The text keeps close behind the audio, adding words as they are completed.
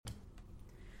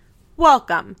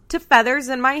Welcome to Feathers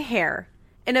in My Hair,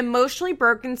 an Emotionally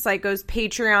Broken Psycho's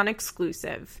Patreon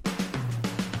exclusive.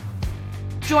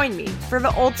 Join me for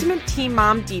the ultimate teen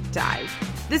mom deep dive.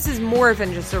 This is more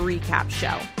than just a recap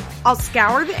show. I'll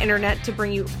scour the internet to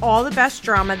bring you all the best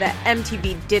drama that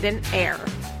MTV didn't air.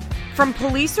 From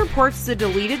police reports to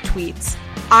deleted tweets,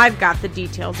 I've got the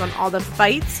details on all the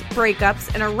fights,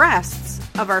 breakups, and arrests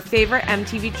of our favorite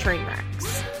MTV train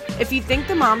wrecks. If you think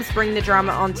the moms bring the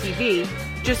drama on TV,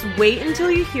 just wait until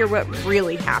you hear what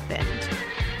really happened.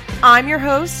 I'm your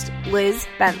host, Liz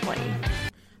Bentley.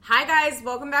 Hi guys,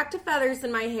 welcome back to Feathers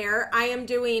in My Hair. I am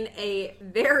doing a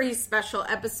very special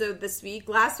episode this week.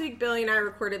 Last week, Billy and I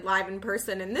recorded live in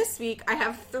person, and this week I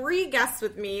have 3 guests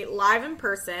with me live in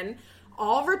person,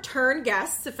 all return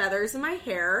guests to Feathers in My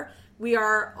Hair. We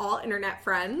are all internet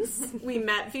friends. We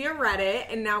met via Reddit,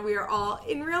 and now we are all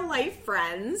in real life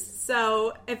friends.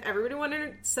 So if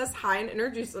everybody says hi and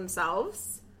introduce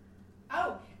themselves.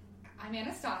 Oh, I'm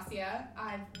Anastasia.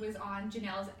 I was on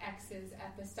Janelle's Ex's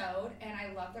episode, and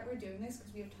I love that we're doing this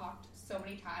because we have talked so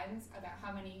many times about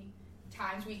how many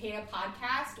times we hate a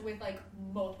podcast with like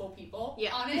multiple people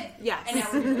on it. Yes. And now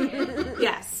we're doing it.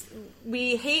 Yes.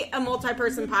 We hate a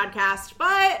multi-person podcast,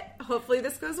 but hopefully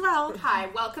this goes well. Hi,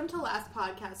 welcome to Last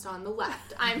Podcast on the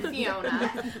Left. I'm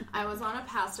Fiona. I was on a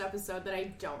past episode that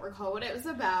I don't recall what it was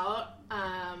about.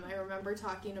 I remember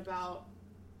talking about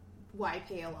why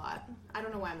pay a lot. I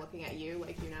don't know why I'm looking at you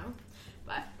like you know,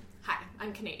 but hi,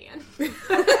 I'm Canadian.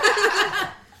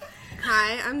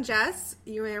 Hi, I'm Jess.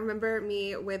 You may remember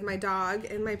me with my dog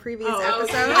in my previous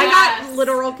episode. Okay. I got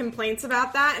literal complaints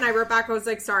about that, and I wrote back, I was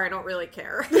like, sorry, I don't really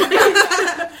care.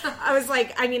 I was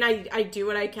like, I mean, I do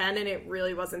what I can, and it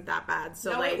really wasn't that bad.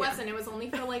 So, No, like, it wasn't. It was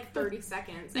only for like 30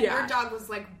 seconds. And Yeah. your dog was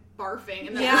like barfing.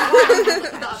 And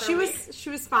then She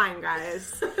was fine,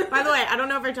 guys. By the way, I don't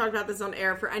know if I talked about this on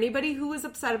air. For anybody who was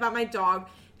upset about my dog,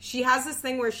 she has this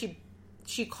thing where she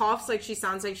coughs like she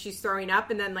sounds like she's throwing up,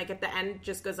 and then like at the end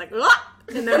just goes like, "Ugh!"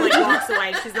 and then like walks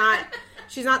away.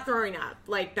 She's not throwing up.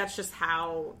 Like that's just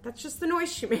the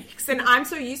noise she makes, and I'm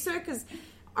so used to it because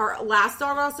our last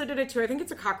dog also did it too. I think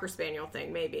it's a Cocker Spaniel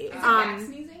thing, maybe. Is it back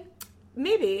sneezing?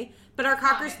 Maybe, but our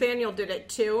Cocker Spaniel did it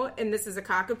too, and this is a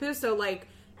cockapoo, so like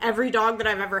every dog that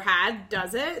I've ever had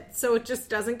does it, so it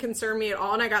just doesn't concern me at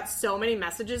all. And I got so many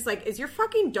messages like, is your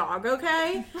fucking dog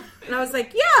okay? And I was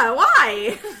like, yeah,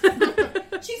 why?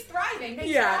 She's thriving.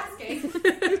 Thanks for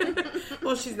asking.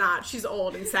 Well, she's not. She's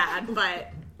old and sad,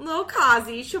 but little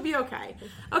Kazi, she'll be okay.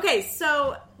 Okay,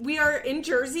 so we are in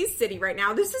Jersey City right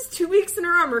now. This is 2 weeks in a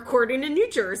row I'm recording in New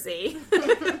Jersey.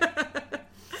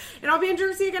 And I'll be in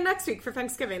Jersey again next week for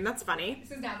Thanksgiving. That's funny.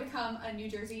 This has now become a New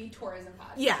Jersey tourism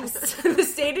podcast. Yes. The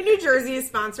state of New Jersey is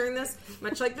sponsoring this,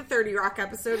 much like the 30 Rock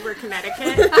episode where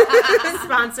Connecticut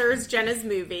sponsors Jenna's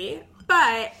movie.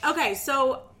 But, okay,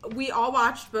 so we all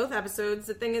watched both episodes.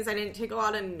 The thing is, I didn't take a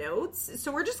lot of notes.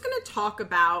 So we're just going to talk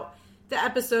about the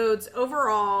episodes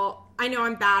overall. I know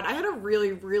I'm bad. I had a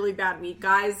really, really bad week,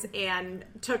 guys, and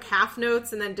took half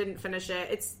notes and then didn't finish it.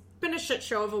 It's been a shit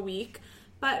show of a week,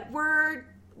 but we're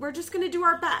just going to do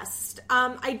our best.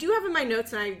 I do have in my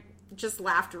notes, and I just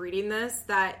laughed reading this,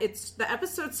 that the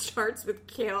episode starts with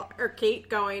Kate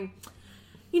going,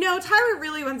 you know, Tyler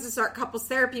really wants to start couples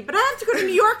therapy, but I have to go to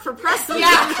New York for press week. Yeah,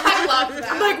 I love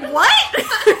that. I'm like, what?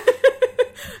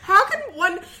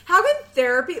 How can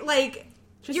therapy, like,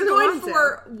 you're going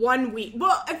for 1 week.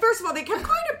 Well, first of all, they kept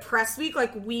calling it press week,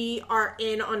 like we are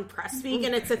in on press week,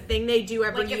 and it's a thing they do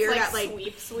every year. It's that, like,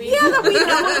 sweeps week. Yeah, that we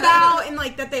know about, and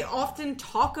like that they often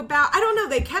talk about. I don't know,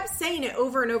 they kept saying it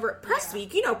over and over. Press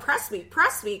week, you know, press week.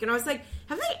 And I was like,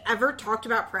 have they ever talked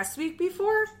about press week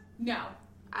before? No.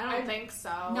 I don't think so.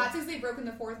 Not since they've broken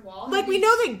the fourth wall. Like, we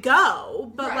know they go,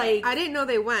 but Right. like, I didn't know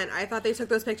they went. I thought they took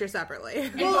those pictures separately.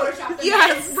 And Photoshop them.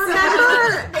 yes,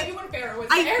 remember? Maybe when Farrah was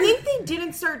I there. think they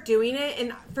didn't start doing it,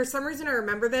 and for some reason I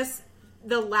remember this.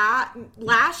 The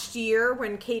last year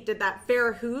when Kate did that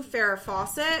Farrah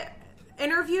Fawcett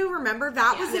interview, remember?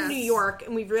 That was in New York,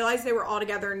 and we realized they were all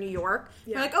together in New York.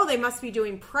 Yeah. We're like, oh, they must be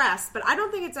doing press, but I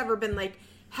don't think it's ever been like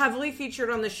heavily featured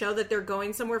on the show that they're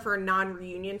going somewhere for a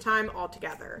non-reunion time all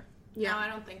together. No, I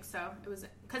don't think so. It was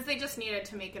because they just needed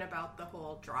to make it about the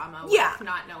whole drama with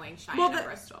not knowing Cheyenne and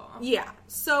Bristol. Yeah.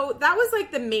 So that was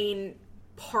like the main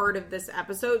part of this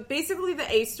episode. Basically,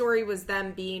 the A story was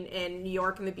them being in New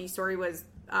York, and the B story was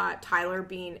Tyler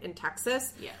being in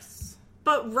Texas. Yes.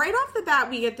 But right off the bat,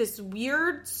 we get this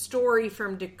weird story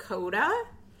from Dakota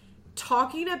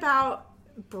talking about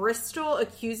Bristol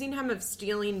accusing him of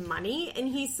stealing money, and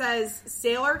he says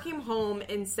Sailor came home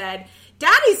and said,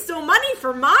 "Daddy stole money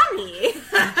for mommy."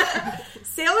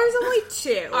 Sailor's only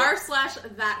 2.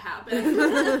 R/that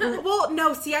happened. Well,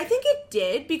 no, see, I think it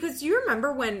did, because you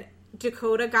remember when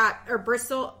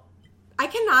Bristol, I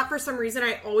cannot, for some reason,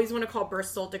 I always want to call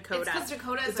Bristol Dakota. It's because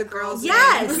Dakota is a a girl's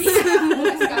Yes! We had a whole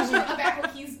discussion about how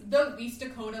he's the least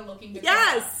Dakota looking Dakota.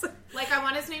 Yes! Like, I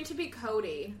want his name to be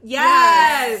Cody.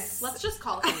 Yes! Let's just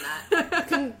call him that.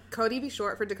 Can Cody be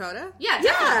short for Dakota? Yeah,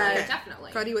 Yeah.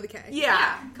 definitely. Cody with a K.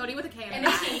 Yeah. Cody with a K And and a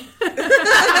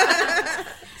a T.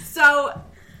 So,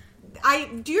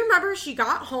 do you remember she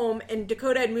got home and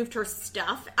Dakota had moved her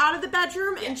stuff out of the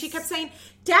bedroom, and she kept saying,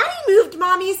 "Daddy moved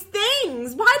mommy's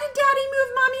things. Why did Daddy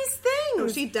move mommy's things?" Oh,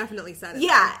 she definitely said it.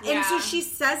 Yeah, and Yeah. so she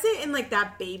says it in like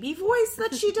that baby voice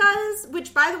that she does,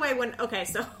 which, by the way,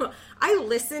 so I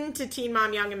listened to Teen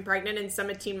Mom Young and Pregnant and some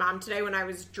of Teen Mom today when I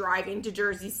was driving to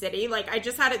Jersey City. Like, I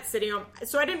just had it sitting on,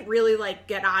 so I didn't really like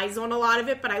get eyes on a lot of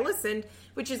it, but I listened,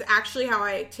 which is actually how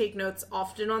I take notes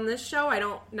often on this show. I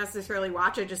don't necessarily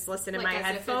watch, I just listen in my as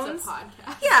headphones. if it's a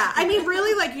podcast. Yeah, I mean,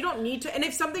 really, like, you don't need to, and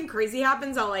if something crazy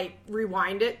happens, I'll like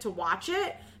rewind it to watch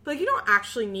it. But like, you don't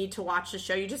actually need to watch the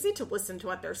show. You just need to listen to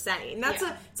what they're saying.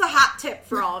 It's a hot tip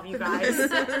for all of you guys.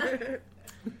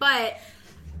 But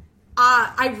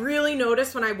I really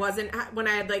noticed when I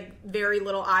had like very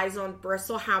little eyes on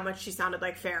Bristol, how much she sounded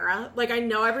like Farrah. Like, I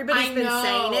know everybody's been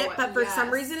saying it, but for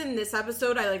some reason in this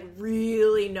episode, I like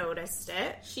really noticed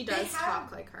it. She does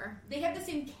talk like her. They have the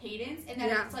same cadence, and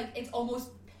then it's like it's almost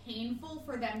painful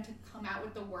for them to come out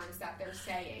with the words that they're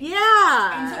saying.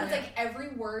 Yeah. And so it's like every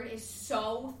word is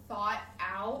so thought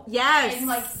out. Yes. And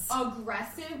like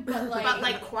aggressive, but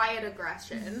like quiet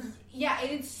aggression. Yeah,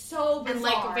 it's so bizarre. And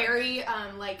like very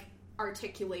like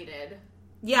articulated.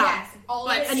 Yeah. Yes, all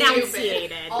But of it.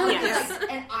 Enunciated. All of it, Yes.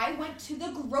 like, and I went to the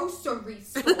grocery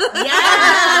store.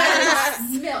 Yes. I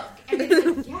got milk. And it's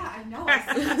like, yeah, I know.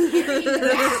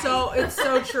 It's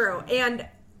so true. And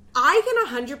I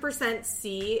can 100%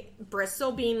 see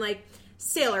Bristol being like,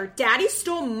 "Sailor, Daddy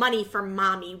stole money from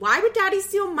mommy. Why would Daddy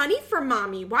steal money from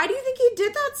mommy? Why do you think he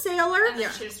did that, Sailor?" And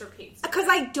then she just repeats. Because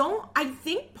I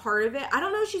think part of it, I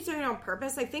don't know if she's doing it on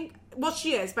purpose.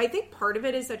 She is, but I think part of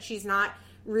it is that she's not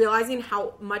realizing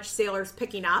how much Sailor's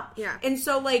picking up. Yeah. And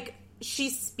so, like, she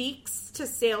speaks to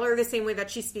Sailor the same way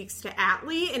that she speaks to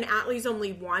Atlee, and Atlee's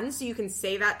only 1, so you can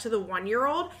say that to the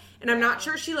 1-year-old. And I'm not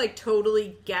sure she, like,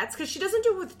 totally gets, because she doesn't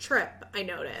do it with Trip, I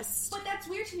noticed. But that's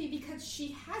weird to me because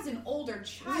she has an older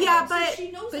child. Yeah, so but-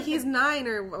 she knows But that he's 9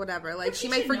 or whatever. Like, but she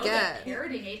might should know forget. the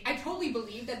parenting age. I totally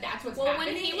believe that that's what's Well, when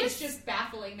happening. he was- It's just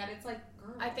baffling that it's like,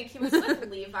 girl. I think he was with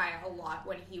Levi a lot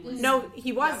when he was. No,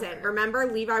 he wasn't. younger.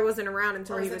 Remember, Levi wasn't around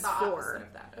until Or he is it was the 4. opposite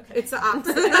of that? Okay. It's the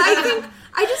opposite.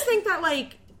 I just think that,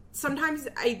 like, sometimes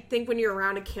I think when you're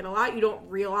around a kid a lot, you don't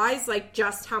realize, like,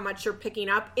 just how much you're picking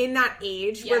up in that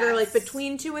age where they're, like, Yes.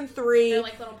 between 2 and 3. They're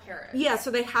like little parrots. Yeah,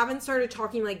 so they haven't started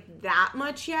talking, like, that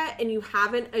much yet, and you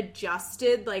haven't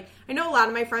adjusted. Like, I know a lot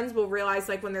of my friends will realize,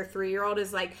 like, when their 3-year-old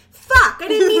is like, "Fuck, I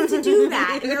didn't mean to do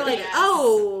that." And they're like, Yes.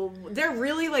 oh, they're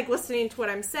really, like, listening to what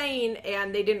I'm saying,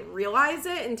 and they didn't realize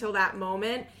it until that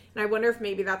moment. And I wonder if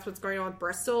maybe that's what's going on with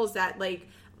Bristol, is that, like,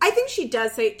 I think she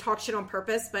does talk shit on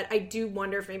purpose, but I do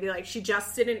wonder if maybe, like, she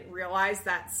just didn't realize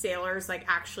that Sailor's, like,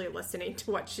 actually listening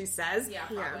to what she says. Yeah,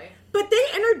 probably. But they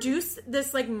introduced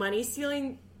this, like, money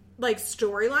stealing, like,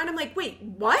 storyline. I'm like, wait,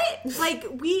 what? Like,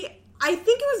 I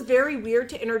think it was very weird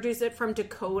to introduce it from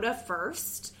Dakota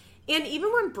first. And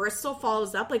even when Bristol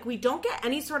follows up, like, we don't get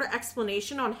any sort of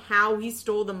explanation on how he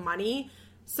stole the money,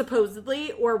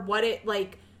 supposedly, or what it,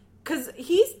 like, because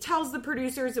he tells the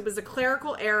producers it was a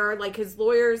clerical error, like, his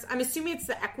lawyers, I'm assuming it's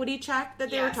the equity check that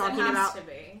they were talking it has about. to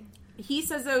be. He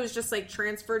says that it was just, like,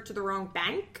 transferred to the wrong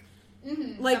bank.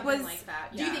 Mm-hmm. Like, Something was like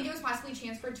that. Do you think it was possibly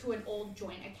transferred to an old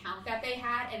joint account that they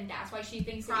had, and that's why she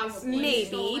thinks it was Probably. maybe,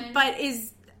 stolen? but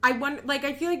I wonder, like,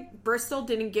 I feel like Bristol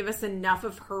didn't give us enough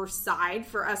of her side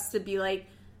for us to be like,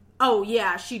 oh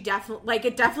yeah, she definitely, like,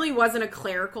 it definitely wasn't a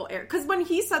clerical error. Because when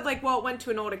he said, like, well, it went to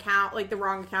an old account, like, the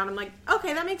wrong account, I'm like,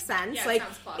 okay, that makes sense. Yeah, it like,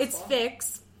 sounds plausible. it's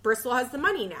fixed. Bristol has the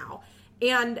money now.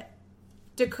 And,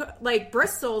 like,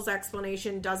 Bristol's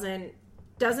explanation doesn't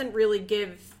really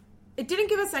give, it didn't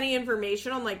give us any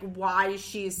information on, like, why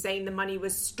she's saying the money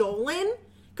was stolen.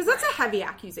 Because that's a heavy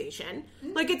accusation.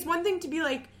 Mm-hmm. Like, it's one thing to be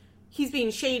like, he's being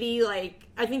shady, like,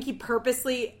 I think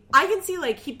I can see,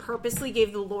 like, he purposely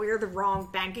gave the lawyer the wrong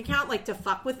bank account, like, to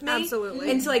fuck with me.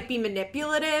 Absolutely. And to, like, be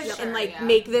manipulative and, like,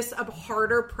 make this a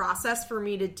harder process for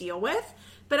me to deal with.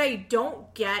 But I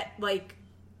don't get, like,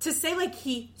 to say, like,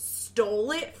 he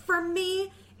stole it from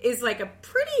me is like a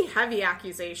pretty heavy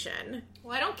accusation.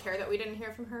 Well, I don't care that we didn't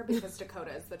hear from her because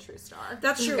Dakota is the true star.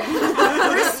 That's true.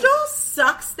 Crystal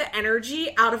sucks the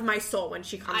energy out of my soul when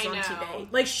she comes on know. TV.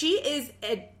 Like, she is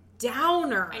a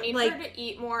downer. I need her to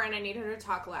eat more and I need her to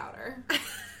talk louder.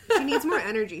 She needs more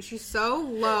energy. She's so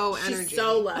low energy. She's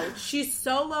so low. She's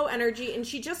so low energy, and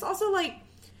she just also, like,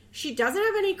 she doesn't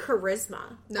have any charisma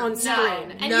on screen.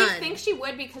 None. And None. you think she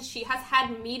would because she has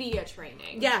had media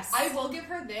training. Yes. I will give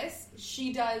her this.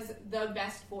 She does the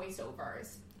best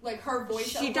voiceovers. Like, her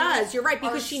voiceovers. She does. You're right,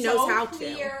 because she knows so how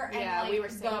clear to. And, Yeah, like, we were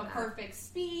saying the that. perfect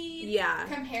speed. Yeah.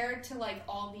 Compared to, like,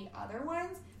 all the other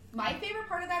ones. My favorite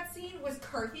part of that scene was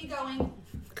Kirthy going,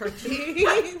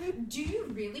 do you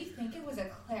really think it was a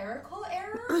clerical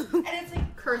error? And it's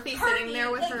like, Kirthy sitting there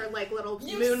with like, her like little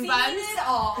you've moon seen buns. it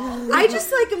all. I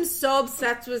just, like, am so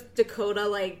obsessed with Dakota.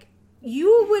 Like,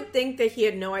 you would think that he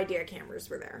had no idea cameras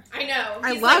were there. I know.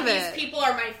 I He's love like, it. These people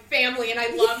are my family and I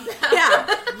love them.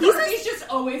 Yeah. He's just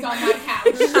always on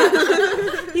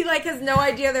that couch. He, like, has no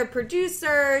idea they're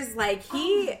producers. Like,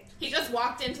 he... He just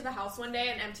walked into the house one day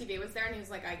and MTV was there and he was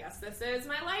like, I guess this is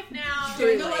my life now.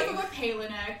 Doing the life of a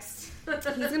Palenex.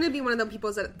 He's going to be one of the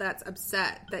people that's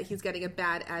upset that he's getting a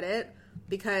bad edit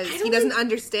because I don't he doesn't think-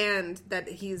 understand that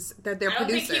they're I don't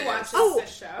producers. think he watches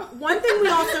this show. One thing we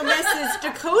also miss is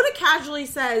Dakota casually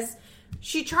says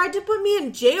she tried to put me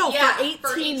in jail Yeah,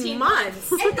 for 18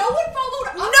 months. And no one followed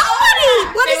up.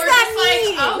 Nobody! What They does were that just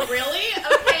mean? like, oh, really?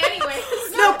 Okay,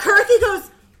 anyways. No, Kirthy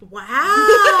goes, wow.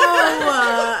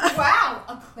 Wow,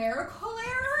 a clerical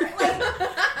error? Like,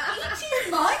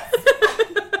 18 months?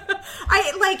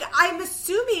 I'm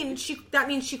assuming that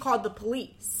means she called the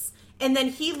police. And then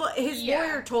his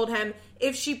lawyer told him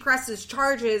if she presses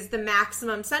charges, the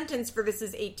maximum sentence for this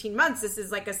is 18 months. This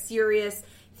is like a serious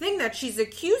thing that she's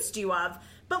accused you of.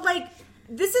 But like,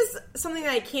 this is something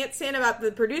that I can't stand about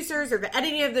the producers or the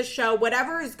editing of the show,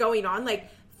 whatever is going on, like,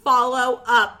 follow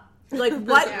up. Like,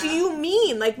 what do you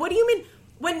mean? Like, what do you mean?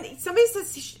 When somebody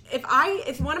says,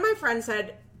 if one of my friends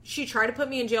said, she tried to put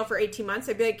me in jail for 18 months,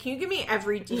 I'd be like, can you give me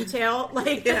every detail?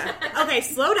 Like, okay,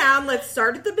 slow down. Let's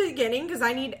start at the beginning because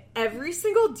I need every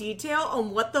single detail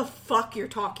on what the fuck you're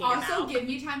talking about. Also, give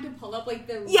me time to pull up, like,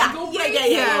 the Yeah, legal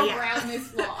yeah. around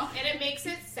this law. And it makes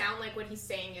it sound like what he's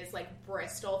saying is like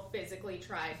Bristol physically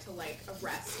tried to like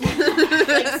arrest him.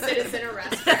 Like citizen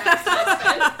arrest for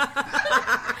ex-husband.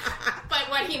 But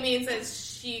what he means is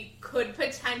she could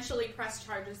potentially press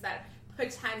charges that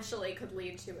potentially could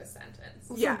lead to a sentence.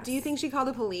 So do you think she called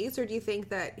the police or do you think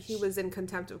that he was in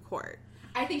contempt of court?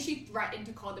 I think she threatened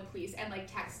to call the police and, like,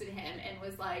 texted him and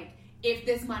was like, if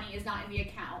this money is not in the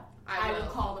account, I will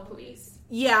call the police.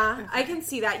 Yeah, I can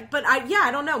see that. But I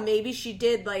don't know. Maybe she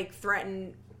did, like,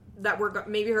 threaten that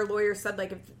maybe her lawyer said,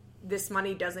 like, if this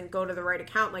money doesn't go to the right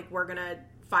account, like, we're going to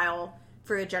file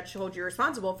for the judge to hold you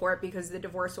responsible for it because the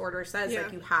divorce order says,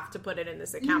 like, you have to put it in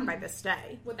this account by this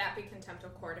day. Would that be contempt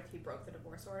of court if he broke the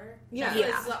divorce order? Yeah.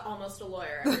 This is almost a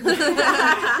lawyer.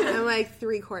 I'm like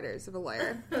 3/4 of a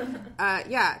lawyer.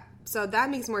 Yeah. So that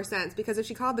makes more sense because if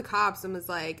she called the cops and was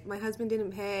like, my husband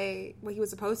didn't pay what he was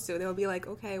supposed to, they'll be like,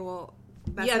 okay, well,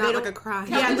 that's not like a crime.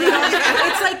 Yeah,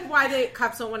 it's like why the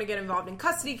cops don't want to get involved in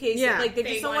custody cases. Yeah. Like, they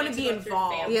just don't want to be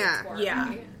involved.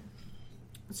 Yeah.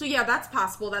 So, yeah, that's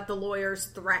possible that the lawyers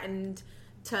threatened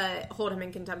to hold him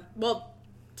in contempt. Well,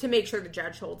 to make sure the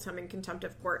judge holds him in contempt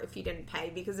of court if he didn't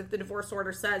pay. Because if the divorce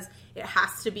order says it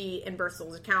has to be in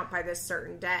Bristol's account by this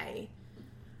certain day.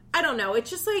 I don't know. It's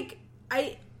just like,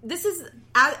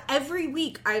 every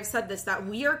week I've said this, that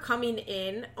we are coming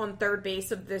in on third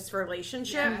base of this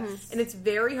relationship. Yes. And it's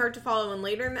very hard to follow. And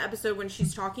later in the episode when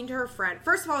she's talking to her friend,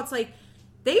 first of all, it's like,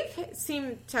 they've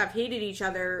seemed to have hated each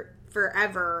other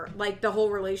forever, like the whole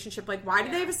relationship. Like, why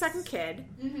did they have a second kid?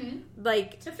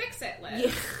 Like, To fix it,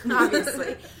 Liz. yeah,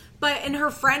 obviously. And her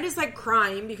friend is like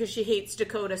crying because she hates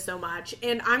Dakota so much,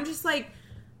 and I'm just like,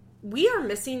 we are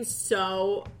missing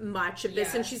so much of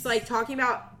this. And she's like talking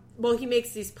about, well, he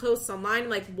makes these posts online.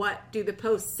 Like, what do the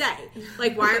posts say?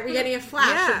 Like, why aren't we getting a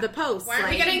flash of the posts? Why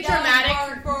aren't we Like, getting dramatic?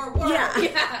 Hard for work.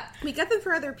 Yeah. We get them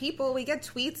for other people. We get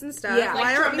tweets and stuff. Yeah. Why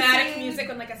Like aren't we dramatic saying- music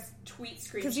on like a tweet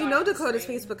screenshot. Because you know on the Dakota's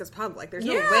screen. Facebook is public. There's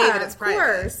no yeah, way that it's of private.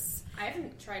 course. I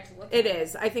haven't tried to look It at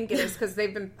is. I think it is because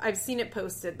I've seen it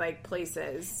posted like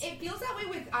places. It feels that way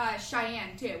with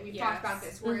Cheyenne, too. We've Yes. talked about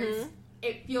this, where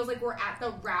it feels like we're at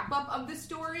the wrap-up of the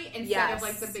story instead of,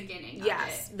 like, the beginning of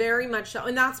it. Very much so.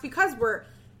 And that's because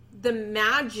the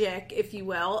magic, if you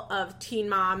will, of Teen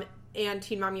Mom and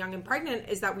Teen Mom Young and Pregnant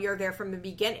is that we are there from the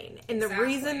beginning. And the Exactly.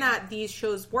 reason that these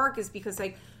shows work is because,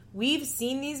 like, we've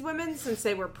seen these women since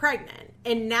they were pregnant.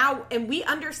 And we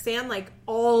understand, like,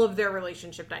 all of their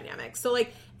relationship dynamics. So,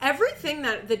 like, everything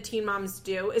that the teen moms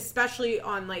do, especially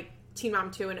on, like, Teen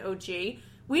Mom 2 and OG,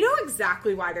 we know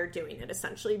exactly why they're doing it,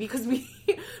 essentially, because we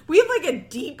have, like, a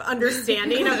deep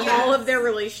understanding of all of their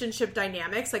relationship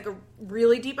dynamics, like, a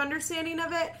really deep understanding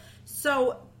of it.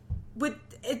 So, with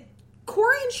it,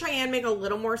 Corey and Cheyenne make a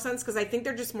little more sense, because I think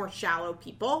they're just more shallow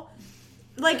people.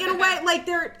 Like, in a way, like,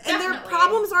 their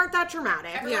problems aren't that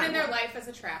dramatic. Everyone in their life is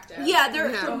attractive.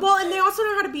 Well, and they also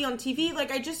know how to be on TV.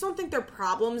 Like, I just don't think their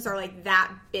problems are, like,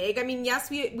 that big. I mean, yes,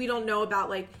 we don't know about,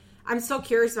 like, I'm still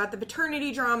curious about the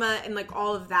paternity drama and, like,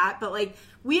 all of that. But, like,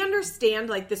 we understand,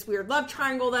 like, this weird love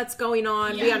triangle that's going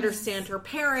on. Yes. We understand her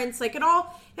parents. Like, it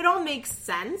all makes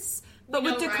sense. But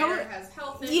with Dakota, Ryder has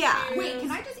health issues. Yeah. Wait,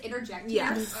 can I just interject here?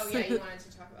 Yes. Oh, yeah, you wanted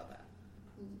to talk about that.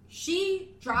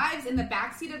 She drives in the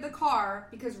backseat of the car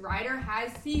because Ryder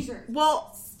has seizures.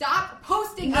 Well, stop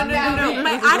posting about no. it.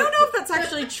 I don't know if that's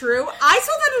actually true. I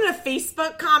saw that in a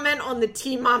Facebook comment on the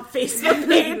Teen Mom Facebook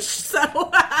page. So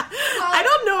I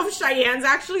don't know if Cheyenne's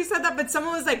actually said that, but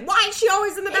someone was like, "Why is she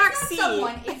always in the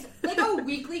backseat?" It's like a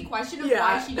weekly question of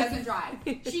why she doesn't drive.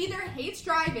 She either hates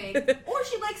driving or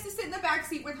she likes to sit in the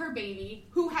backseat with her baby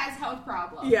who has health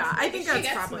problems. Yeah, I think that's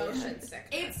probably motion sickness.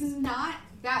 It's not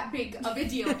that big of a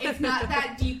deal. It's not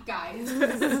that deep, guys.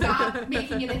 Stop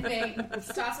making it a thing.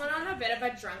 Stas went on a bit of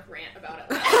a drunk rant about it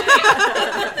last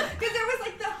night. Because there was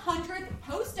like the 100th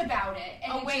post about it.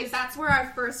 And that's where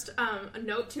our first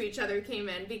note to each other came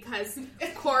in, because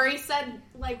Corey said,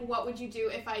 like, what would you do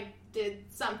if I did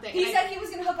something? He said he was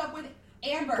going to hook up with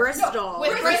Amber. Bristol. No,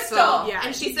 with Bristol. Yeah.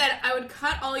 And she said, I would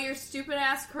cut all your stupid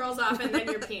ass curls off and then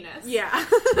your penis. Yeah.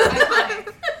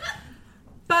 Iconic.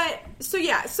 But, so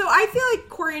I feel like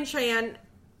Corey and Cheyenne,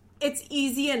 it's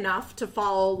easy enough to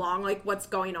follow along, like, what's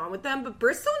going on with them. But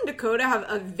Bristol and Dakota have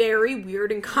a very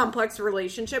weird and complex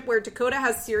relationship where Dakota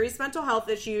has serious mental health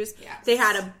issues. Yes. They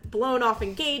had a blown-off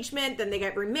engagement, then they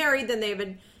get remarried, then they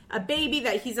have a baby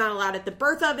that he's not allowed at the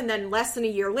birth of, and then less than a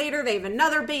year later, they have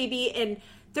another baby, and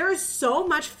there is so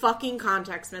much fucking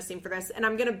context missing for this. And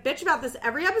I'm going to bitch about this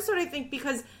every episode, I think,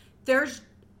 because there's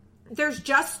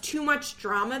just too much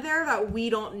drama there that we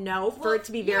don't know for it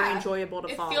to be very enjoyable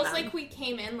to follow. It feels them. like we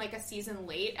came in like a season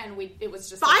late, and it was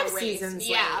just 5 like a race. seasons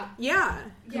yeah. late.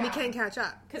 Yeah. We can't catch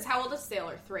up. Because how old is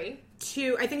Sailor? 3?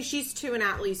 2. I think she's 2 and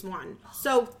at least 1.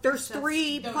 So there's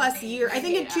 3+ years. I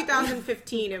think in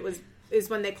 2015 is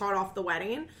when they called off the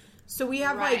wedding. So we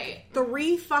have like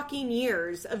 3 fucking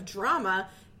years of drama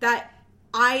that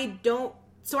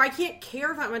so I can't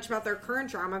care that much about their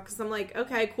current drama, because I'm like,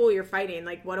 okay, cool, you're fighting.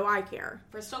 Like, what do I care?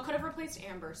 Bristol could have replaced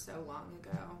Amber so long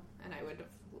ago, and I would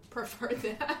have preferred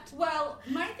that. Well,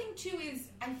 my thing, too, is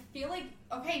I feel like,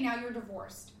 okay, now you're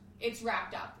divorced. It's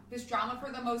wrapped up. This drama,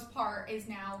 for the most part, is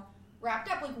now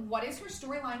wrapped up. Like, what is her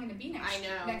storyline going to be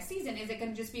next season? Is it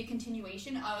going to just be a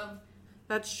continuation of...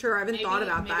 That's true. I haven't thought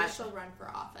about that. Maybe she'll run for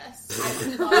office. I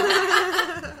would love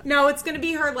that. No, it's going to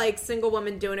be her, like, single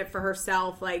woman doing it for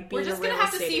herself, like, being a real estate agent. We're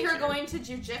just going to have to see her going to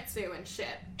jiu-jitsu and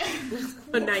shit.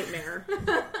 A nightmare.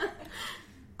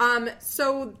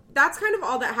 So that's kind of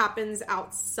all that happens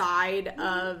outside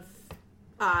of,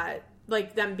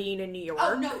 like, them being in New York.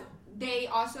 Oh, no. They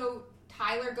also...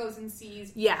 Tyler goes and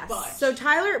sees Butch. So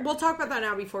Tyler... We'll talk about that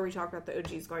now before we talk about the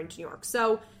OGs going to New York.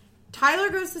 So... Tyler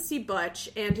goes to see Butch,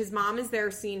 and his mom is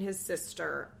there seeing his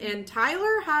sister. And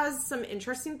Tyler has some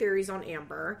interesting theories on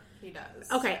Amber. He does.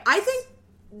 Okay, I think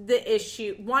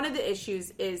one of the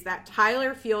issues is that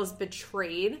Tyler feels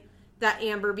betrayed that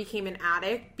Amber became an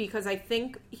addict, because I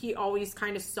think he always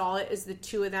kind of saw it as the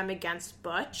two of them against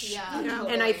Butch. Yeah.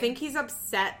 Totally. And I think he's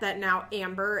upset that now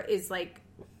Amber is like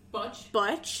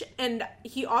Butch, and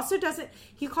he also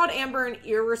he called Amber an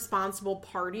irresponsible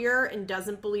partier and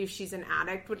doesn't believe she's an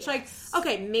addict, which like,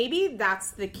 okay, maybe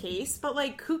that's the case, but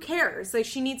like, who cares? Like,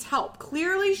 she needs help.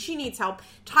 Clearly she needs help.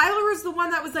 Tyler was the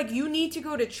one that was like, you need to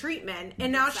go to treatment,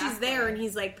 and now she's there, and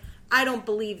he's like, I don't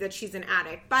believe that she's an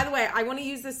addict. By the way, I want to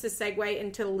use this to segue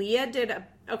into Leah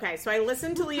okay, so I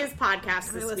listened to Leah's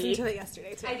podcast this week. I listened to it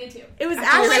yesterday, too. I did, too. It was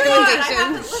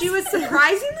actually, she was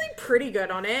surprisingly pretty good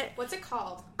on it. What's it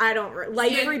called? I don't,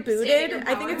 Life Rebooted?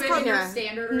 I think it's called,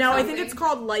 no, I think it's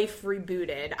called Life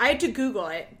Rebooted. I had to Google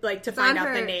it, like, to find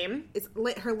out the name.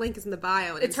 Her link is in the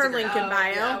bio. It's her link in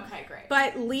bio. Yeah, okay, great.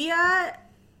 But Leah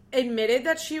admitted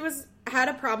that she had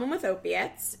a problem with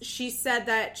opiates. She said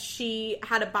that she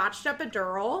had a botched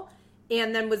epidural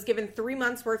and then was given 3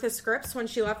 months worth of scripts when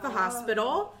she left the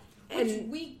hospital. And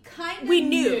we kind of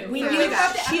knew. We knew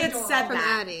that. She had said From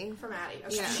that. Addie. Okay.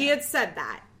 Yeah. She had said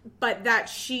that. But that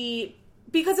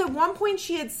because at one point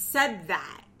she had said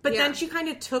that. But Yeah. then she kind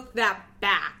of took that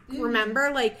back.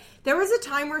 Remember? Like, there was a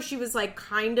time where she was, like,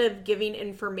 kind of giving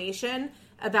information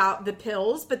about the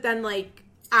pills, but then, like,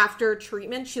 after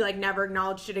treatment, she, like, never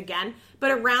acknowledged it again.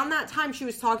 But around that time, she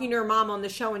was talking to her mom on the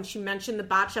show, and she mentioned the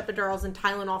botched epidurals and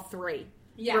Tylenol 3.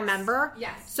 Yes. Remember?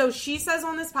 Yes. So she says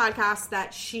on this podcast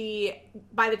that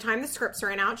by the time the scripts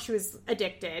ran out, she was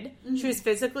addicted. Mm-hmm. She was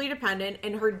physically dependent,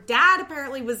 and her dad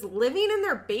apparently was living in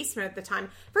their basement at the time.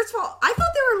 First of all, I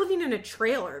thought they were living in a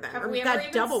trailer then. Have or we that ever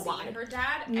even double seen wide. her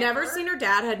dad? Never ever? seen her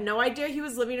dad. Had no idea he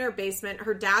was living in her basement.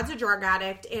 Her dad's a drug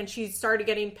addict, and she started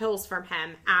getting pills from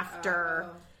him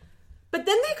after. But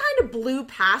then they kind of blew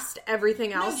past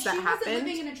everything else that she happened. wasn't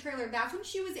living in a trailer. That's when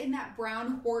she was in that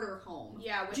brown hoarder home.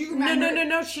 Yeah, which- Do you remember?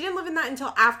 No. She didn't live in that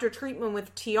until after treatment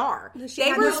with TR. She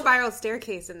had a spiral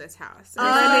staircase in this house. And,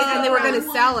 Oh. and they were going to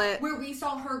Brown sell one it. Where we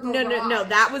saw her go No.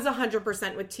 That was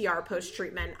 100% with TR post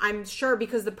treatment. I'm sure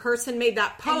because the person made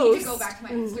that I need post. to go back to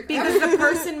my Instagram. Because the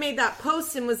person made that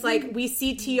post and was like, "We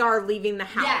see TR leaving the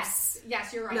house."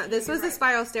 Yes, you're right. No, this You're was the right.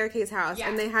 spiral staircase house, Yes.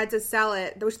 and they had to sell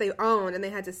it, which they owned, and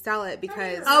they had to sell it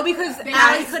because Oh, because They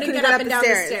Allie couldn't couldn't get up and down the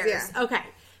stairs. yeah. Okay,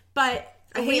 but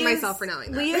I hate myself for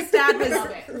knowing that. Leah's dad Love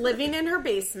was it. living in her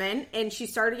basement, and she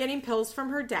started getting pills from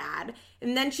her dad.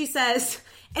 And then she says,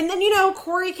 and then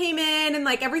Corey came in, and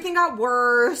like everything got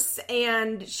worse,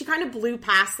 and she kind of blew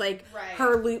past like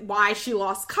Right. why she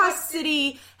lost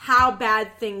custody, how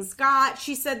bad things got.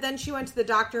 She said then she went to the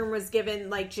doctor and was given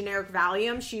like generic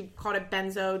Valium. She called it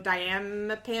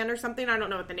benzodiazepine or something. I don't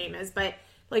know what the name is, but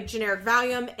like generic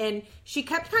Valium. And she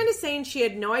kept kind of saying she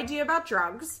had no idea about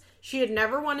drugs. She had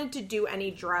never wanted to do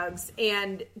any drugs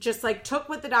and just like took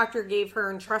what the doctor gave her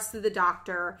and trusted the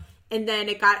doctor. And then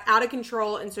it got out of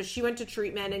control. And so she went to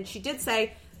treatment, and she did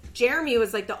say Jeremy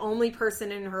was like the only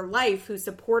person in her life who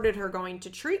supported her going to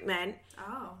treatment.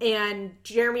 Oh. And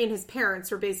Jeremy and his parents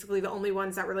were basically the only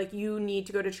ones that were like, you need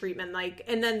to go to treatment. Like,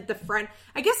 and then the friend,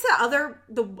 I guess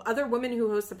the other woman who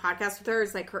hosts the podcast with her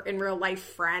is like her in real life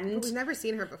friend. we've never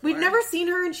seen her before. We've never seen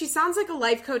her, and she sounds like a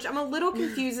life coach. I'm a little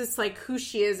confused as to like who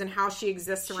she is and how she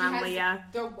exists She around has Leah.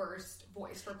 the worst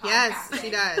voice for podcasting. Yes, she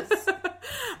does.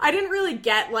 I didn't really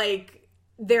get like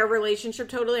their relationship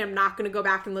totally. I'm not going to go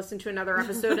back and listen to another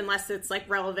episode unless it's like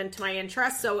relevant to my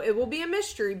interests. So it will be a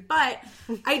mystery. But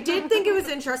I did think it was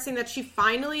interesting that she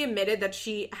finally admitted that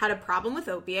she had a problem with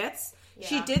opiates. Yeah.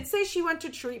 She did say she went to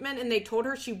treatment and they told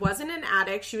her she wasn't an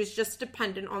addict. She was just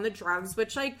dependent on the drugs,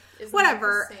 which like, Isn't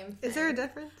whatever. that the same Is there a thing?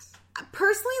 difference?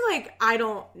 Personally, like, I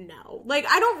don't know. Like,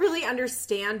 I don't really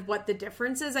understand what the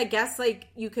difference is. I guess, like,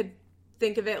 you could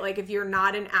think of it like if you're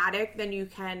not an addict, then you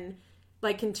can,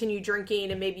 like, continue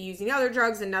drinking and maybe using other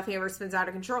drugs and nothing ever spins out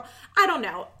of control. I don't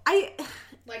know.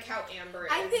 Like how Amber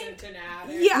I isn't think- an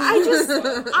addict. Yeah,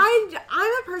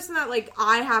 I'm a person that, like,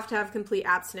 I have to have complete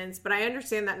abstinence, but I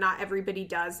understand that not everybody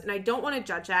does, and I don't want to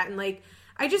judge that, and, like,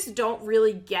 I just don't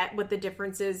really get what the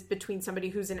difference is between somebody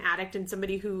who's an addict and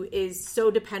somebody who is so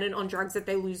dependent on drugs that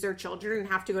they lose their children and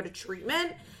have to go to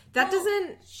treatment. That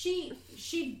doesn't...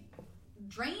 She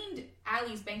drained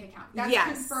Allie's bank account. That's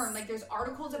Yes. confirmed. Like, there's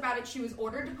articles about it. She was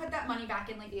ordered to put that money back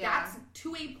in. Like, Yeah. that's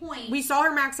to a point. We saw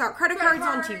her max out credit Credit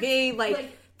cards on cards, TV. Like,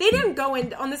 like- they didn't go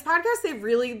in... On this podcast, they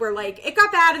really were like, it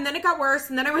got bad, and then it got worse,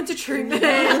 and then I went to treatment.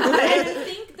 And Like, I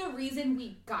think the reason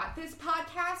we got this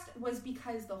podcast was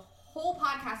because the whole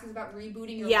podcast is about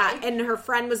rebooting your yeah, life. and her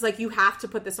friend was like, you have to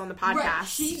put this on the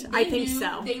podcast. Right. I think knew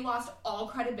so. They lost all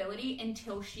credibility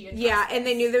until she addressed Yeah, and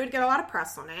they this. knew they would get a lot of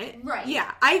press on it. Right.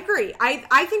 Yeah, I agree.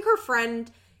 I think her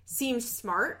friend seems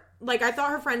smart. Like, I thought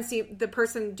her friend the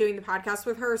person doing the podcast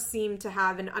with her seemed to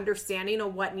have an understanding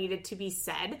of what needed to be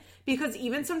said. Because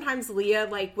even sometimes Leah,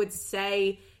 like, would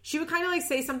say, she would kind of, like,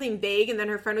 say something vague, and then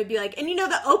her friend would be like, and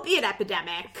the opiate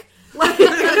epidemic. Like,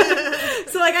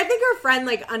 so, like, I think her friend,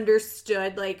 like,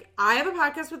 understood, like, I have a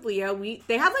podcast with Leah.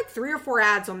 They had, like, 3 or 4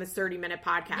 ads on this 30-minute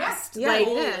podcast. Yeah, like,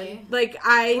 they did. like,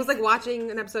 It was like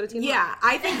watching an episode of Teen yeah,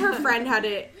 Mom. I think her friend had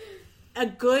a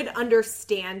good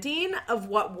understanding of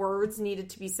what words needed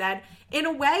to be said. In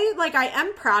a way, like, I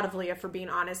am proud of Leah for being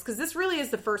honest, because this really is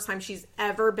the first time she's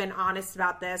ever been honest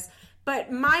about this.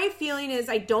 But my feeling is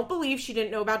I don't believe she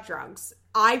didn't know about drugs.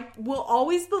 I will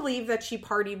always believe that she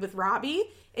partied with Robbie,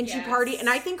 and she Yes. partied, and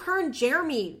I think her and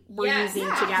Jeremy were Yes, using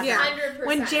yeah, together. Yeah. 100%.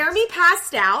 When Jeremy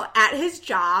passed out at his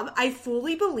job, I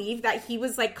fully believe that he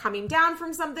was, like, coming down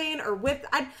from something or with...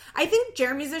 I think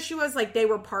Jeremy's issue was, like, they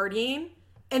were partying,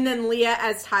 and then Leah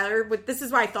as Tyler... This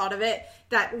is why I thought of it,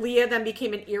 that Leah then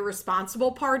became an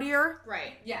irresponsible partier.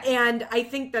 Right. Yes. And I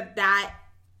think that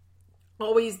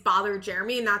always bothered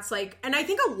Jeremy, and that's, like... And I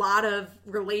think a lot of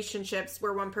relationships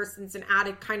where one person's an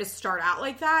addict kind of start out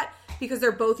like that, because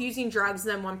they're both using drugs,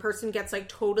 and then one person gets like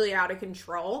totally out of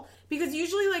control. Because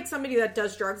usually like somebody that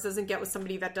does drugs doesn't get with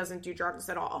somebody that doesn't do drugs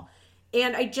at all.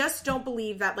 And I just don't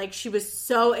believe that, like, she was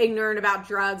so ignorant about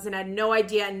drugs and had no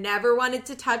idea and never wanted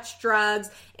to touch drugs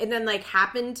and then, like,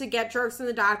 happened to get drugs from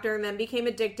the doctor and then became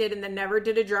addicted and then never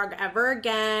did a drug ever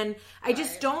again. I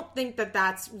just don't think that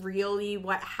that's really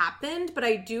what happened. But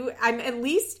I'm at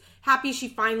least happy she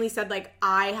finally said, like,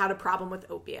 I had a problem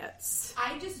with opiates.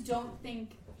 I just don't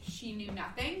think she knew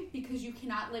nothing, because you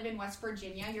cannot live in West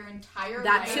Virginia your entire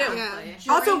That life. too.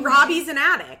 Yeah. Also, Robbie's an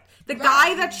addict. The Right.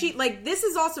 guy that she, like, this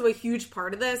is also a huge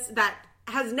part of this that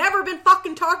has never been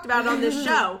fucking talked about on this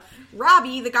show.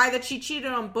 Robbie, the guy that she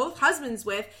cheated on both husbands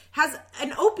with, has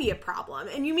an opiate problem.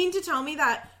 And you mean to tell me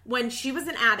that when she was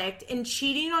an addict and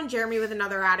cheating on Jeremy with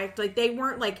another addict, like, they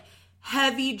weren't, like,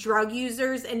 heavy drug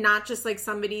users and not just like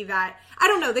somebody that, I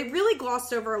don't know, they really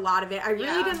glossed over a lot of it. I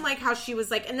really didn't like how she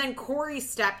was like, and then Corey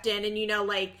stepped in and, you know,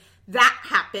 like, that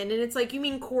happened. And it's like, you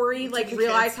mean Corey, like,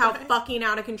 realized how fucking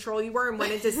out of control you were and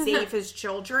wanted to save his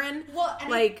children? Well, and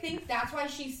like, I think that's why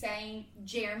she's saying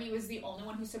Jeremy was the only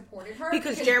one who supported her.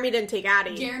 because Jeremy didn't take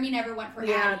Addie. Jeremy never went for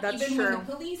Yeah, Addie. that's Even true. when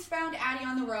the police found Addie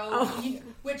on the road, Oh.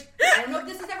 which I don't know if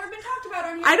this has ever been talked about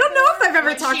on here. I don't know if I've ever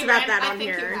When talked she about ran- that I on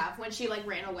think here. you have. When she, like,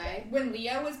 ran away. When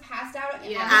Leah was passed out on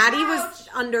the Addie couch, was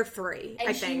under 3, and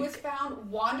I she think. was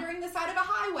found wandering the side of a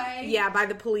highway. Yeah, by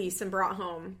the police and brought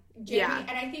home. Jeremy,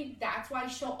 and I think that's why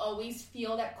she'll always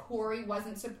feel that Corey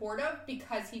wasn't supportive,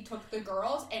 because he took the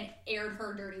girls and aired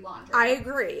her dirty laundry. I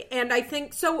agree. And I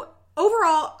think, so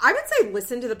overall, I would say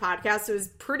listen to the podcast. It was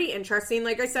pretty interesting.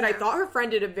 Like I said, I thought her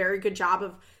friend did a very good job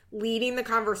of leading the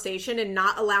conversation and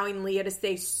not allowing Leah to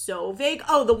stay so vague.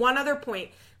 Oh, the one other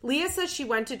point. Leah says she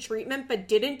went to treatment but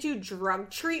didn't do drug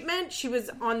treatment. She was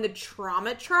on the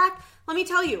trauma track. Let me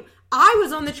tell you, I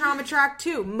was on the trauma track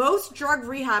too. Most drug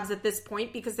rehabs at this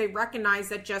point, because they recognize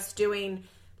that just doing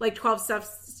like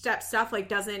 12-step stuff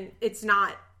like it's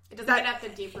not. It doesn't get at the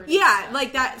deeper Yeah, stuff.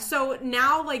 like that. So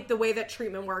now, like, the way that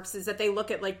treatment works is that they look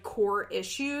at like core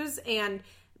issues, and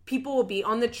people will be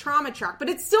on the trauma track, but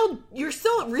you're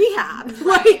still at rehab.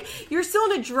 Like, you're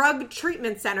still in a drug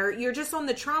treatment center. You're just on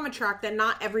the trauma track that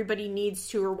not everybody needs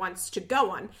to or wants to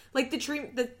go on. Like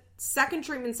the second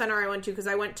treatment center I went to, because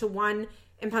I went to one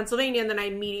in Pennsylvania and then I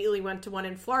immediately went to one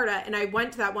in Florida, and I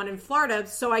went to that one in Florida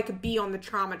so I could be on the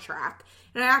trauma track.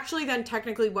 And I actually then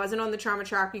technically wasn't on the trauma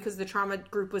track because the trauma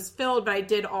group was filled, but I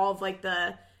did all of like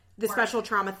the special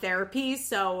trauma therapy.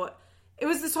 So it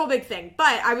was this whole big thing.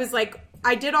 But I was like,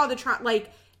 I did all the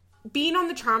like, being on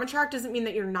the trauma track doesn't mean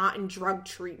that you're not in drug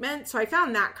treatment. So I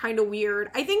found that kind of weird.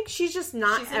 I think she's just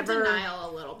not She's ever in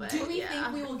denial a little bit. Do we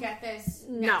think we will get this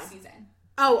No. next season?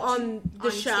 Oh, on the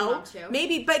on show? Team Up 2?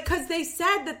 Maybe, but because they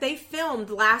said that they filmed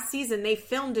last season, they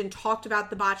filmed and talked about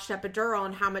the botched epidural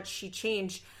and how much she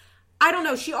changed. I don't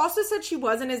know. She also said she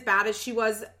wasn't as bad as she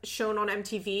was shown on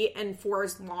MTV and for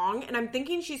as long. And I'm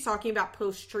thinking she's talking about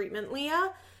post-treatment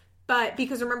Leah. But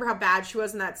because remember how bad she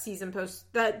was in that season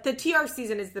the TR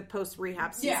season is the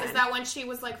post-rehab season. Yeah. Is that when she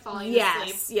was, like, falling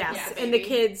Yes, asleep? yes. Yeah, And the baby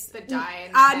kids that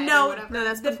died. or no, whatever? No,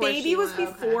 that's the before baby she was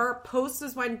went. before. Post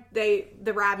was when the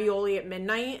ravioli at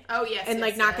midnight. Oh, yes, and yes,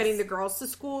 like not yes. getting the girls to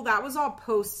school. That was all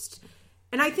post.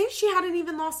 And I think she hadn't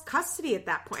even lost custody at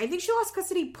that point. I think she lost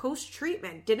custody post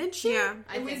treatment, didn't she? Yeah.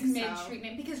 I It was think so.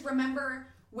 mid-treatment, because remember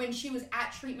when she was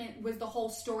at treatment was the whole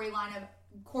storyline of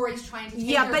Corey's trying to take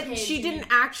Yeah, her but kids. she didn't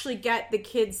actually get the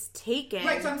kids taken.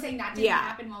 Right, so I'm saying that didn't Yeah.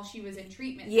 happen while she was in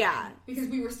treatment. Yeah. then, because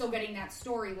we were still getting that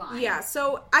storyline. Yeah,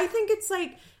 so I think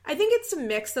it's a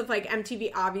mix of like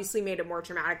MTV obviously made it more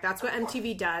dramatic. That's what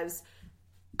MTV does.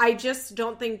 I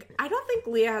don't think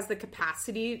Leah has the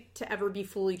capacity to ever be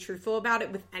fully truthful about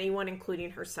it with anyone, including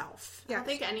herself. I don't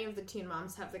think any of the teen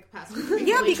moms have the capacity to be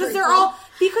Yeah, really because truthful.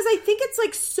 because I think it's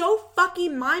like so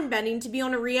fucking mind bending to be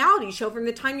on a reality show from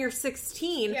the time you're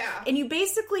 16. Yeah. And you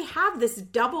basically have this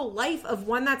double life of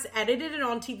one that's edited and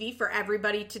on TV for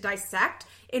everybody to dissect,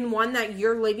 and one that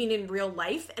you're living in real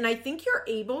life. And I think you're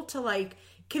able to like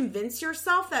convince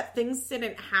yourself that things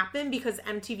didn't happen because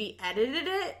MTV edited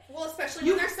it. Well, especially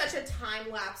when there's such a time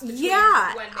lapse between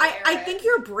Yeah. when they I air think it.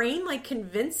 your brain like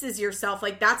convinces yourself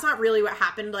like that's not really what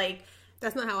happened. Like,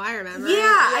 That's not how I remember. yeah,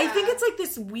 it. I think it's like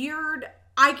this weird.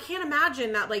 I can't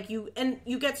imagine that like you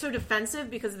get so defensive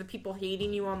because of the people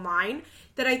hating you online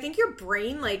that I think your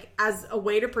brain, like, as a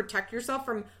way to protect yourself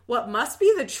from what must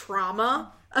be the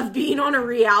trauma of being on a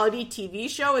reality TV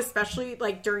show, especially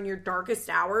like during your darkest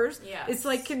hours, Yes. it's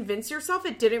like convince yourself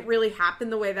it didn't really happen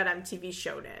the way that MTV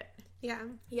showed it. Yeah.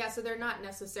 Yeah, so they're not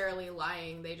necessarily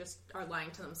lying. They just are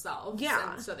lying to themselves.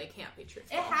 Yeah. And so they can't be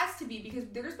truthful. It has to be, because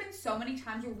there's been so many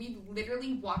times where we've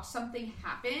literally watched something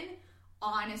happen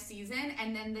on a season,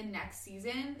 and then the next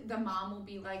season the mom will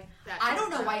be like, That I don't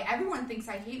know doesn't- why everyone thinks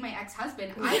I hate my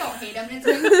ex-husband. I don't hate him. And it's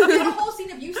like, you get a whole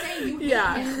scene of you saying you hate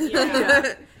him.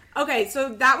 Yeah. Okay,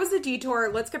 so that was a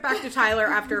detour. Let's get back to Tyler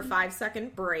after a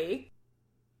 5-second break.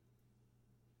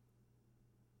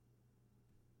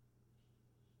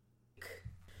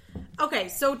 Okay,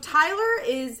 so Tyler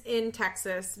is in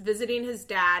Texas visiting his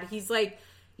dad. He's like,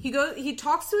 he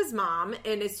talks to his mom,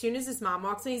 and as soon as his mom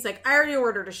walks in, he's like, I already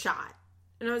ordered a shot.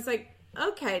 And I was like,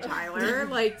 okay, Tyler,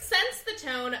 like, Sense the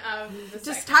tone of the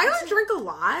does segment. Tyler drink a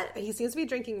lot? He seems to be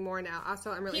drinking more now.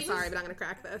 Also, I'm really He sorry, was- but I'm going to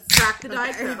crack this. Crack the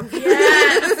Diet Okay. Coke.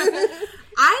 Yes.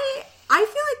 I feel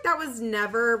like that was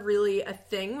never really a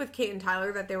thing with Kate and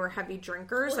Tyler, that they were heavy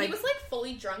drinkers. Well, like, he was like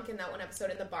fully drunk in that one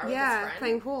episode in the bar with his Yeah, friend.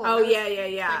 playing pool. oh, That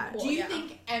was- yeah. Cool, Do you yeah.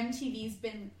 think MTV's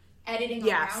been editing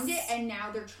Yes. around it, and now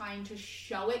they're trying to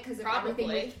show it because of Probably.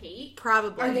 everything with Kate?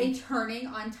 Probably. Are they turning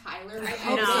on Tyler right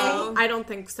now? No, I don't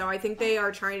think so. I think they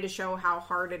are trying to show how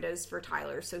hard it is for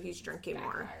Tyler, so he's drinking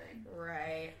more.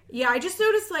 Right. Yeah, I just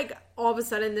noticed, like, all of a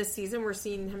sudden this season we're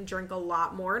seeing him drink a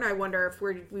lot more, and I wonder if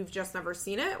we've just never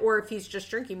seen it, or if he's just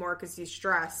drinking more because he's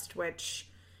stressed, which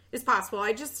is possible.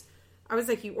 I was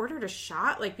like, you ordered a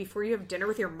shot, like, before you have dinner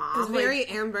with your mom? It's Like, very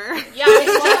Amber. Yeah,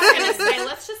 I was gonna say,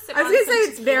 let's just sit I was on gonna some say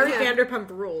it's very tequila. Vanderpump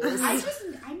Rules.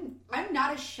 I'm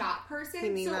not a shot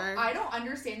person, Me so neither. I don't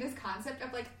understand this concept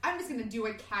of like, I'm just gonna do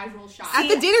a casual shot. At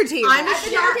the dinner table. I'm a At the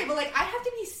shot- dinner table, like, I have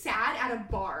to be sad at a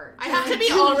bar. I have to be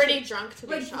already drunk to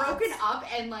do like, shots. broken up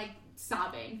and, like,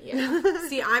 sobbing. Yeah.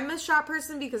 See, I'm a shot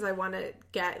person because I want to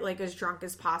get, like, as drunk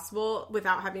as possible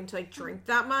without having to, like, drink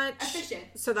that much. Efficient.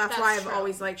 So that's That's why I've true.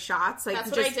 always liked shots. Like, That's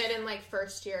what I did in like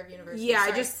first year of university. Yeah, I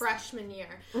Sorry, just- freshman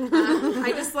year.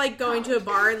 I just like going to a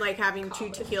bar and, like, having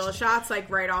College. 2 tequila shots, like,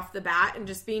 right off the bat and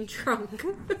just being drunk.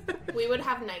 We would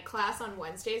have night class on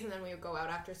Wednesdays, and then we would go out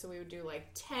after. So we would do like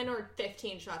 10 or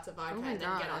 15 shots of vodka, my and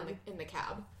then get on God. in the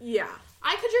cab. Yeah.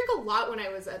 I could drink a lot when I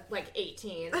was at like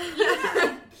 18.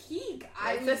 Peak.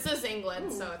 This is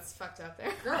England, so it's fucked up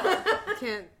there. girl. I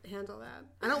can't handle that.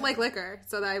 I don't like liquor,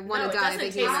 so that I want No, to it die doesn't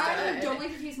thinking taste about I it. don't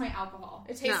like to taste my alcohol.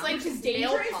 It tastes No. like Which is nail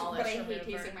dangerous, polish but I hate remover.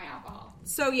 tasting my alcohol.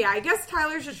 So, yeah, I guess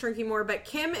Tyler's just drinking more, but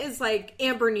Kim is like,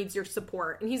 Amber needs your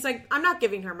support. And he's like, I'm not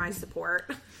giving her my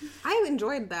support. I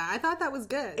enjoyed that. I thought that was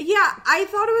good. Yeah, I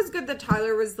thought it was good that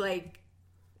Tyler was like,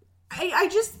 I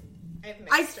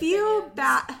feel opinions.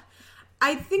 bad.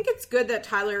 I think it's good that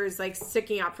Tyler is like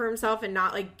sticking up for himself and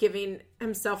not like giving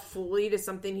himself fully to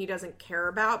something he doesn't care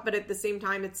about. But at the same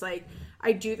time, it's like,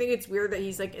 I do think it's weird that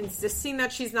he's like insisting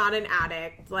that she's not an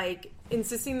addict, like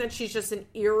insisting that she's just an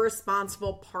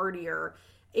irresponsible partier.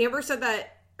 Amber said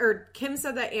that, or Kim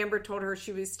said that Amber told her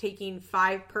she was taking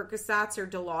 5 Percocets or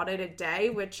Dilaudid a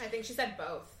day, which I think she said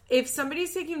both. if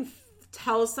somebody's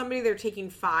tells somebody they're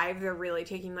taking 5, they're really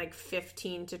taking like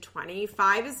 15 to 20.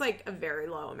 5 is like a very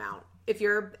low amount. If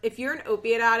you're an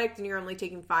opiate addict and you're only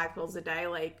taking 5 pills a day,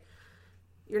 like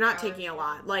you're not taking a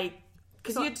lot. Like,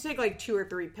 because you have to take like 2 or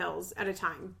 3 pills at a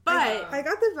time. But I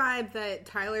got the vibe that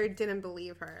Tyler didn't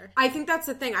believe her. I think that's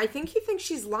the thing. I think he thinks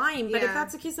she's lying. But if Yeah.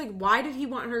 that's the case, like, why did he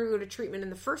want her to go to treatment in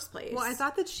the first place? Well, I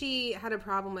thought that she had a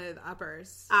problem with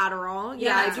uppers. Adderall.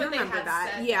 Yeah, that's I do what they remember had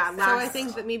that. said. Yeah, So So I last-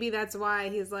 think that maybe that's why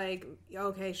he's like,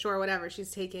 okay, sure, whatever.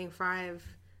 She's taking 5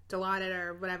 Dilaudid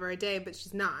or whatever a day, but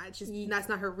she's not. That's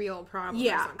not her real problem. or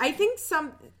Yeah, something. I think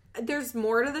there's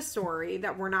more to the story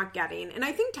that we're not getting. And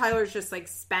I think Tyler's just like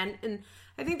spent, and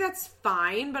I think that's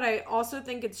fine, but I also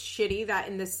think it's shitty that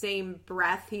in the same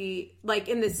breath he, like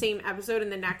in the same episode in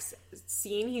the next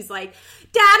scene, he's like,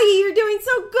 Daddy, you're doing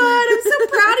so good. I'm so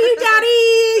proud of you,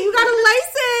 Daddy. You got a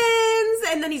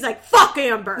license. And then he's like, fuck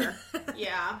Amber.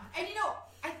 Yeah. And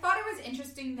I thought it was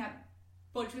interesting that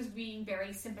Butch was being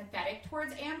very sympathetic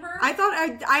towards Amber. I thought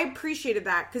I appreciated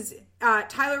that because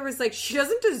Tyler was like, she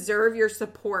doesn't deserve your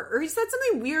support, or he said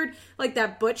something weird like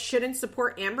that Butch shouldn't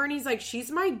support Amber, and he's like, she's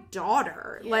my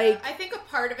daughter. Yeah. Like, I think a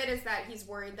part of it is that he's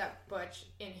worried that Butch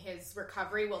in his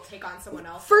recovery will take on someone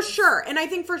else. for sure, and I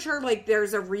think for sure, like,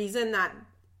 there's a reason that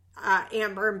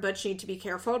Amber and Butch need to be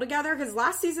careful together, because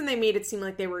last season they made it seem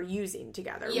like they were using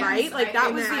together, Yes, right? Like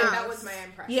that was that was my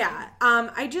impression. Yeah.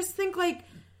 I just think like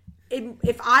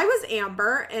if I was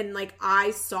Amber and like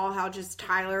I saw how just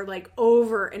Tyler like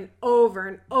over and over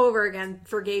and over again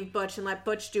forgave Butch and let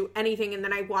Butch do anything, and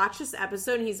then I watched this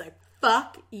episode and he's like,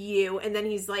 fuck you, and then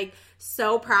he's like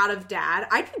so proud of Dad,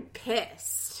 I'd be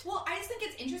pissed. Well, I just think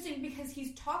it's interesting because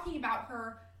he's talking about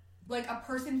her like a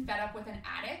person fed up with an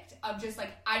addict, of just like,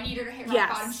 I need her to hit rock Yes.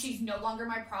 bottom. She's no longer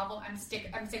my problem. I'm sick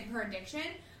of her addiction.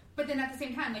 But then at the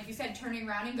same time, like you said, turning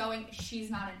around and going, she's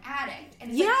not an addict.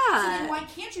 And it's Yeah. like, so then why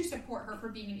can't you support her for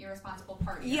being an irresponsible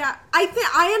partner? Yeah,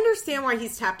 I understand why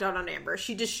he's tapped out on Amber.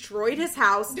 She destroyed his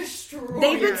house. Destroyed.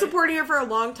 They've been supporting her for a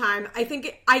long time. I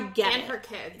get And it. her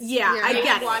kids. Yeah, I They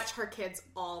get it. watch her kids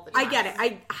all the time. I get it.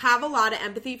 I have a lot of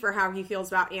empathy for how he feels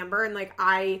about Amber, and like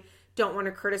I don't want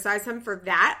to criticize him for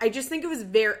that. I just think it was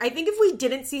I think if we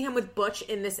didn't see him with Butch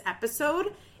in this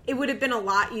episode, it would have been a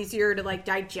lot easier to like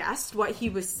digest what he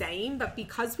was saying. But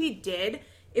because we did,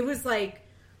 it was like,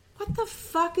 what the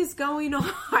fuck is going on?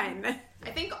 I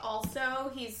think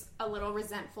also he's a little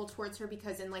resentful towards her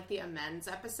because in like the amends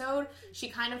episode, she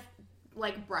kind of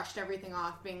like brushed everything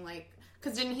off, being like,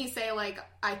 because didn't he say like,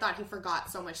 I thought he forgot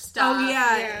so much stuff? Oh,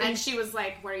 yeah. And she was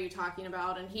like, what are you talking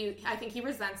about? And I think he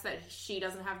resents that she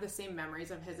doesn't have the same memories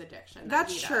of his addiction.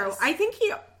 That's he true. does. I think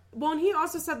and he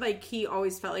also said like he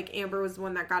always felt like Amber was the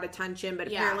one that got attention, but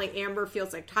apparently Amber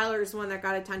feels like Tyler's the one that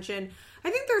got attention. I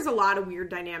think there's a lot of weird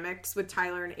dynamics with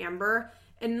Tyler and Amber,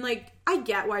 and like I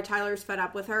get why Tyler's fed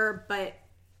up with her, but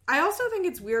I also think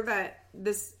it's weird that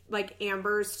this like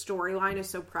Amber's storyline is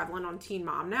so prevalent on Teen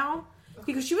Mom now.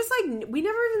 Because she was like, we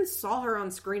never even saw her on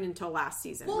screen until last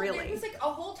season, Well, really. there was like a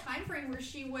whole time frame where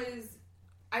she was.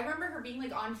 I remember her being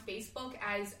like on Facebook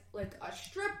as like a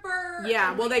stripper. Yeah,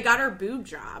 and, well, like, they got her boob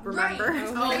job, remember?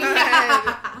 Right. Oh,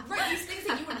 yeah. Right, these things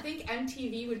that you would think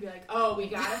MTV would be like, oh, we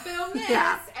gotta film this.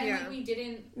 Yeah. And Yeah. like we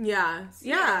didn't Yeah,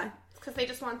 yeah. Because they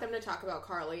just want them to talk about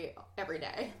Carly every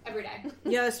day. every day.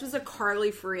 Yeah, this was a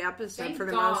Carly-free episode Thank for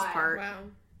the God. most part. Wow.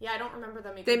 Yeah, I don't remember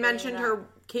them even They bringing mentioned it her,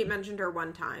 up. Kate mentioned her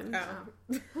one time.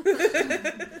 Oh.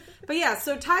 But yeah,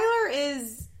 so Tyler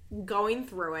is going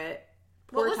through it.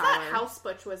 Poor What was Tyler. that house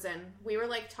Butch was in? We were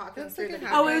like talking That's through like the a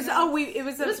Oh, house. it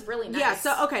was really nice.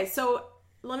 Yeah, so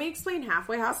let me explain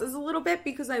halfway houses a little bit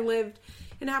because I lived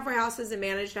in halfway houses and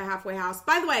managed a halfway house.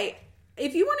 By the way,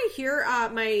 if you want to hear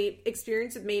my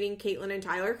experience of mating Caitlin and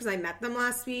Tyler, because I met them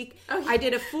last week, I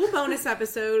did a full bonus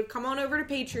episode. Come on over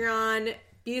to Patreon,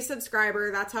 be a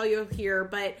subscriber. That's how you'll hear.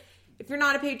 But if you're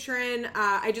not a patron,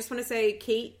 I just want to say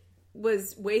Kate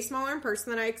was way smaller in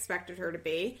person than I expected her to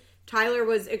be. Tyler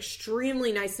was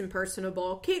extremely nice and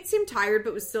personable. Kate seemed tired,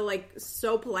 but was still like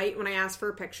so polite. When I asked for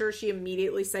a picture, she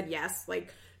immediately said yes,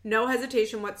 like no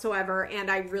hesitation whatsoever. And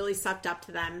I really sucked up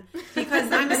to them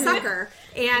because I'm a sucker.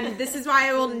 And this is why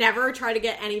I will never try to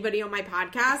get anybody on my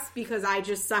podcast, because I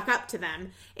just suck up to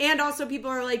them. And also people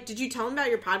are like, did you tell them about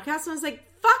your podcast? And I was like,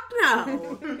 fuck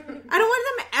no. I don't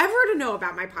want them ever to know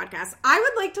about my podcast. I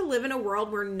would like to live in a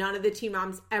world where none of the Teen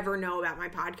Moms ever know about my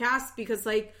podcast, because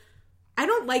like, I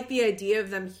don't like the idea of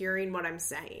them hearing what I'm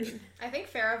saying. I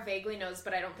think Farrah vaguely knows,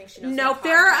 but I don't think she knows. No, what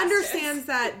Farrah podcast understands is.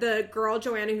 that the girl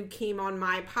Joanna who came on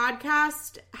my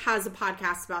podcast has a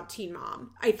podcast about Teen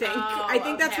Mom. I think. Oh, I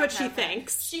think that's okay, what okay, she okay.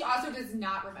 thinks. She also does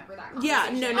not remember that Yeah,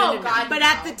 conversation. no. Oh, God, But no.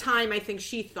 at the time, I think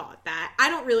she thought that. I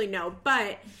don't really know,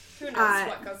 but Who knows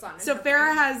what goes on? In so her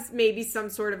Farrah brain. has maybe some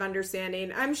sort of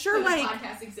understanding. I'm sure, This like,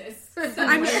 podcast exists.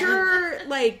 I'm sure,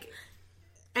 like,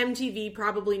 MTV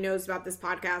probably knows about this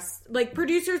podcast. Like,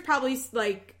 producers probably,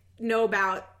 like, know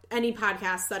about any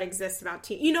podcast that exists about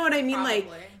teen. You know what I mean? Like,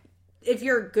 Probably. if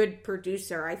you're a good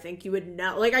producer, I think you would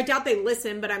know. Like, I doubt they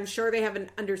listen, but I'm sure they have an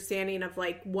understanding of,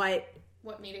 like, what...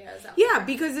 What media is out Yeah, there.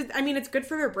 because, it's good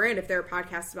for their brand if there are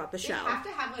podcasts about the They show. have to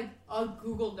have like a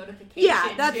Google notification.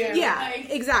 Yeah, that's... too. Yeah,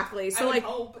 Like, exactly. I So, would like...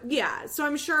 hope. Yeah, so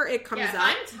I'm sure it comes Yeah, if up.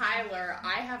 I'm Tyler,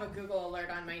 I have a Google alert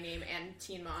on my name and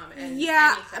Teen Mom and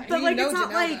Yeah, anything. but, like, You it's know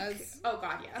not Janelle like... does. Oh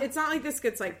God, yeah. It's not like this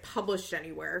gets like published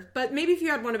anywhere, but maybe if you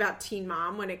had one about Teen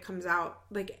Mom when it comes out,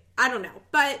 like, I don't know,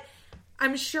 but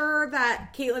I'm sure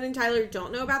that Caitlin and Tyler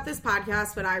don't know about this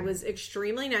podcast, but I was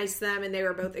extremely nice to them and they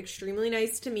were both extremely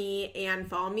nice to me. And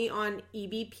follow me on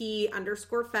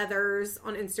EBP_feathers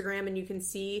on Instagram, and you can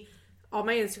see all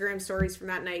my Instagram stories from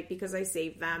that night because I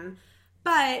saved them.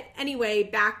 But anyway,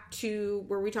 back to,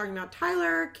 were we talking about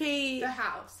Tyler, Kate? the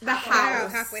house. The Halfway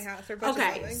house. Halfway house. Or Butch's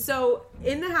Okay, building. so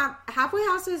in the halfway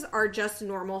houses are just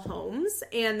normal homes,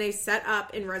 and they set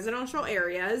up in residential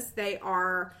areas. They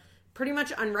are pretty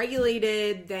much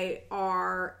unregulated. They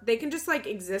can just like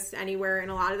exist anywhere, and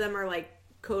a lot of them are like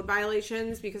code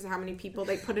violations because of how many people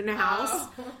they put in a house,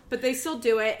 but they still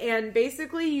do it. And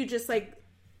basically you just like,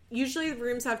 usually the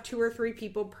rooms have 2 or 3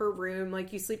 people per room.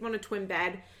 Like you sleep on a twin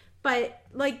bed. But,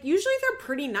 like, usually they're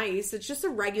pretty nice. It's just a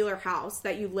regular house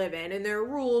that you live in. And there are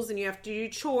rules, and you have to do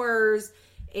chores.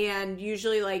 And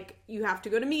usually, like, you have to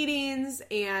go to meetings.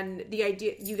 And the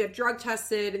idea, you get drug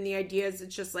tested. And the idea is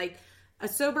it's just, like, a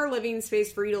sober living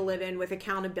space for you to live in with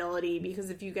accountability, because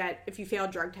if you fail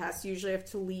drug tests, you usually have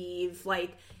to leave,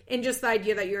 like, and just the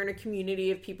idea that you're in a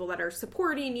community of people that are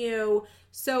supporting you.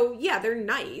 So yeah, they're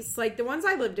nice. Like, the ones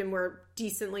I lived in were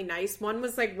decently nice. One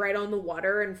was like right on the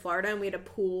water in Florida, and we had a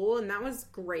pool, and that was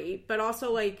great, but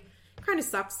also like kind of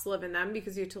sucks to live in them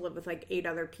because you have to live with like 8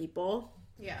 other people.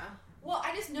 Yeah. Well,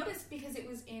 I just noticed because it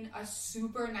was in a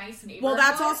super nice neighborhood. Well,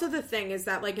 that's also the thing, is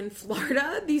that like in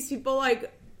Florida, these people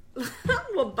like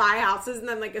will buy houses, and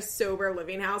then like a sober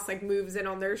living house like moves in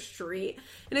on their street.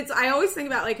 And I always think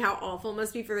about like how awful it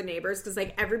must be for the neighbors, because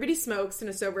like everybody smokes in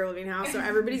a sober living house, so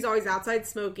everybody's always outside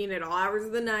smoking at all hours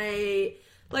of the night.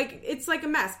 Like, it's like a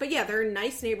mess. But yeah, they're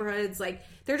nice neighborhoods. Like,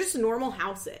 they're just normal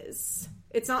houses.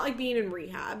 It's not like being in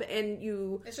rehab, and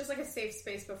it's just like a safe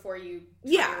space before you.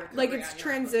 Like it's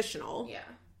transitional. Yeah.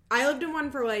 I lived in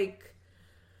one for like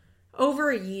over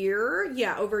a year.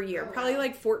 Yeah, over a year. Probably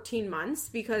like 14 months,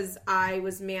 because I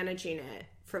was managing it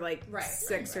for like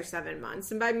 6 or 7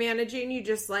 months. And by managing, you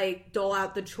just like dole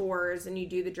out the chores and you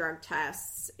do the drug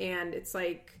tests, and it's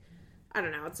like, I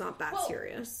don't know, it's not that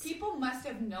serious. People must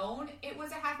have known it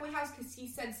was a halfway house, because he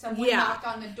said someone knocked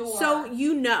on the door.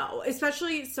 So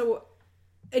especially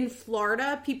in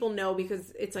Florida, people know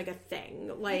because it's like a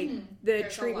thing. Like the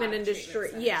treatment industry.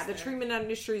 Yeah, the treatment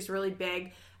industry is really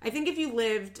big. I think if you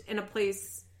lived in a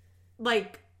place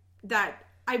like that,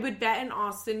 I would bet in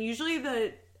Austin, usually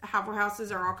the halfway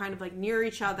houses are all kind of like near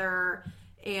each other.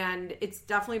 And it's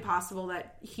definitely possible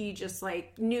that he just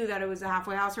like knew that it was a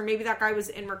halfway house, or maybe that guy was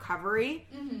in recovery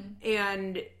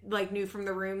and like knew from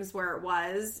the rooms where it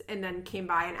was, and then came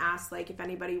by and asked like if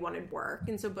anybody wanted work.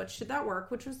 And so Butch did that work,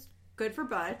 which was good for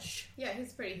Butch. Yeah,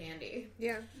 he's pretty handy.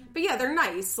 Yeah. But yeah, they're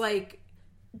nice. Like,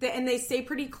 and they stay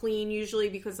pretty clean usually,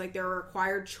 because like there are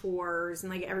required chores,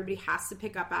 and like everybody has to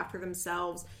pick up after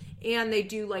themselves. And they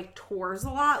do like tours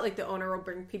a lot. Like the owner will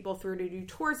bring people through to do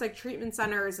tours, like treatment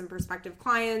centers and prospective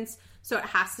clients. So it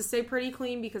has to stay pretty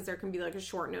clean, because there can be like a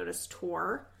short notice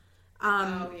tour.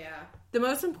 The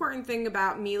most important thing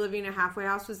about me living in a halfway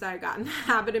house was that I got in the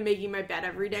habit of making my bed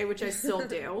every day, which I still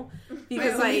do.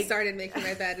 Because I started making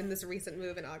my bed in this recent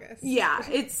move in August. Yeah,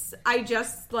 I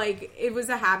just like, it was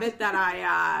a habit that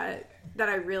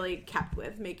I really kept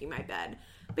with, making my bed.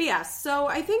 But yeah, so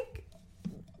I think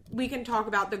we can talk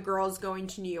about the girls going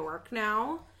to New York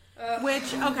now.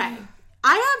 Which, okay,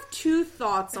 I have 2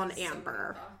 thoughts on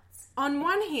Amber. On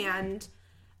one hand,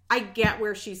 I get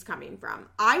where she's coming from.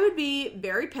 I would be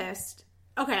very pissed.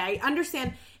 Okay, I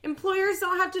understand employers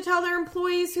don't have to tell their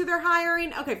employees who they're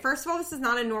hiring. Okay, first of all, this is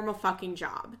not a normal fucking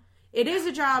job. It is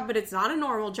a job, but it's not a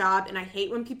normal job, and I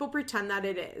hate when people pretend that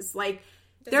it is. Like,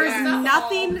 there's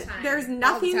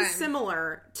nothing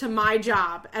similar to my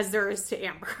job as there is to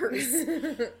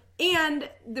Amber's. And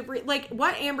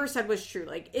what Amber said was true.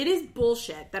 Like, it is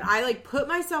bullshit that I like put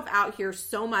myself out here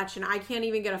so much, and I can't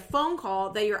even get a phone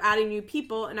call that you're adding new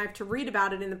people, and I have to read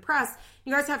about it in the press.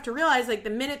 You guys have to realize, like,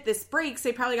 the minute this breaks,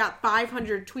 they probably got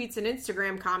 500 tweets and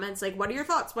Instagram comments. Like, what are your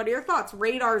thoughts? What are your thoughts?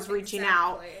 Radar's reaching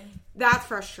out. That's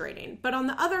frustrating. But on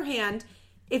the other hand,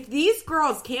 if these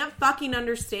girls can't fucking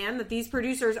understand that these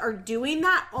producers are doing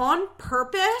that on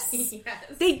purpose,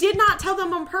 they did not tell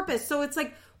them on purpose. So it's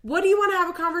like, what do you want to have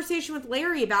a conversation with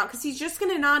Larry about? Because he's just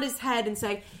going to nod his head and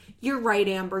say, you're right,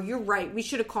 Amber, you're right. We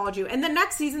should have called you. And the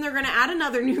next season, they're going to add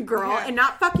another new girl and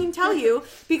not fucking tell you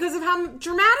because of how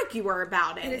dramatic you were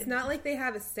about it. And it's not like they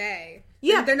have a say.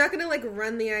 Yeah. They're not going to, like,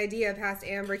 run the idea past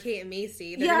Amber, Kate, and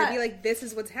Macy. They're going to be like, this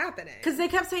is what's happening. Because they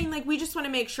kept saying, like, we just want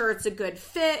to make sure it's a good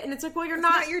fit. And it's like, well, it's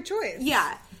not your choice.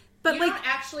 Yeah. But you don't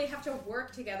actually have to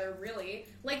work together, really.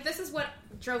 Like, this is what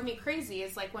drove me crazy,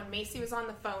 is, like, when Macy was on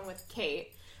the phone with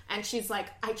Kate, and she's like,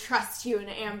 I trust you and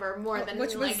Amber more than,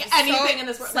 like, anything in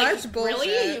this world. Like, bullshit.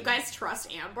 Really? You guys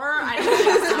trust Amber? I don't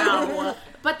think so.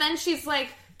 But then she's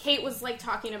like, Kate was, like,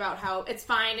 talking about how it's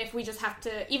fine if we just have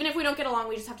to, even if we don't get along,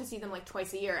 we just have to see them, like,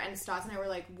 twice a year. And Stas and I were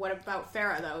like, what about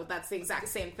Farrah, though? That's the exact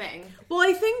same thing. Well,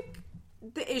 I think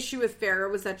the issue with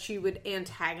Farrah was that she would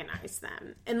antagonize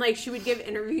them. And, like, she would give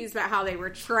interviews about how they were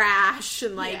trash.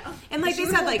 And, like, and like she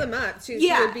they said, like, them up. She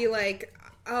would be like,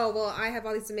 oh, well, I have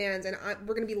all these demands, and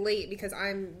we're going to be late because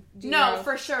I'm...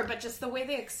 for sure, but just the way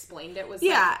they explained it was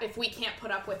like, if we can't put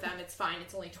up with them, it's fine,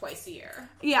 it's only twice a year.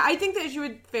 Yeah, I think the issue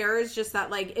with Farrah is just that,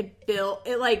 like,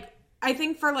 I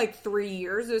think for, like, 3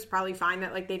 years, it was probably fine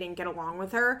that, like, they didn't get along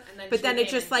with her. But then it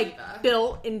just, like,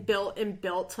 built and built and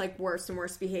built to, like, worse and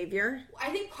worse behavior. I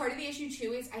think part of the issue,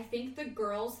 too, is I think the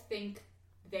girls think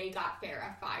they got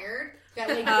Farrah fired. That,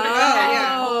 like, they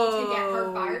had to get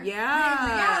her fired.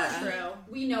 Yeah. True.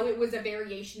 We know it was a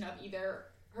variation of either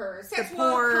her The sexual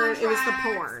porn. It was the contracts,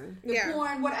 porn. the Yeah.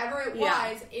 porn, whatever it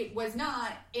Yeah. was, it was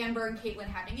not Amber and Caitlyn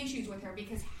having issues with her,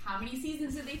 because how many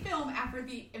seasons did they film after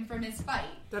the infamous fight?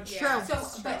 That's Yeah. true.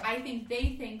 So, but I think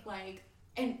they think like,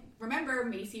 and remember,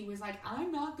 Macy was like,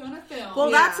 I'm not gonna film. Well,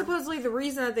 Yeah. that's supposedly the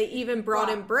reason that they even brought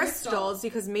in Bristol. Bristol is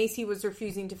because Macy was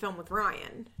refusing to film with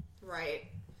Ryan. Right.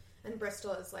 And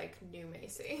Bristol is like new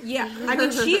Macy. Yeah, I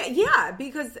mean,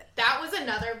 because That was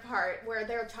another part where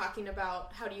they're talking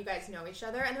about how do you guys know each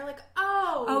other, and they're like,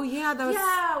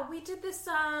 we did this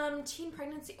teen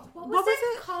pregnancy. What was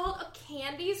it called? A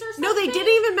Candies or something? no, they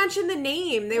didn't even mention the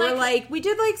name. They were Like- like, we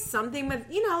did like something with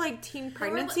like teen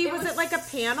pregnancy. it Was was it like a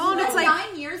panel? And Like it's like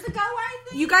 9 years ago, I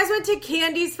think. you guys went to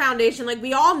Candy's Foundation. Like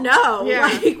we all know. Yeah.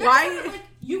 Like why? Like,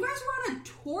 you guys were on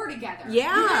a tour together.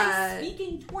 Yeah. You guys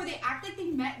speaking tour. They act like they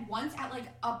met once at like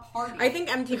a party. I think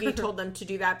MTV told them to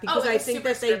do that because it I was think super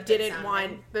that they scripted didn't sounding.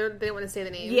 want. They didn't want to say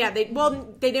the name. Yeah, they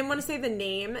didn't want to say the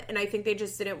name, and I think they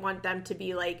just didn't want them to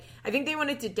be like. I think they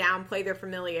wanted to downplay their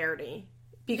familiarity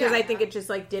because Yeah. I think it just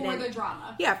like didn't for the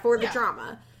drama. Yeah, for the Yeah.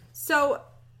 drama. So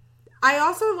I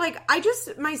also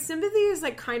my sympathy is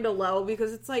like kind of low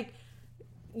because it's like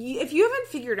if you haven't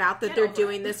figured out that Get they're over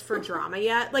doing it. this for drama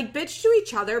yet, like bitch to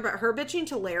each other, but her bitching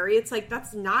to Larry, it's like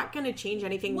that's not going to change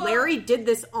anything. Well- Larry did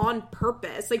this on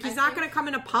purpose. Like he's I not think- going to come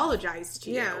and apologize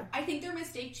to Yeah. you. I think their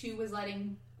mistake too was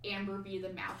letting Amber be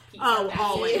the mouthpiece. Oh, of that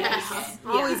always. situation. Yes.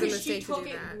 Always a Because mistake she to took do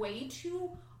it that. way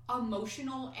too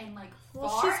emotional and like Well,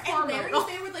 far. she's And Larry's hormonal.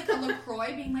 there with like a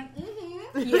LaCroix being like,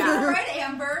 Yeah. all right,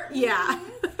 Amber. Yeah.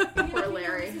 And Poor you're like,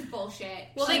 Larry. This is bullshit.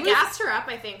 Well, She they was- gassed her up,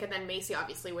 I think, and then Macy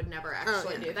obviously would never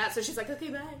actually yeah. do that. So she's like, okay,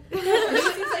 bye.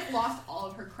 Macy's like lost all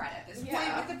of her credit at this Yeah.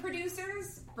 point with the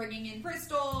producers bringing in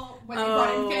Bristol when they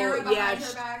brought in Farrah behind yeah,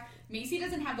 her back. Macy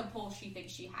doesn't have the pull she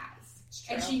thinks she has,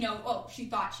 true. and she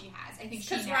thought she has. I think she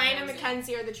Because now Ryan and knows it.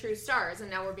 Mackenzie are the true stars, and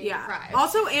now we're being Yeah. deprived.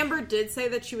 Also, Amber did say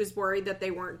that she was worried that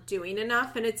they weren't doing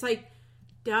enough, and it's like,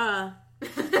 duh.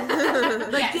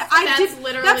 Like, Yes,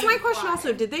 literally that's my question. why.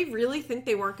 Also, did they really think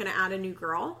they weren't going to add a new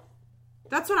girl?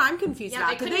 That's what I'm confused Yeah,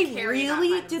 about. they Did couldn't they carry that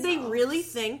really? by Did they themselves. really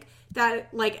think that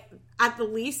like at the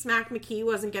least Mac McKee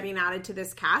wasn't getting added to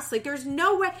this cast? Like, there's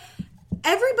no way.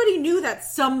 Everybody knew that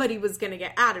somebody was going to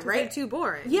get added, They're right? too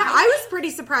boring. Yeah, I was pretty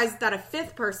surprised that a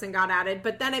fifth person got added,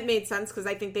 but then it made sense because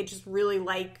I think they just really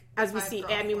like, as we Five see,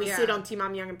 girl I mean, we format. see it on Teen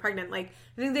Mom Young and Pregnant. Like,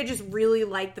 I think they just really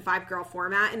like the 5-girl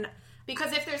format, and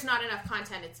Because if there's not enough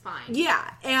content, it's fine. yeah,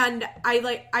 and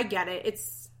I get it.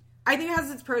 I think it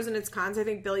has its pros and its cons. I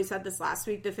think Billy said this last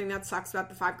week. The thing that sucks about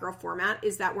the 5-girl format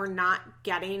is that we're not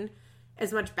getting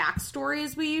as much backstory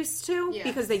as we used to Yes.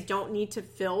 because they don't need to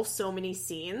fill so many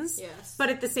scenes. Yes. But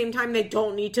at the same time, they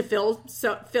don't need to fill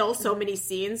so many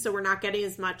scenes, so we're not getting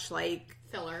as much like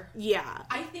Filler. yeah.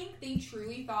 I think they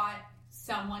truly thought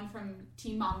someone from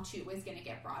Teen Mom 2 was going to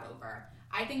get brought over.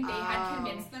 I think they had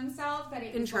convinced themselves that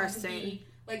it was going to Interesting. be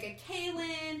like a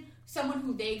Kaylin, someone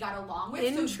who they got along with, so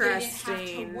they didn't have to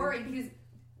Interesting. worry because.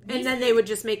 And then they would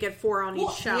just make it 4 on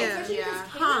each show. Especially Yeah. because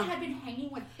Kaylin Huh. had been hanging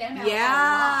with them out a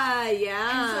Yeah, lot.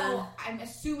 yeah. And so I'm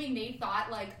assuming they thought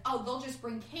like, oh, they'll just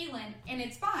bring Kaylin, and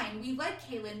it's fine. We like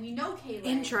Kaylin. We know Kaylin.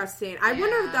 Interesting. I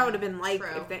wonder if that would have been like true.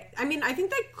 if they. I mean, I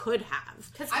think they could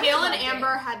have. Because I Kale would and like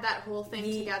Amber it. had that whole thing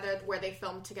together where they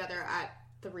filmed together at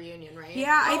the reunion, right?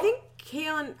 Yeah, I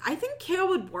Oh. think Kale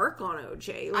would work on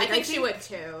OJ. I Like, think she would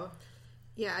too.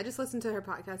 Yeah, I just listened to her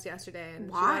podcast yesterday.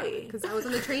 And Why? Because I was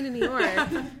on the train in New York.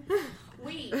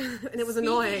 Wait, And it was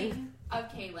annoying. speaking of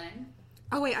Kaylin,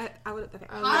 Oh, wait, I would. Okay.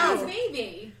 Kyle's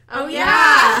baby. Oh,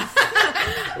 yeah.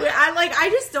 I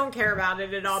just don't care about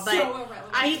it at all. But So irrelevant.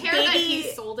 I care that he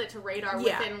Baby- sold it to Radar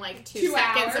Yeah. within like 2 2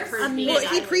 seconds hours. of her being Well,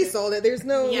 he done. pre-sold it. There's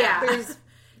no. Yeah. There's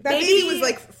that Baby- baby was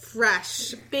like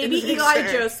fresh. baby in the Eli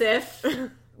picture. Joseph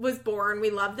was born.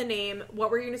 We love the name. What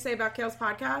were you going to say about Kale's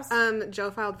podcast? Joe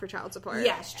filed for child support.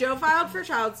 Yes, Joe filed for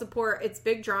child support. It's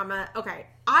big drama. Okay,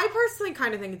 I personally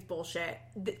kind of think it's bullshit.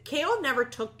 Kale never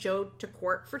took Joe to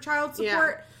court for child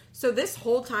support. Yeah. So this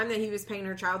whole time that he was paying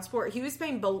her child support, he was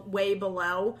paying way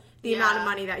below the amount of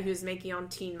money that he was making on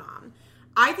Teen Mom.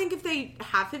 I think if they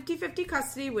have 50-50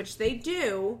 custody, which they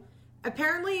do,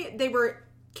 apparently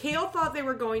Kale thought they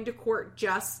were going to court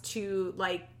just to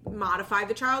like modify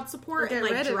the child support Or and get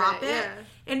like rid of drop it, it.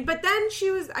 yeah. But then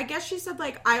I guess she said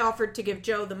like, I offered to give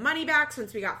Joe the money back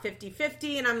since we got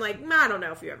 50-50. And I'm like, I don't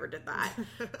know if you ever did that.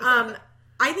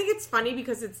 I think it's funny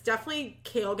because it's definitely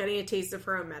Kale getting a taste of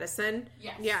her own medicine.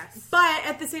 Yes. Yes. But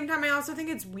at the same time, I also think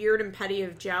it's weird and petty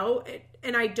of Joe.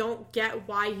 And I don't get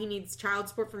why he needs child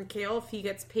support from Kale if he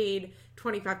gets paid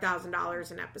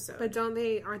 $25,000 an episode. But aren't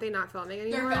they not filming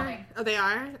anymore? They're filming. Oh, they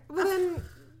are? Well, then,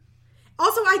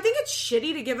 also, I think it's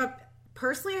shitty to give up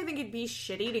personally, I think it'd be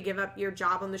shitty to give up your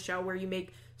job on the show where you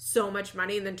make so much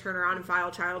money and then turn around and file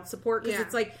child support, because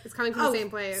it's like it's coming from the same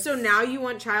place. So now you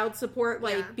want child support,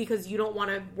 like because you don't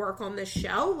want to work on this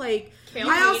show. Like You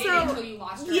I waited also until you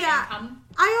lost your income.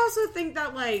 I also think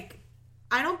that like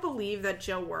I don't believe that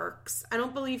Joe works. I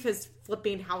don't believe his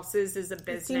flipping houses is a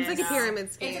business. Seems like a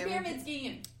pyramid scheme. It's a pyramid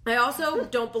scheme. I also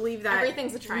don't believe that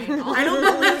Everything's a triangle. I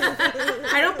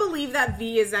don't believe that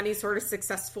V is any sort of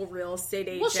successful real estate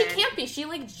agent. Well, she can't be. She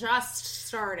like just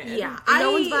started. Yeah,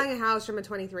 No one's buying a house from a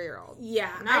 23-year-old. Yeah,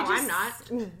 No, I'm not.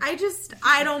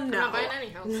 I don't know. I'm not buying any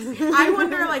house. I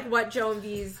wonder, like, what Joe and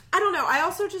V's... I don't know. I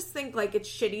also just think, like, it's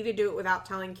shitty to do it without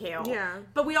telling Kale. Yeah.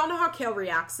 But we all know how Kale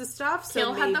reacts to stuff, so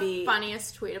Kale had maybe... the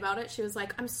funniest tweet about it. She was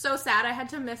like, I'm so sad I had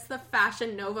to miss the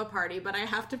Fashion Nova party, but I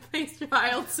have to pay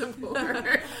child support.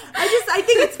 I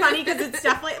think it's funny because it's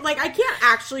definitely... Like, I can't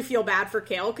actually feel bad for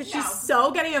Kale because she's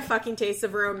so getting a fucking taste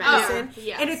of her own medicine.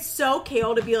 yes. And it's so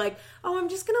Kale to be like, oh, I'm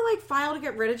just gonna, like, file to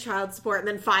get rid of child support and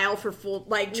then file for full,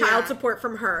 like, child support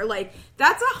from her. Like,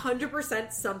 that's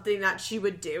 100% something that she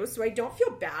would do. So I don't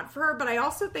feel bad for her, but I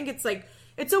also think it's, like,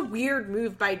 it's a weird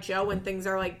move by Joe when things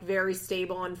are, like, very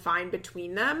stable and fine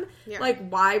between them. Yeah. Like,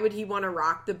 why would he want to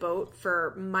rock the boat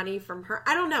for money from her?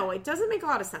 I don't know. It doesn't make a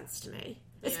lot of sense to me.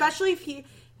 Especially if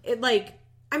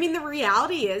I mean, the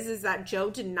reality is that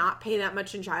Joe did not pay that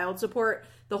much in child support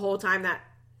the whole time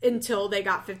until they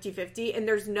got 50-50, and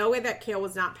there's no way that Kale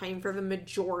was not paying for the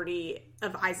majority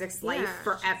of Isaac's life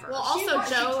forever. Well, also,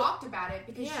 she Joe talked about it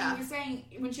because she was saying,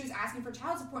 when she was asking for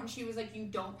child support, and she was like, you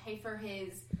don't pay for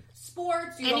his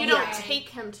sports, and you don't take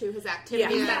him to his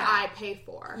activities that I pay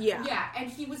for. Yeah,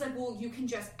 and he was like, well, you can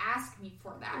just ask me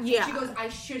for that. Yeah. And she goes, I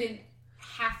shouldn't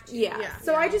have to.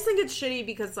 So I just think it's shitty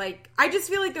because, like, I just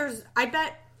feel like I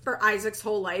bet for Isaac's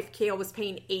whole life, Kale was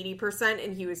paying 80%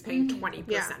 and he was paying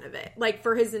 20% of it. Like,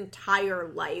 for his entire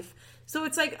life. So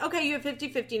it's like, okay, you have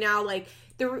 50-50 now. Like,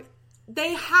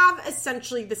 they have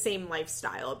essentially the same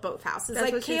lifestyle at both houses. That's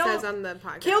like what Kale, she says on the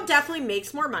podcast. Kale definitely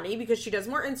makes more money because she does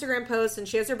more Instagram posts and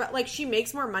she has her, but like she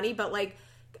makes more money, but like,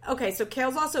 okay, so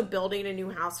Kale's also building a new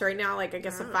house right now, like I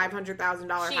guess a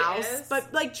 $500,000 house.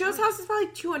 But like Joe's house is probably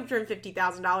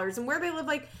 $250,000, and where they live,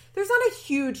 like there's not a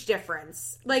huge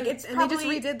difference. Like it's and probably,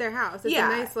 they just redid their house. It's a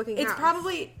nice looking house. It's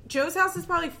probably Joe's house is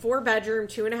probably 4-bedroom,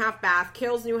 2.5 bath.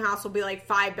 Kale's new house will be like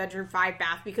 5-bedroom,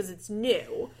 5-bath because it's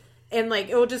new, and like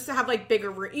it will just have like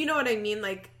bigger room. You know what I mean?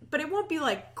 Like, but it won't be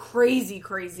like crazy.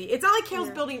 It's not like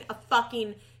Kale's building a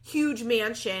fucking huge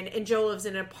mansion and Joe lives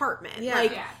in an apartment.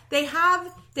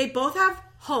 They both have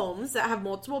homes that have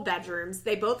multiple bedrooms.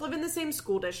 They both live in the same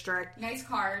school district. Nice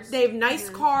cars. They have nice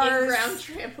cars. In-ground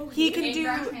trampoline.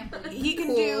 He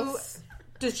can do.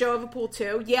 Does Joe have a pool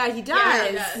too? Yeah, he does. Yeah,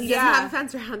 he does. He doesn't have a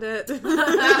fence around it.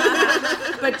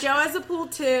 But Joe has a pool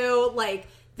too. Like,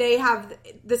 they have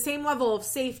the same level of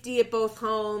safety at both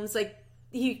homes. Like,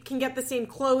 he can get the same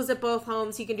clothes at both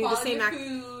homes. He can do Quality the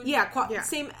same food.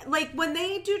 same. Like, when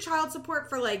they do child support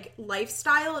for like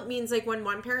lifestyle, it means like when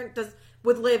one parent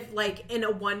would live like in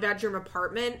a 1-bedroom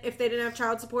apartment if they didn't have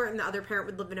child support, and the other parent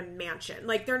would live in a mansion.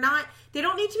 Like, they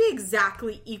don't need to be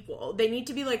exactly equal. They need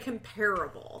to be like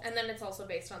comparable. And then it's also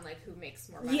based on like who makes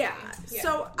more money. Yeah.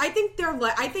 So I think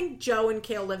I think Joe and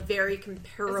Kale live very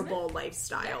comparable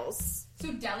lifestyles.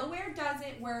 So Delaware does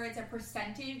it where it's a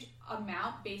percentage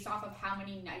amount based off of how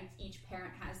many nights each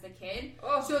parent has the kid.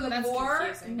 Oh, so the that's more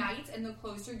confusing. nights and the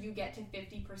closer you get to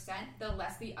 50%, the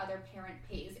less the other parent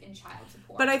pays in child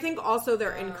support. But I think also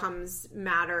their incomes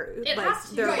matter. It like has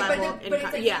to, their right, level but of it's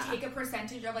income. like Yeah. they take a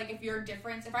percentage of like if your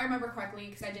difference. If I remember correctly,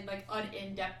 because I did like an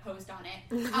in-depth post on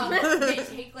it, they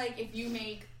take like if you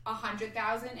make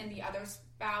 $100,000 and the other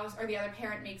spouse or the other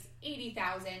parent makes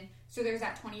 $80,000, so there's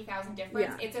that $20,000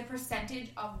 difference. Yeah. It's a percentage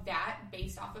of that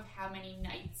based off of how many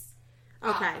nights.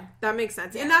 Okay, that makes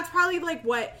sense. And that's probably like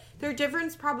what their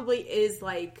difference probably is.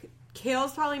 Like,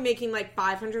 Kale's probably making like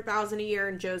 $500,000 a year,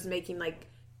 and Joe's making like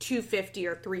 $250,000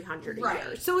 or $300,000 a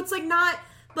year. So it's like not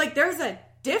like there's a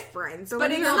difference, but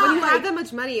it's when not you like have that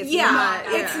much money. It's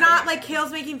it's not like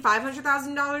Kale's making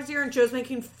 $500,000 a year and Joe's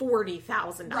making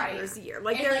 $40,000 a year.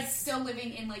 Like, and they're like still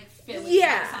living in like Philly.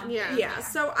 Or something. Yeah.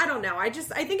 So I don't know. I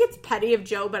think it's petty of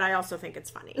Joe, but I also think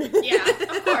it's funny. Yeah,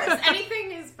 of course.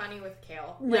 Anything is funny with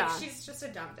Kale. Like, she's just a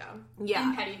dum-dum. Yeah.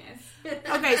 And pettiness.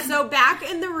 Okay, so back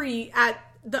in at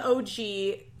the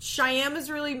OG, Cheyenne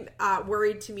was really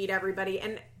worried to meet everybody,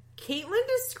 and Caitlin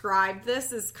described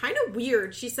this as kind of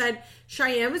weird. She said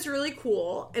Cheyenne was really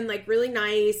cool and like really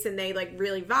nice, and they like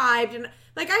really vibed, and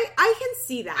like I can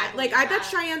see that. I bet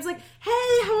Cheyenne's like,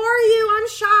 hey, how are you? I'm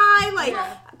shy. Like,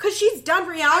 because she's done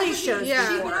reality shows Yeah. She's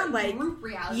been before. on Like, group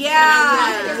reality.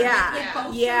 Yeah, shows. yeah, Like,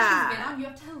 both yeah. shows she's been on, you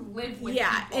have to live with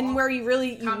yeah, people. and where you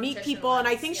meet Competition people, and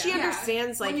I wise, think she yeah.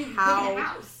 understands When like you live in how a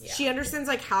house. she understands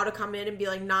like how to come in and be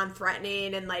like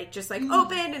non-threatening and like just Mm-hmm. like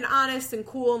open and honest and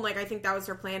cool, and like I think that was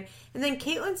her plan. And then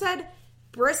Caitlyn said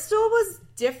Bristol was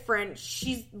different.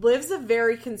 She lives a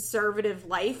very conservative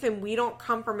life, and we don't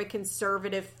come from a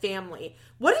conservative family.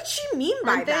 What did she mean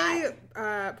by Aren't that?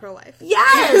 they pro-life?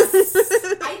 Yes.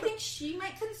 I think she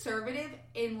meant conservative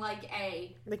in like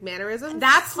a Like mannerisms?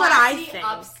 That's what I classy, think.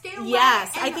 upscale way,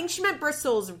 Yes, I and- think she meant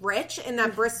Bristol's rich, and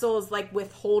that Bristol is like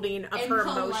withholding of and her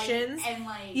polite emotions. and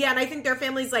like Yeah, and I think their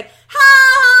family's like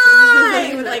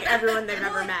hi with like everyone they've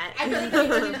ever met. I feel like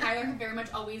Caitlyn and Tyler have very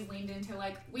much always leaned into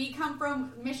like we come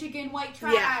from Michigan white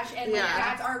trash and like yeah.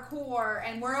 that's our core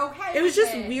and we're okay. It was with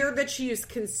just it. weird that she used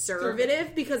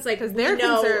conservative because like Because we they're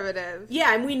know- conservative.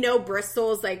 Yeah, and we know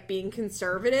Bristol's like being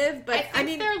conservative, but I I think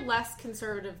mean, they're less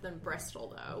conservative than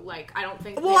Bristol, though. Like, I don't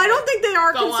think. well, I don't think they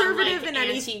are go conservative on, like, in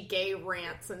any. anti-gay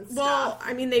rants and stuff. Well,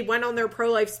 I mean, they went on their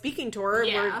pro-life speaking tour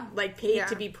and Yeah. were like paid Yeah.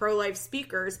 to be pro-life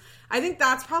speakers. I think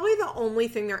that's probably the only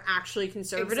thing they're actually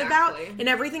conservative Exactly. about, and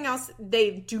everything else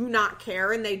they do not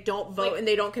care and they don't vote Like- and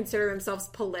they don't consider themselves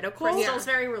political. Bristol's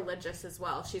very religious as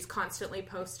well. She's constantly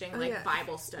posting like yeah.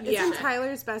 Bible studies. Yeah. Isn't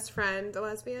Tyler's best friend a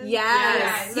lesbian? Yes.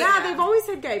 Yes. Yeah, they've always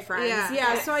had gay friends. Yeah.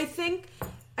 Yeah. So I think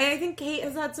Kate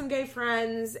has had some gay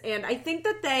friends, and I think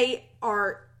that they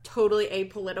are totally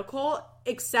apolitical,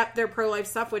 except their pro-life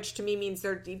stuff, which to me means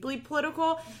they're deeply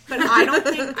political. But I don't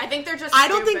think I think they're just. I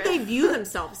don't think stupid. they view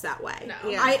themselves that way. No.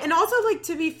 Yeah. And also, like,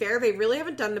 to be fair, they really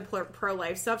haven't done the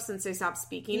pro-life stuff since they stopped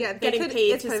speaking. Yeah, they getting could,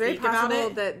 paid it's to very speak about possible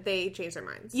it. that they changed their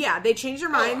minds. Yeah, they changed their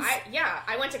minds.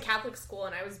 I went to Catholic school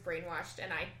and I was brainwashed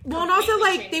and I Well, and also, completely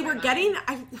like, changed they my were mind. getting...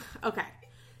 okay.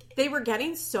 They were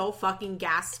getting so fucking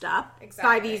gassed up by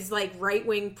Exactly. these, like,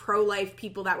 right-wing pro-life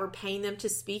people that were paying them to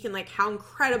speak and, like, how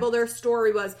incredible their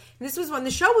story was. And this was when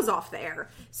the show was off the air.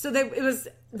 So it was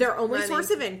their only Money.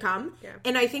 source of income. Yeah.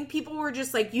 And I think people were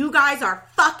just like, you guys are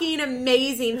fucking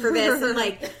amazing for this. And,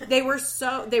 like, they were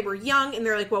young and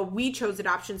they're like, well, we chose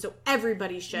adoption, so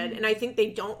everybody should. And I think they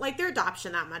don't like their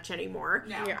adoption that much anymore.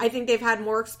 No. I think they've had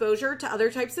more exposure to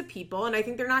other types of people, and I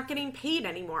think they're not getting paid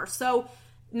anymore. So,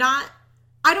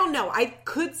 I don't know. I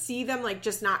could see them, like,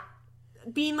 just not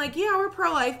being like, yeah, we're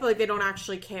pro-life, but, like, they don't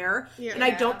actually care. Yeah. And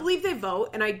I don't believe they vote,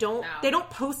 and they don't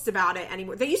post about it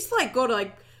anymore. They used to, like, go to,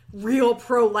 like, real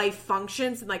pro-life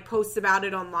functions and, like, post about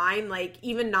it online, like,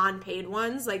 even non-paid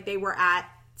ones. Like, they were at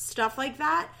stuff like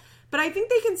that. But I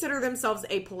think they consider themselves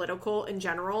apolitical in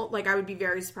general. Like, I would be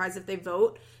very surprised if they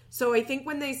vote. So I think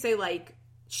when they say, like,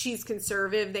 she's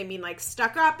conservative, they mean, like,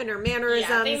 stuck up in her mannerisms.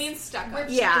 Yeah, they mean stuck up.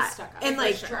 Yeah, Stuck up. and,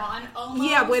 like, Withdrawn almost.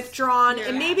 yeah, withdrawn, Yeah.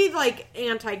 and maybe, like,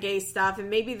 anti-gay stuff, and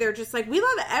maybe they're just like, we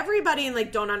love everybody, and,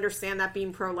 like, don't understand that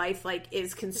being pro-life, like,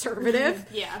 is conservative.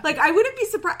 Yeah. Like, I wouldn't be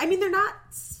surprised. I mean, they're not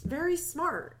very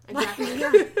smart. Exactly.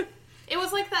 Like, It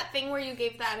was like that thing where you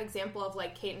gave that example of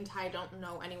like Kate and Ty don't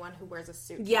know anyone who wears a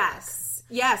suit. to Yes,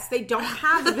 they don't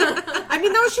have I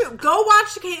mean, those go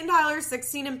watch Kate and Tyler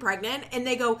 16 and Pregnant, and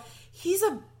they go, he's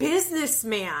a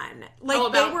businessman. Like, Oh,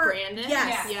 about they were, Brandon?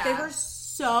 Yes, Yeah. they were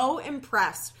so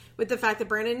impressed with the fact that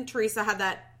Brandon and Teresa had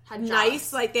that Had nice,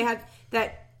 jobs. like, they had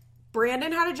that.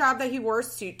 Brandon had a job that he wore a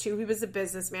suit to. He was a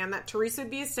businessman. That Teresa would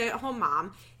be a stay-at-home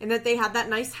mom, and that they had that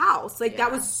nice house. Like,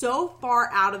 that was so far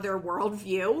out of their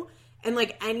worldview and,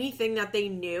 like, anything that they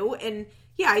knew. And,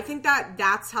 yeah, I think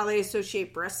that's how they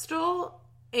associate Bristol.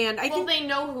 And I Well, think... they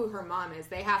know who her mom is.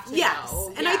 They have to Yes.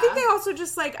 know. And I think they also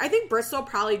just, like... I think Bristol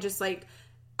probably just, like...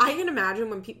 I can imagine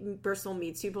when Bristol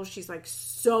meets people, she's, like,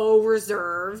 so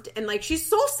reserved. And, like, she's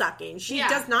soul-sucking. She Yeah.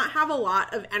 does not have a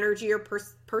lot of energy or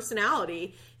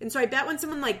personality. And so I bet when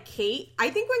someone like Kate...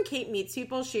 I think when Kate meets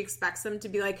people, she expects them to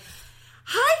be like...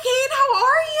 Hi, Kate, how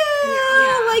are you?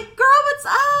 Yeah. Like, girl, what's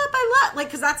up? I love... Like,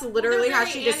 because that's literally they're how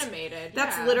very she just... animated,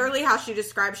 That's yeah. literally how she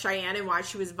described Cheyenne and why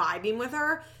she was vibing with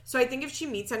her. So I think if she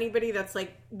meets anybody that's,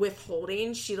 like,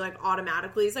 withholding, she, like,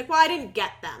 automatically is like, well, I didn't get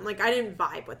them. Like, I didn't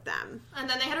vibe with them. And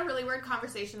then they had a really weird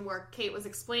conversation where Kate was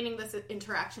explaining this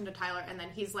interaction to Tyler, and then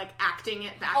he's like acting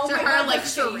it back Oh to my her God, like the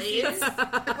charades. faces.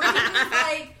 Where he was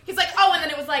like, He's like, oh, and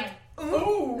then it was like,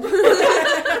 ooh.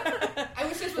 I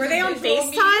wish this was Were a they on visual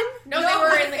medium. FaceTime? no, they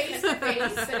were in the face to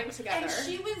face. sitting together. And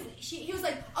he was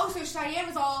like, oh, so Cheyenne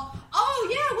was all, oh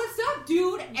yeah, what's up,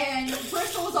 dude? And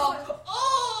Bristol was all,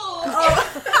 oh.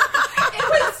 It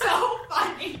was so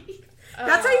funny.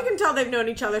 That's how you can tell they've known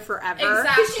each other forever.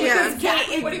 Exactly. She Yeah. knew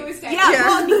exactly what he was saying. Yeah,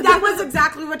 well, I mean, that was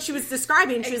exactly what she was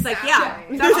describing. She was like, yeah,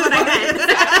 Exactly. that's what I meant.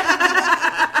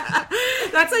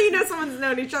 That's how you know someone's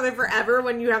known each other forever,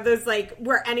 when you have those, like,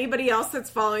 where anybody else that's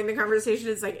following the conversation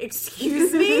is like,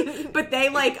 excuse me, but they,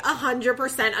 like,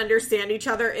 100% understand each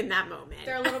other in that moment.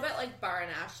 They're a little bit like Bar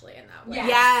and Ashley in that way.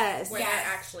 Yes. Where they're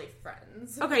actually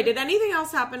friends. Okay, did anything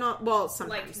else happen? Well,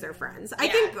 sometimes Like, they're friends. yeah,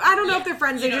 I don't know if they're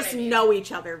friends, you they know just what I mean. know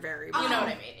each other very well. You know what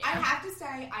I mean? Yeah. I have to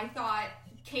say, I thought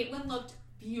Caitlyn looked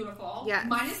beautiful. Yes.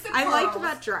 Minus the I pearls. liked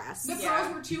that dress. The Yeah.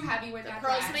 pearls were too heavy with The that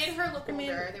pearls dress. made her look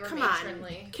older. They were Come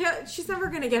matronly. on. She's never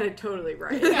going to get it totally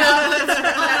right. No,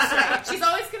 that's right. She's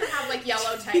always going to have like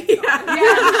yellow tights on.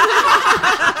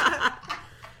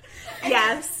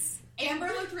 Yes. Amber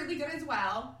looked really good as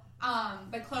well.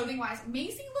 But clothing wise,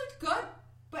 Macy looked good.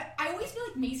 But I always feel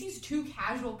like Macy's too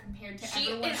casual compared to She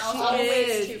everyone is else.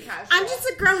 always too casual. I'm just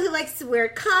a girl who likes to wear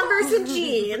Converse and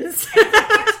jeans.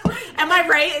 Am I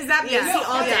right? Is that Macy Yeah.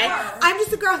 all day? Yeah. I'm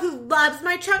just a girl who loves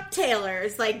my Chuck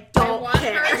Taylors. Like, don't want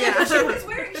care. her. Yeah.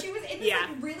 She was in this Yeah.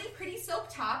 like really pretty silk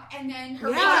top, and then her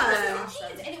Yeah. makeup was in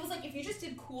jeans, and it was like if you just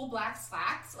did cool black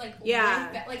slacks, like Yeah.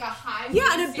 with that, like a high Yeah,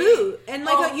 and a waisted- boot. And,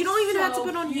 like, Oh, you don't even have to so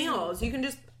put on cute. heels. You can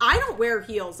just... I don't wear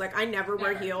heels. Like, I never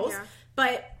wear Never. heels. Yeah.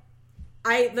 But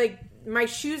I, like... My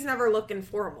shoes never look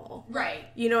informal. Right.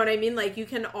 You know what I mean? Like, you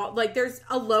can... Like, there's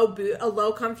a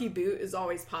low comfy boot is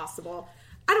always possible.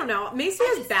 I don't know. Macy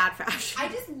has bad fashion. I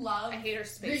just love I hate her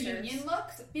spacers. reunion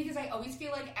looks because I always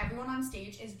feel like everyone on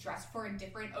stage is dressed for a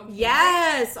different occasion.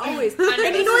 Yes, always.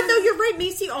 And you know what, though? You're right.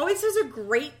 Macy always has a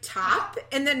great top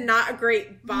and then not a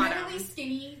great bottom. Literally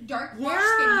skinny, dark wash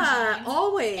Yeah, skinny jeans.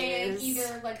 always. And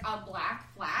either like a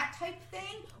black flat type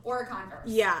thing or a Converse.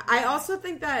 Yeah, I also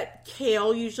think that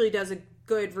Kale usually does a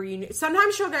good reunion.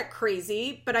 Sometimes she'll get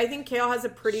crazy, but I think Kale has a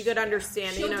pretty good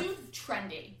understanding She'll of... do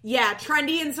trendy. Yeah,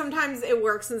 trendy, and sometimes it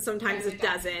works and sometimes it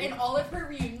doesn't. In all of her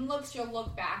reunion looks, she'll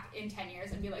look back in 10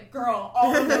 years and be like, girl,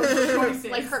 all of those choices.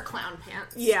 Like her clown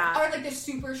pants. Yeah. Or like the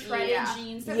super shredded Yeah.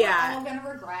 jeans that Yeah. we're all gonna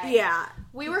regret. Yeah.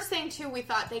 We were saying too, we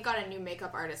thought they got a new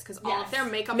makeup artist because all Yes. of their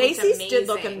makeup Macy's looked amazing. did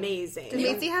look amazing. Did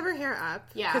Macy have her hair up?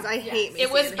 Yeah. Because I Yes. hate Macy.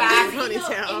 It was with back. her It was,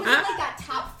 ponytail. it was like that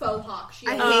top faux hawk. She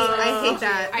I always hate does.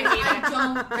 that. I hate it. I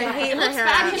don't I hate get her it. hair.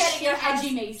 I'm Because getting she your has-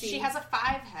 edgy Macy. She has a 5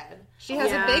 head. She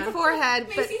has Yeah. a big forehead,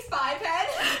 but Macy's 5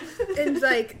 head. and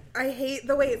like I hate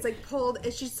the way it's like pulled.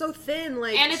 And she's so thin.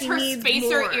 Like And it's she her needs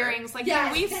spacer more. earrings. Like,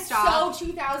 Yes, can we that's stop? so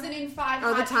 2005 Oh,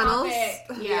 the Hot tunnels.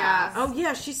 Topic. Yeah. Oh,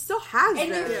 yeah, she still has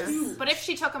And they're those. huge. But if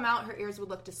she took them out, her ears would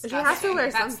look disgusting. She has to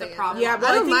wear That's something. the problem. Yeah, but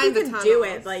I I, don't think mind you the can do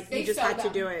tunnels. it. Like, They you just sew had to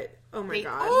them. do it. Oh my They-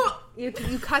 god. Oh! You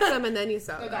cut them and then you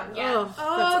sew So them. dumb, yeah.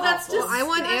 Ugh, that's awful. just- I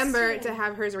want Amber Disgusting. to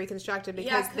have hers reconstructed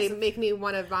because Yeah, 'cause they make me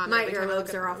want to vomit. My every time I look earlobes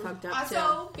at are all them. fucked up too.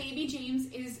 Also, Baby James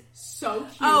is so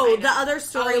cute. Oh, the other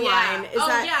storyline yeah. is Oh,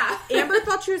 that yeah. Amber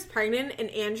thought she was pregnant, and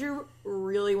Andrew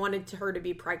really wanted her to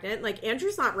be pregnant. Like,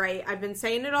 Andrew's not right. I've been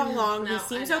saying it all along. No, he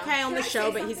seems I know. okay on Can the I show,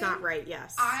 say but he's something? not right.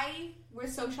 Yes. I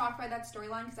was so shocked by that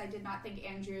storyline because I did not think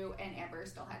Andrew and Amber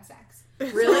still had sex.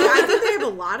 Really? I think they have a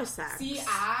lot of sex. See,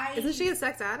 Isn't she a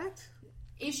sex addict?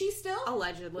 Is she still?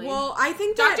 Allegedly. Well, I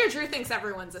think that Dr. Drew thinks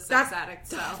everyone's a sex That- addict,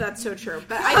 so. that's so true.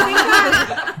 But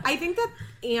I think that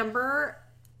Amber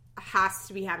has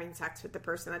to be having sex with the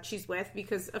person that she's with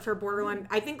because of her borderline.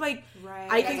 I think I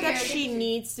think that That's she very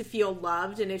needs to feel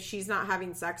loved, and if she's not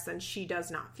having sex, then she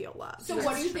does not feel loved. So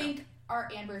what do you think are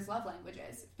Amber's love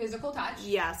languages? Physical touch.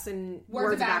 Yes, and Words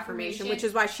words of of affirmation, affirmation. which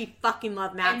is why she fucking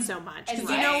loved Matt And- so much. and 'Cause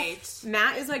you know, Right.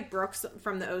 Matt is like Brooks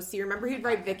from the OC. Remember, he'd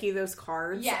write Vicky those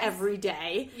cards Yes. every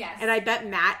day. Yes. And I bet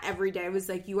Matt every day was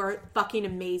like, "You are fucking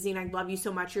amazing. I love you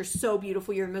so much. You're so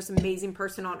beautiful. You're the most amazing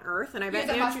person on earth." And I bet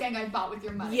Here's a Andrew, Mustang I bought with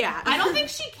your money. yeah, I don't think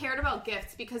she cared about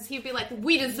gifts because he'd be like,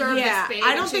 "We deserve Yeah, this, babe." I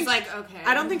don't and she's think- like, "Okay."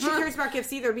 I don't think she cares about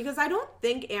gifts either because I don't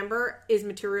think Amber is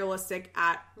materialistic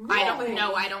at I all. don't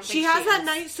know. I don't. She think has that is.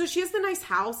 nice, so she has the nice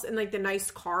house and like the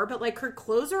nice car, but like her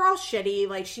clothes are all shitty.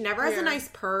 Like she never has a Yeah. nice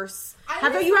purse. I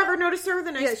Have was- you ever noticed her with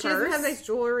a nice Yeah, purse? she doesn't have nice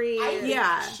jewelry. I and- think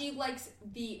Yeah. she likes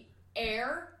the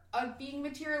air of being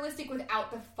materialistic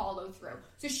without the follow through.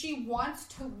 So she wants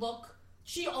to look.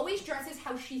 She always dresses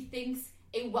how she thinks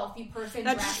a wealthy person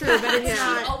That's dresses. true, but it's And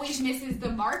not- she always misses the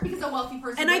mark because a wealthy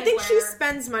person. And I wouldn't think she wear-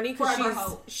 spends money because Forever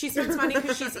Hope. she spends money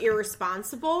because she's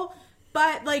irresponsible.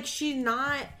 But like she's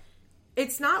not.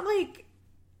 It's not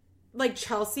like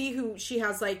Chelsea, who she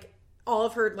has like all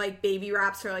of her like baby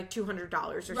wraps are like $200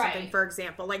 or something, Right. for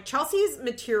example. Like Chelsea's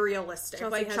materialistic.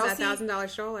 Chelsea like has Chelsea, that $1,000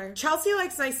 stroller. Chelsea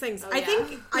likes nice things. I yeah.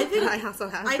 think I also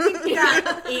have. I think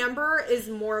that Amber is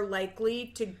more likely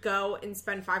to go and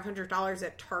spend $500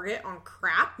 at Target on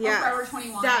crap. Yeah. Forever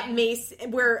 21. That Mace,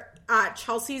 where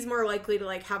Chelsea's more likely to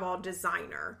like have all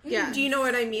designer. Yeah. Do you know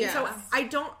what I mean? Yes. So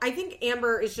I think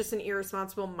Amber is just an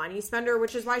irresponsible money spender,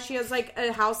 which is why she has like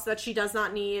a house that she does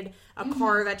not need, a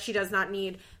car that she does not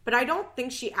need. But I don't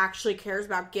think she actually cares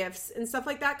about gifts and stuff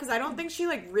like that, because I don't think she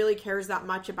like really cares that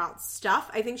much about stuff.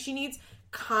 I think she needs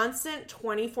constant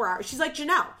 24 hours. She's like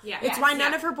Janelle. Yeah. It's why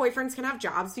none of her boyfriends can have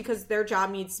jobs, because their job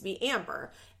needs to be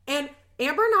Amber. And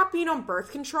Amber not being on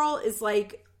birth control is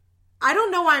like, I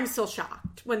don't know why I'm still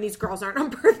shocked when these girls aren't on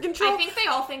birth control. I think they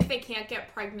all think they can't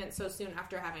get pregnant so soon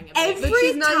after having a baby. Every But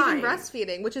she's not time. even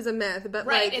breastfeeding, which is a myth. But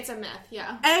Right, like, it's a myth,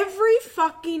 yeah. Every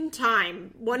fucking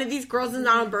time one of these girls is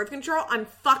not on birth control, I'm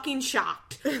fucking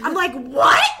shocked. I'm like,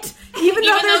 what? Even Even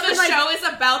there's though the been, like, show is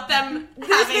about them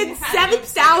there's having been had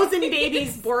 7,000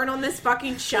 babies born on this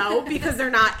fucking show because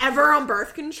they're not ever on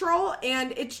birth control,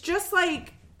 and it's just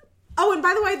like... Oh, and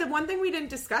by the way, the one thing we didn't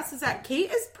discuss is that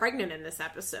Kate is pregnant in this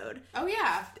episode. Oh,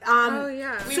 yeah. oh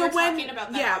yeah. We were talking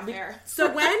about that out there. So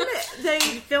when they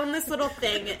filmed this little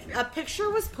thing, a picture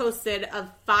was posted of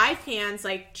 5 hands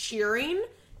like cheersing.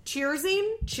 Cheers.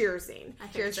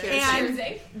 And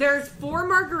there's 4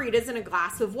 margaritas and a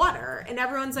glass of water. And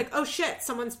everyone's like, oh shit,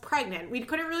 someone's pregnant. We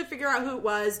couldn't really figure out who it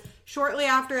was. Shortly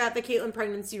after that, the Caitlyn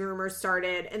pregnancy rumors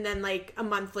started. And then like a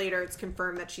month later, it's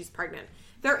confirmed that she's pregnant.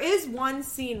 There is one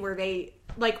scene where they,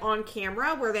 like on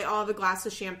camera, where they all have a glass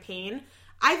of champagne.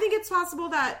 I think it's possible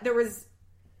that there was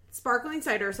sparkling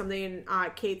cider or something in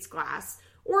Kate's glass.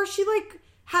 Or she like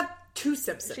had 2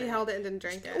 sips of She it. held it and didn't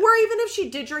drink it. Or even if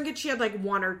she did drink it, she had like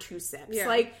 1 or 2 sips. Yeah.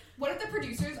 Like, What if the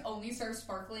producers only serve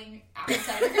sparkling apple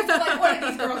cider? Because they're like, one of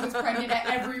these girls is pregnant at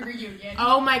every reunion.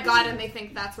 Oh my god, and they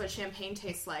think that's what champagne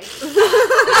tastes like. but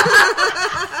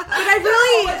I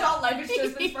really, Adult life is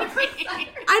just been sparkling cider.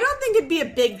 I don't think it'd be a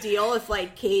big deal if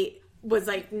like Kate was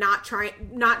like not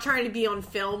trying to be on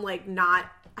film, like not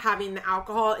having the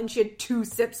alcohol, and she had 2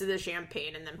 sips of the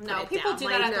champagne and then put No, it people down. do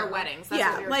like, that at their weddings. That's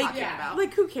yeah, what we were like talking about.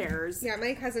 like who cares? Yeah,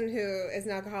 my cousin who is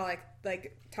an alcoholic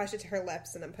like touched it to her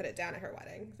lips and then put it down at her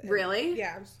wedding. And, Really?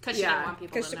 Yeah. Because she Yeah. didn't want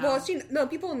people to know. Well,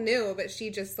 people knew, but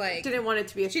she just like Didn't want it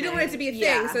to be a she thing. didn't want it to be a thing.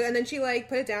 Yeah. So and then she like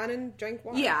put it down and drank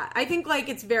water. Yeah, I think like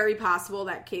it's very possible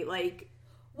that Kate like.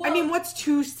 I Well- mean, what's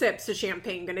 2 sips of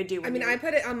champagne gonna do? I mean, I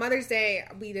put it on Mother's Day.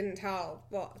 We didn't tell.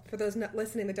 Well, for those not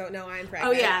listening that don't know, I'm Oh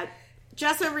pregnant. yeah,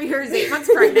 Jess over here is 8 months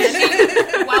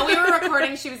pregnant. While we were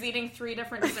recording, she was eating 3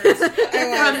 different desserts from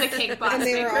the cake box. and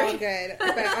they were all bakery. good.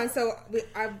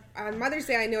 But on Mother's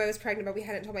Day, I knew I was pregnant, but we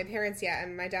hadn't told my parents yet.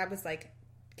 And my dad was like,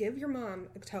 "Give your mom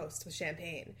a toast with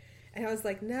champagne," and I was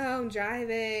like, "No, I'm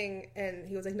driving," and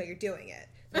he was like, "No, you're doing it."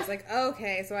 I was like,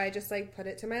 "Okay," so I just like put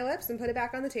it to my lips and put it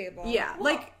back on the table. Yeah,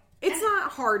 like it's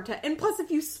not hard to. And plus, if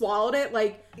you swallowed it,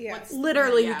 like Yeah.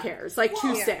 literally, Yeah. who cares? Like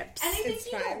 2 Yeah. sips. And I think It's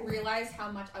you fine. don't realize how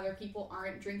much other people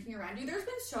aren't drinking around you. There's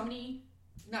been so many,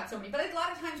 not so many, but like a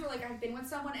lot of times where like I've been with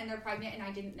someone and they're pregnant and I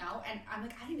didn't know, and I'm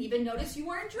like, I didn't even notice you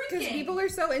weren't drinking. Because people are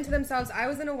so into themselves. I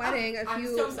was in a wedding I'm a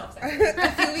so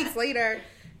self-centered. few weeks later,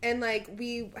 and like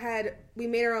we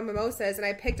made our own mimosas, and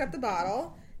I picked up the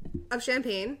bottle of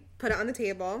champagne, put it on the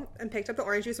table, and picked up the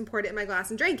orange juice and poured it in my glass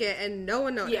and drank it, and no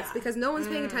one noticed Yeah. because no one's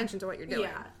paying attention to what you're doing.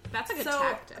 Yeah. That's a good So,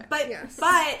 tactic. but Yes.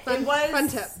 it was fun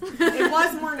tip. It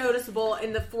was more noticeable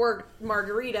in the 4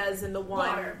 margaritas and the 1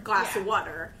 Water. glass Yeah. of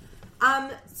water.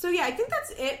 So yeah, I think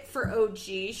that's it for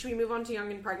OG. Should we move on to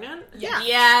Young and Pregnant? Yeah.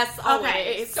 Yes, Okay.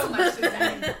 always. So much to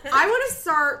say. I want to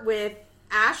start with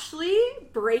Ashley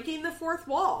breaking the 4th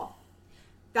wall.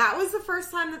 That was the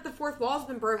first time that the 4th wall has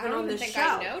been broken I don't on even this think show.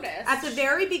 I noticed. At the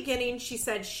very beginning, she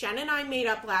said, Shen and I made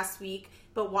up last week,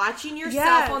 but watching yourself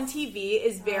Yes. on TV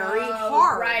is very Oh,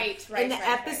 hard. right, And the right.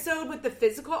 episode with the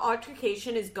physical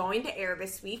altercation is going to air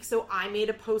this week, so I made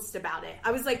a post about it.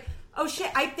 I was like, oh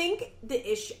shit, I think the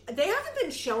issue, they haven't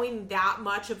been showing that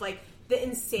much of like the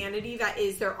insanity that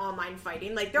is their online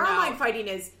fighting. Like their No. online fighting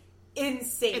is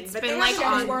insane. It's but been they like haven't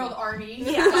on- Shen's World Army.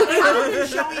 yeah, they haven't been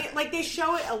showing it. Like they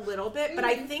show it a little bit, but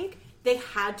I Mm-hmm. think they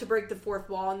had to break the 4th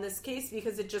wall in this case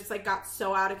because it just like got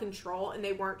so out of control, and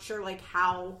they weren't sure like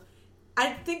how.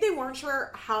 I think they weren't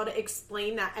sure how to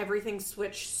explain that everything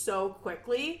switched so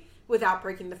quickly without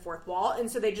breaking the 4th wall, and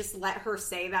so they just let her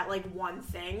say that like one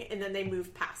thing, and then they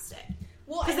moved past it.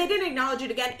 Well, Because they didn't acknowledge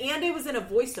it again, and it was in a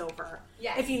voiceover.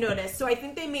 Yes. If you notice, so I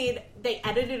think they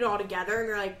edited it all together, and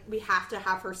they're like, we have to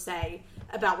have her say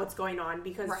about what's going on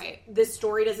because Right. this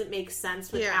story doesn't make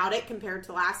sense without it compared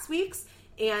to last week's.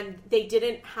 And they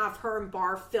didn't have her and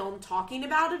Barr film talking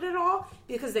about it at all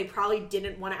because they probably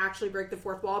didn't want to actually break the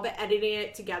 4th wall, but editing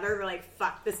it together, they're like,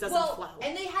 fuck, this doesn't flow.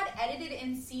 And they had edited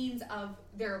in scenes of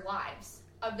their lives.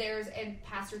 of theirs and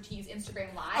Pastor T's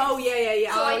Instagram Live. Oh,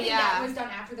 yeah. So I think yeah. that was done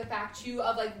after the fact, too,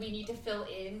 of, like, we need to fill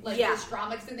in, like, this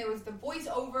drama. Because then there was the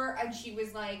voiceover, and she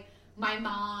was like, my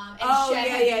mom, and Shen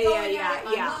had been going at it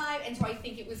on Live, and so I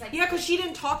think it was, like... Yeah, because she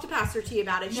didn't talk to Pastor T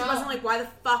about it. She wasn't like, why the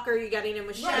fuck are you getting in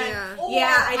with Shen? Yeah. Or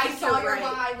I think saw you're your right.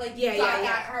 live, like, Yeah, you got yeah.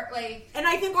 at her, like... And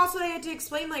I think also they had to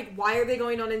explain, like, why are they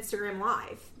going on Instagram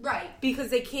Live? Right. Because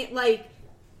they can't, like...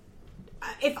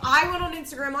 If I went on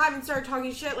Instagram Live and started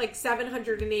talking shit, like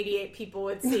 788 people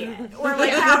would see it, or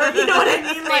like however, you know what I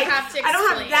mean? Like have to I don't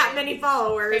have explain that it. many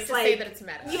followers. They have to like say that it's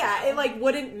meta. Yeah, it like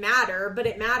wouldn't matter, but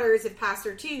it matters if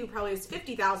Pastor T, who probably has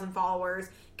 50,000 followers,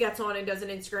 gets on and does an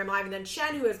Instagram Live, and then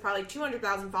Shen, who has probably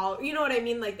 200,000 followers. You know what I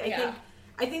mean? Like I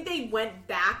think they went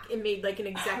back and made like an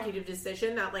executive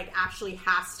decision that like Ashley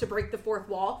has to break the fourth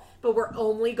wall, but we're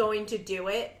only going to do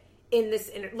it in this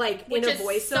in a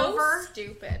voiceover. So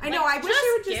stupid. I know. I wish they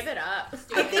would just give it up.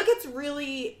 I think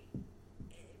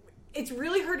it's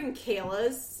really hurting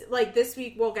Kayla's. Like this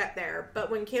week, we'll get there.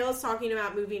 But when Kayla's talking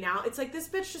about moving out, it's like this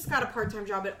bitch just got a part-time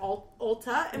job at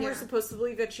Ulta, and we're supposed to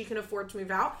believe that she can afford to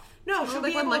move out. No, she'll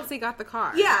like be when able. Lexi got the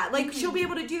car. Yeah, like she'll be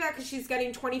able to do that because she's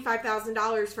getting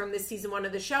 $25,000 from this season 1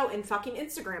 of the show in fucking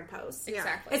Instagram posts.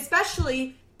 Exactly.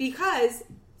 Especially because.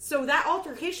 So that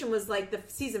altercation was like the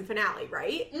season finale,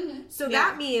 right? Mm-hmm. So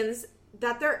that means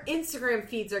that their Instagram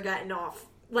feeds are getting off.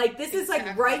 Like, this is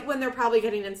like right when they're probably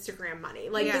getting Instagram money.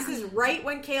 Like, this is right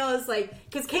when Kayla's like,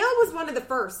 because Kayla was one of the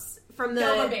first from the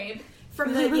Delma Babe.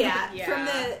 From the from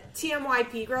the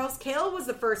TMYP girls. Kayla was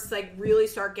the first to like really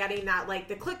start getting that, like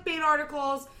the clickbait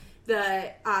articles,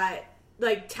 the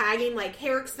like tagging like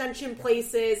hair extension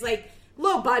places, like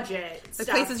low budget The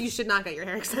stuff. places you should not get your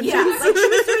hair extensions. Yeah, like she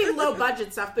was doing low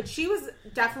budget stuff, but she was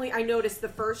definitely, I noticed the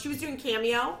first, she was doing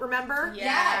Cameo, remember?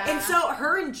 Yeah. And so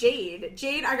her and Jade,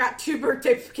 I got 2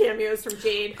 birthday cameos from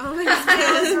Jade. Oh my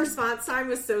God. His response time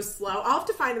was so slow. I'll have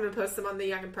to find them and post them on the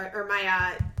Young and or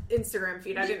my Instagram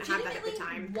feed. I didn't have that at the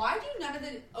time. Why do none of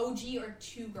the OG or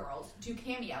 2 girls do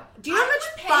Cameo? Do you know how much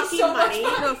pay fucking so much money?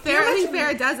 money. No, I think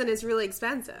Farrah does, and it's really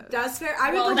expensive. Does fair? I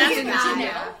would Well, believe that's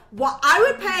that. Janelle. Well, I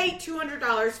would pay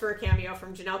 $200 for a cameo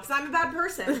from Janelle because I'm a bad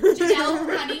person.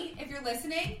 Janelle, honey, if you're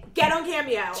listening, Get on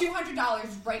Cameo.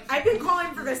 $200 right I've been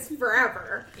calling for this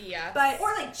forever. Yeah. But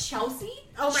Or like Chelsea.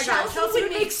 oh my god, Chelsea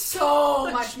would make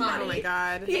so much money. Oh my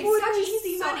God. People It's would such be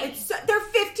easy so, money. they're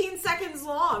 15 seconds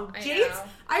long. I Jade's, know.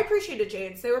 I appreciated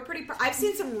Jade's. They were pretty. I've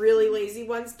seen some really lazy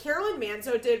ones. Carolyn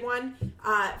Manzo did one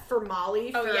for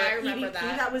Molly. Oh, for yeah, I remember EDP.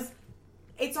 that. was.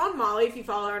 It's on Molly if you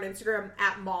follow her on Instagram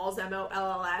at Malls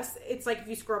MOLLS. It's like if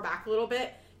you scroll back a little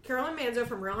bit. Carolyn Manzo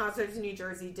from Real Housewives of New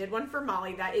Jersey did one for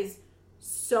Molly that is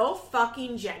so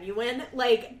fucking genuine.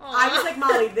 Like, I was like,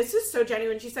 Molly, this is so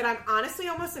genuine. She said, I'm honestly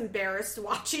almost embarrassed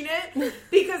watching it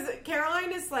because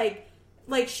Caroline is like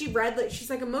she read, like, she's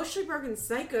like, emotionally broken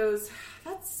psychos.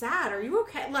 That's sad. Are you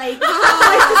okay? Like, and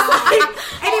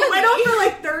it went on for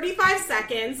like 35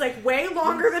 seconds, like way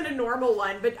longer than a normal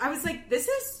one. But I was like, this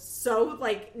is so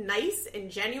like nice and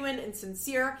genuine and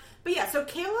sincere. But yeah, so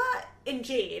Kayla and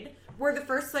Jade were the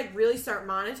first to like really start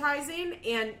monetizing,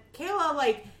 and Kayla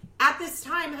like at this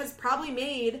time has probably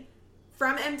made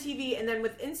from MTV and then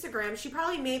with Instagram, she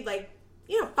probably made like,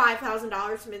 you know,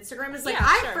 $5,000 from Instagram. It's like, Yeah,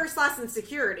 I sure. have first class in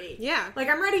security. Yeah. Like,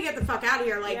 I'm ready to get the fuck out of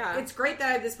here. Like, Yeah. it's great that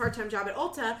I have this part-time job at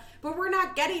Ulta, but we're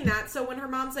not getting that. So when her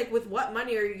mom's like, with what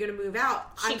money are you going to move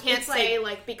out? She can't it's say,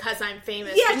 like, because I'm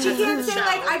famous. yeah, she because can't of the say, show.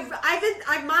 like,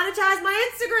 I've monetized my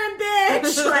Instagram,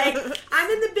 bitch. Like, I'm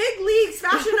in the big leagues.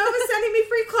 Fashion Nova's sending me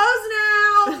free clothes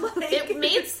now. Like, It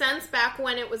made sense back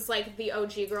when it was like the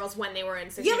OG girls when they were in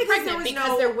 16 Yeah, because pregnant there was because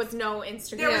no- there was no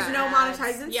Instagram. there was no ads.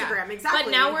 monetized Instagram. Yeah. Exactly.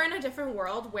 But now we're in a different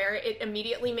world where it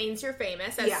immediately means you're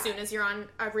famous as Yeah. soon as you're on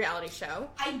a reality show.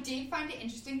 I did find it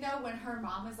interesting though when her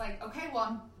mom was like, "Okay, well,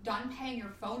 I'm done paying your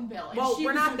phone bill." And Well, she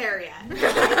we're was not like, there yet.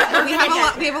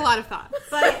 We have a lot of thoughts.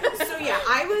 But, so yeah,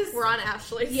 I was... We're on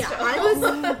Ashley. Yeah, still. I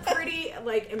was pretty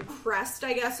like impressed,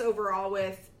 I guess, overall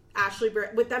with Ashley,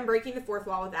 with them breaking the fourth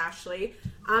wall with Ashley.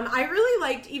 I really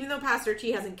liked, even though Pastor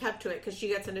T hasn't kept to it because she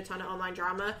gets into a ton of online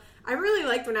drama. I really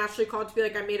liked when Ashley called to be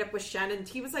like, I made up with Shen, and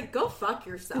T was like, go fuck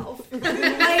yourself. like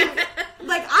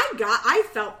I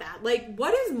felt that. Like,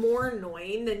 what is more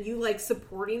annoying than you like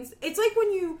supporting? It's like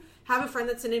when you have a friend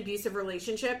that's in an abusive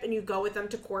relationship and you go with them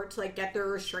to court to like get their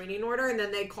restraining order, and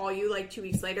then they call you like 2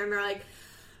 weeks later and they're like,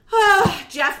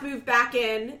 Jeff moved back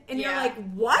in, and you're Yeah.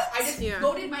 like, what? I just Yeah.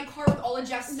 loaded my car with all of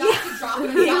Jeff's stuff to drop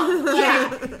him down.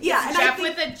 yeah, and I Jeff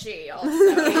think, with a G also.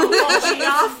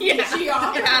 Geoff? Yeah,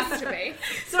 Geoff. it has to be.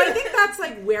 So I think that's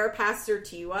like where Pastor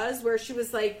T was, where she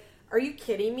was like, are you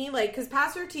kidding me? Like, because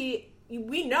Pastor T,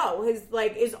 we know, his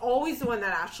like is always the one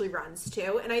that Ashley runs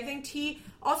to, and I think T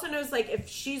also knows, like, if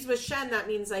she's with Shen, that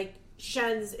means, like,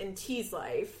 Shen's in T's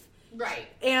life. Right.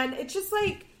 And it's just,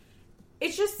 like,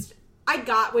 I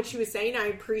got what she was saying. I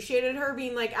appreciated her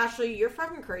being like, Ashley, you're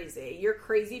fucking crazy. You're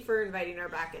crazy for inviting her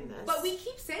back in this. But we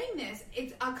keep saying this.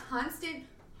 It's a constant,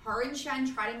 her and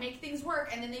Shen try to make things work,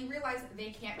 and then they realize they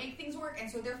can't make things work, and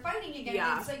so they're fighting again.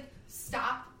 Yeah. And it's like,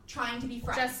 stop trying to be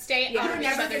friends. Just stay Yeah. out You're of each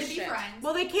never other's going to be shit. friends.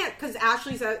 Well, they can't, because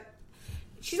Ashley's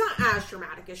she's not as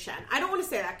dramatic as Shen. I don't want to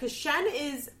say that, because Shen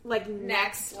is, like,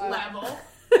 next level.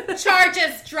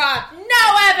 Charges dropped.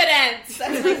 No evidence.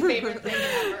 That's my favorite thing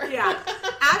ever. Yeah.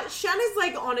 Shen is,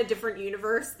 like, on a different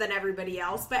universe than everybody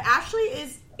else, but Ashley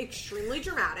is extremely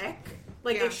dramatic.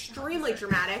 Like, extremely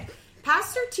dramatic.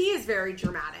 Pastor T is very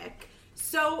dramatic.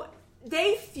 So,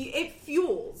 it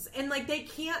fuels. And, like, they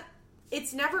can't,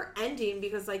 it's never ending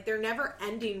because, like, they're never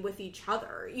ending with each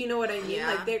other. You know what I mean? Yeah.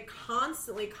 Like, they're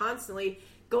constantly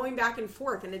going back and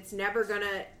forth, and it's never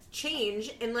gonna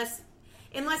change unless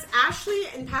Ashley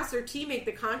and Pastor T make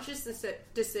the conscious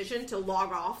decision to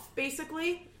log off,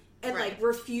 basically, and, Right. like,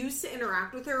 refuse to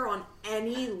interact with her on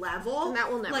any level. And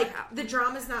that will never like, happen. The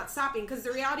drama's not stopping, because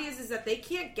the reality is that they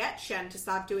can't get Shen to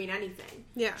stop doing anything.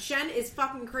 Yeah. Shen is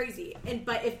fucking crazy.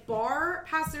 But if Bar,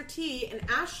 Pastor T, and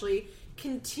Ashley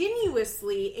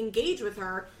continuously engage with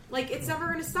her, like, it's never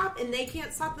going to stop, and they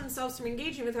can't stop themselves from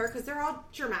engaging with her because they're all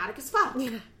dramatic as fuck.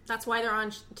 That's why they're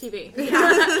on TV.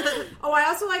 Oh, I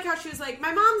also like how she was like,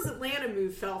 my mom's Atlanta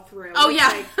move fell through. Oh, It's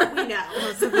yeah. like, we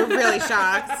know. We're really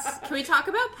shocked. Can we talk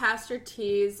about Pastor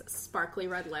T's sparkly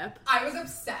red lip? I was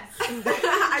obsessed.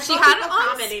 I She saw had people on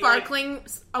commenting, like, sparkling.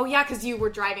 Oh yeah, because you were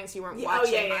driving, so you weren't oh,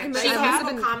 watching. yeah. much. She I had must have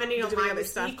people been commenting on doing my other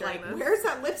stuff mystique, during like, this. where's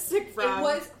that lipstick from? It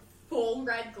was full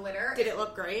red glitter. Did it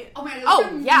look great? Oh my god, it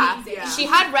Oh was yeah. amazing. She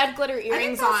had red glitter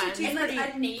earrings Pastor on. T- and like pretty-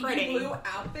 a navy pretty. blue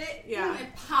outfit. Yeah.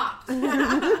 It popped.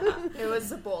 It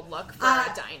was a bold look for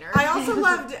a diner. I also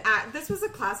loved, this was a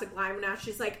classic line when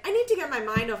Ashley's like, I need to get my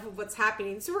mind off of what's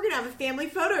happening, so we're going to have a family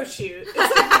photo shoot. It's like,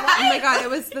 what? Oh my god,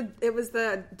 it was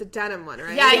the denim one,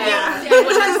 right? Yeah. Which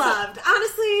I loved.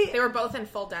 Honestly, They were both in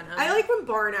full denim. I like when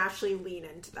Bar and Ashley lean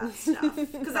into that stuff,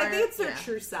 because I think it's their Yeah.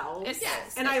 true selves.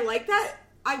 Yes. And I like that.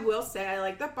 I will say, I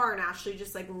like that Bar and Ashley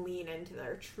just, like, lean into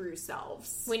their true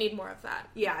selves. We need more of that.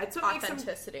 Yeah, it's what makes them...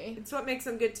 Authenticity. It's what makes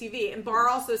them good TV. And Bar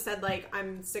also said, like,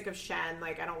 I'm sick of Shen.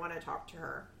 Like, I don't want to talk to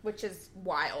her. Which is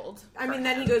wild. I for mean,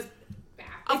 then him. he goes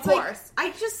Back. Of it's like, course. I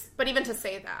just... But even to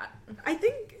say that. I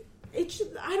think it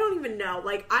should... I don't even know.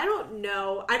 Like, I don't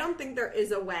know. I don't think there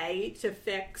is a way to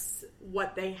fix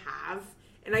what they have.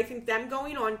 And I think them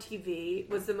going on TV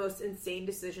was the most insane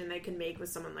decision they can make with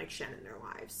someone like Shen in their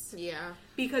lives. Yeah.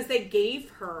 Because they gave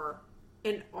her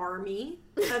an army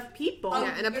of people.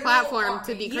 Yeah, and a Literal platform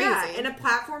to be army. crazy. Yeah, and a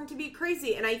platform to be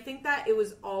crazy. And I think that it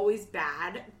was always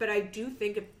bad, but I do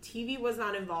think if TV was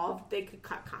not involved, they could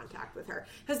cut contact with her.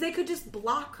 Because they could just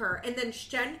block her, and then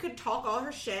Shen could talk all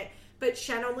her shit, but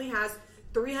Shen only has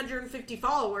 350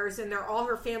 followers, and they're all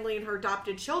her family and her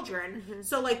adopted children.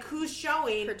 So, like, who's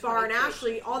showing For Bar and 23.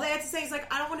 Ashley? All they have to say is,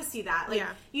 like, I don't want to see that. Like, Yeah.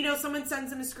 you know, someone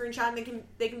sends them a screenshot, and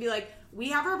they can be like, we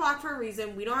have her blocked for a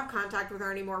reason. We don't have contact with her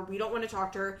anymore. We don't want to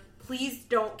talk to her. Please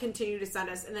don't continue to send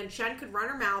us. And then Shen could run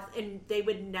her mouth, and they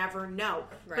would never know.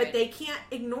 But Right. they can't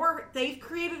ignore. They've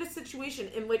created a situation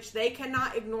in which they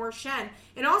cannot ignore Shen.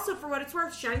 And also, for what it's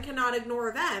worth, Shen cannot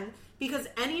ignore them, because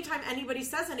anytime anybody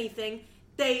says anything,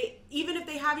 even if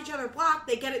they have each other blocked,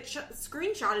 they get it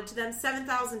screenshotted to them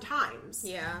 7,000 times.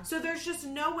 Yeah. So there's just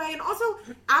no way. And also,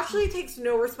 Ashley takes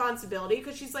no responsibility,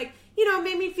 because she's like, you know, it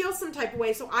made me feel some type of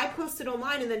way, so I posted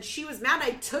online, and then she was mad.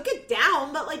 I took it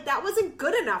down, but, like, that wasn't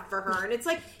good enough for her. And it's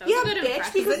like, That was yeah, a good bitch,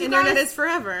 impression. because The you internet guys, is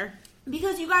forever.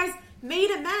 because you guys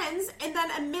made amends, and then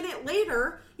a minute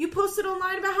later, you posted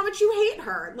online about how much you hate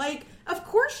her. Like, of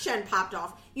course Shen popped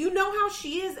off. You know how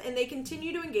she is, and they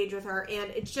continue to engage with her,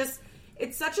 and it's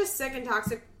such a sick and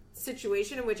toxic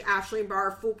situation in which Ashley and Bar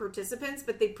are full participants,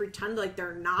 but they pretend like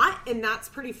they're not, and that's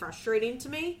pretty frustrating to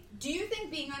me. Do you think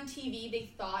being on TV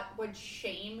they thought would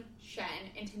shame Shen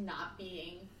into not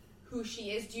being who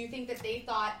she is? Do you think that they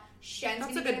thought Shen's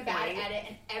That's going a to get a good bad point. edit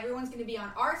and everyone's going to be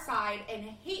on our side and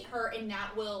hate her, and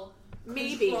that will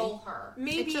Maybe. control her?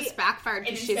 Maybe It just backfired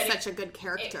because And she's instead such a good It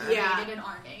character. created Yeah. an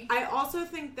army. I also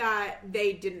think that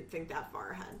they didn't think that far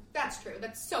ahead. That's true.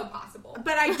 That's so possible.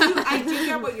 But I do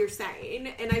get what you're saying,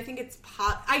 and I think it's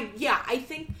I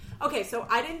think okay. So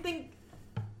I didn't think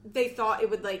they thought it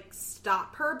would, like,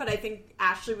 stop her, but I think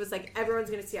Ashley was like, everyone's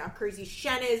gonna see how crazy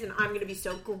Shen is, and I'm gonna be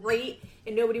so great,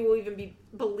 and nobody will even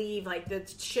believe, like, the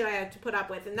shit I have to put up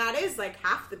with, and that is, like,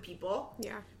 half the people.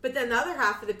 Yeah. But then the other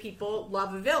half of the people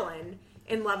love a villain.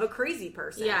 and love a crazy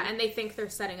person. Yeah, and they think they're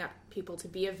setting up people to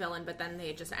be a villain, but then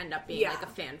they just end up being Yeah. like a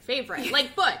fan favorite.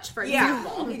 Like Butch, for Yeah,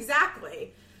 example.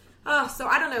 exactly. So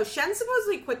I don't know. Shen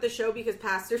supposedly quit the show because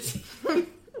Pastor T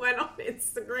went on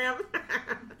Instagram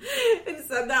and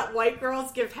said that white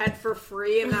girls give head for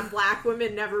free and that black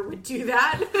women never would do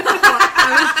that.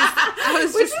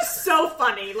 Which is so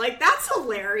funny. Like, that's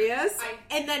hilarious.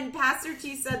 And then Pastor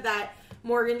T said that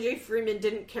Morgan J. Freeman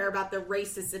didn't care about the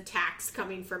racist attacks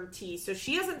coming from T, so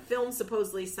she hasn't filmed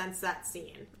supposedly since that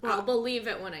scene. I'll believe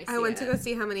it when I see it. I went to go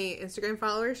see how many Instagram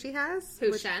followers she has.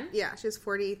 Who, Shen? Yeah, she has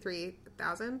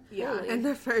 43,000. Yeah. Holy. And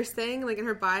the first thing, like in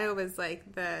her bio, was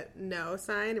like the no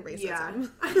sign,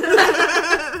 racism.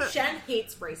 Yeah. Shen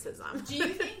hates racism. Do you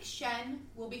think Shen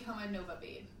will become a Nova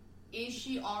babe? Is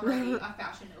she already a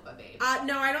fashion Nova babe?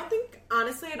 No, I don't think,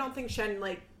 honestly, I don't think Shen,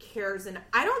 like, cares. And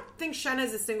I don't think Shen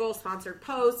has a single sponsored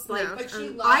post. Like, No. But she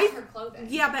loves her clothing.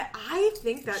 Yeah, but I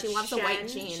think that She loves a white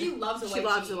jean. She loves a white She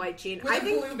loves jean. a white jean. With I a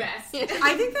think blue vest.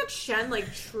 I think that Shen, like,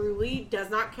 truly does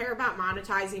not care about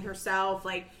monetizing herself.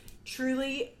 Like,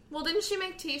 truly. Well, didn't she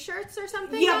make t-shirts or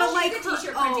something? Yeah, but she's like a her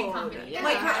t-shirt printing own. company. Yeah.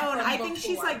 Like her I've own. heard I think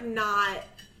she's before. like not.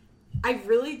 I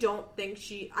really don't think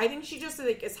I think she just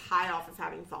like is high off of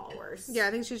having followers. Yeah,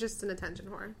 I think she's just an attention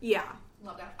whore. Yeah.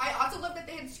 Love that. I also love that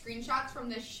they had screenshots from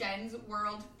the Shen's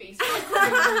World Facebook group.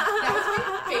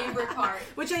 That was my favorite part.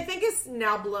 Which I think is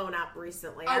now blown up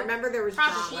recently. I Oh, remember there was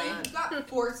probably. drama. She got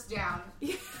forced down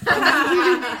from the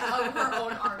admin of her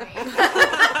own army.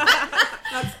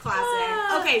 That's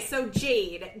classic. Okay, so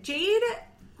Jade,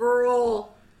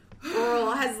 girl,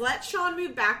 has let Sean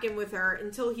move back in with her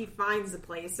until he finds a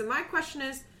place. And my question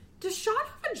is, does Sean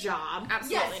have a job?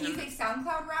 Absolutely Yes, he's not. a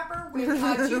SoundCloud rapper with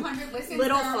 200 listens. Littlefoot.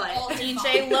 They're all his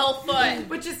DJ songs. Littlefoot.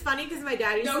 Which is funny because my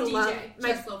dad used No to DJ, love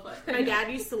just Littlefoot. my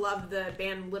dad used to love the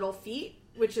band Little Feat,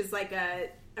 which is like a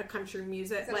country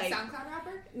music Is that like a SoundCloud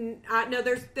rapper? no,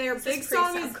 their This big is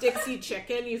song is pre-SoundCloud. Dixie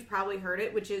Chicken. You've probably heard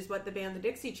it, which is what the band the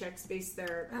Dixie Chicks based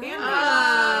their band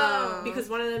Oh. on. Because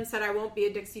one of them said, "I won't be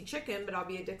a Dixie Chicken, but I'll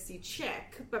be a Dixie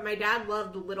Chick." But my dad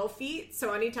loved Little Feet,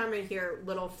 so anytime I hear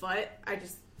Littlefoot, I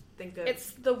just think of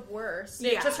It's the worst.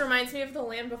 Yeah. It just reminds me of The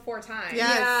Land Before Time.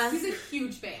 Yeah. yeah. He's a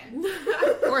huge fan.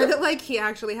 Or that, like, he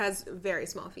actually has very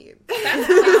small feet. That's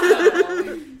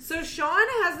awful. So Sean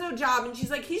has no job, and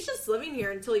she's like, he's just living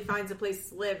here until he finds a place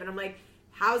to live. And I'm like,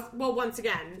 well, once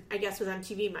again, I guess with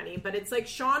MTV money, but it's like,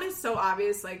 Sean is so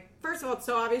obvious. Like, first of all, it's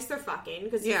so obvious they're fucking,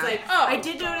 because he's Yeah. like, Oh, I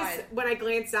did God. notice when I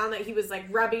glanced down that he was like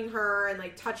rubbing her and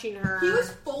like touching her. He was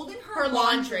folding her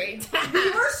laundry.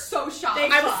 We were so shocked.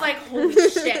 I was like, holy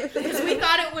shit. Because we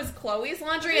thought it was Chloe's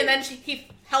laundry, and then he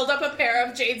held up a pair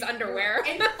of Jade's underwear.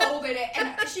 and folded it,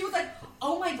 and she was like,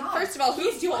 "Oh my god!" First of all,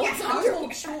 he's who's doing a folds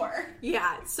household chore.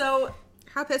 Yeah, so,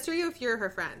 How pissed are you if you're her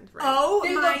friend? Right? oh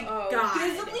They my look god.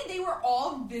 Visibly, they were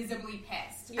all visibly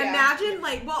pissed. Yeah. Imagine,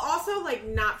 like, well, also, like,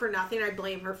 not for nothing, I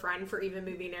blame her friend for even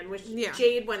moving in with Yeah.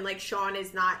 Jade when, like, Sean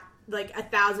is not, like,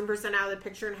 1,000% out of the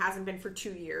picture and hasn't been for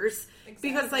 2 years.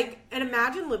 Because, like, and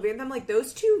imagine living with them, like,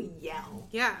 those two yell.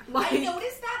 Yeah. Like, I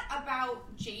noticed that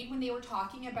about Jade when they were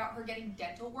talking about her getting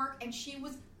dental work, and she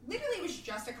was literally, it was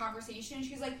just a conversation.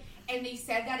 She was like, and they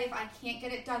said that if I can't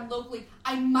get it done locally,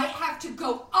 I might have to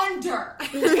go under.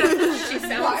 She sounds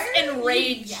Why are you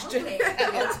enraged. yelling? at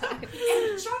all times.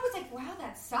 And Sean was like, wow,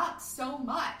 that sucks so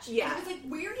much. Yeah. And I was like,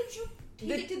 where did you take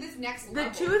The- it to this next the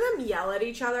level? two of them yell at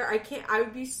each other. I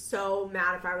would be so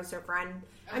mad if I was her friend.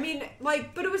 I mean,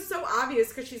 like, but it was so obvious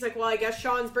because she's like, well, I guess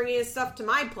Sean's bringing his stuff to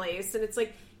my place. And it's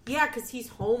like, yeah, because he's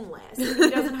homeless. He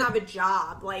doesn't have a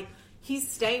job. Like,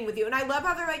 he's staying with you. And I love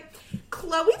how they're like,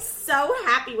 Chloe's so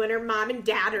happy when her mom and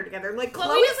dad are together. I'm like,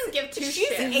 Chloe doesn't give two She's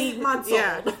shits. 8 months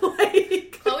Yeah. old.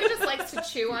 Like, Chloe just likes to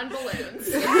chew on balloons.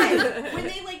 Yes. When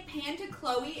they like panned to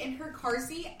Chloe in her car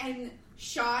seat and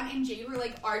Sean and Jade were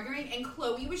like arguing and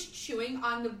Chloe was chewing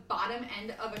on the bottom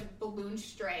end of a balloon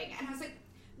string. And I was like,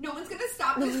 no one's gonna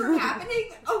stop this from happening?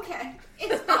 Okay,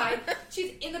 it's fine.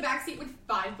 She's in the backseat with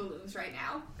 5 balloons right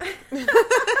now.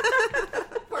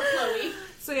 Poor Chloe.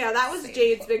 So yeah, that was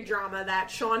Jade's big drama,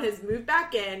 that Sean has moved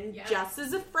back in Yeah. just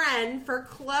as a friend for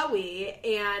Chloe,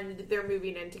 and they're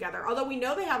moving in together. Although we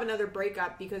know they have another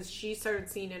breakup because she started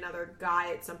seeing another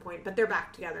guy at some point, but they're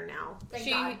back together now. Thank She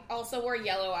God. also wore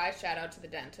yellow eyeshadow to the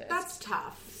dentist. That's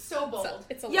tough. So bold. So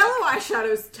it's a look. Yellow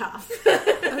eyeshadow's tough.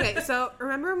 Okay, so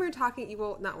remember when we were talking?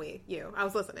 Well, not we, you. I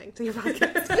was listening to your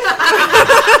podcast.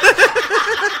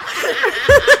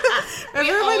 We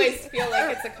Remember when- always feel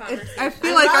like it's a conversation. I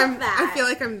feel I like love I'm. that. I feel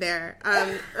like I'm there.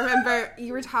 Remember,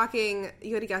 you were talking.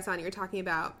 You had a guest on. You were talking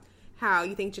about how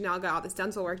you think Janelle got all this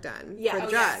dental work done Yeah. for the Oh,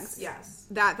 drugs. Yes.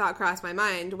 That thought crossed my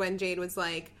mind when Jade was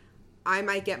like, "I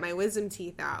might get my wisdom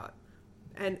teeth out,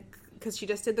 and because she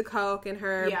just did the coke in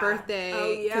her birthday.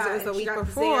 Oh, yeah. Because it was the And she week got the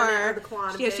before. Xanax or the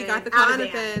Klonopin. Yeah, she got the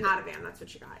Klonopin. Ativan, that's what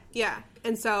she got. Yeah,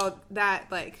 and so that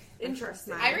like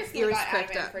Interesting. I recently ears got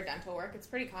pricked Ativan up. for dental work. It's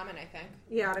pretty common, I think.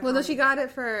 Yeah. Well, no, she got it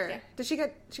for. Yeah. Did she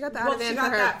got the Ativan Well, she got for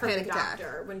her that from the panic attack?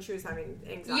 doctor when she was having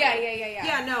anxiety. Yeah.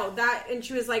 Yeah, no, that, and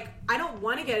she was like, I don't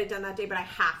want to get it done that day, but I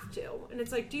have to. And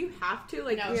it's like, do you have to?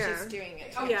 Like, No, Yeah. she's doing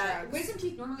it. Oh, to yeah. drugs. Wisdom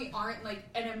teeth normally aren't like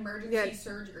an emergency Yeah.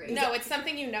 surgery. No, it's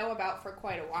something you know about for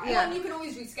quite a while. Well, and you can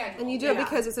always reschedule. And you do it Yeah.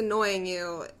 because it's annoying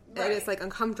you, Right. and it's like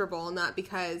uncomfortable, not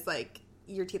because like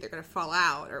your teeth are gonna fall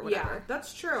out or yeah, whatever.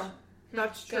 that's true.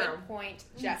 That's true. Good point,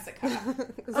 Jessica.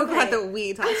 So glad that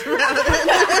we talked about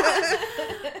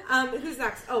it. Who's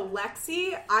next? Oh,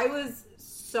 Lexi. I was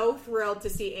so thrilled to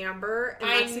see Amber and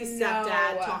I Lexi's know.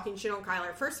 stepdad talking shit on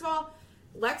Kyler. First of all,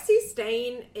 Lexi's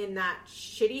staying in that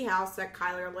shitty house that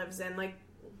Kyler lives in. Like,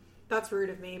 that's rude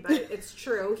of me, but it's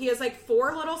true. He has like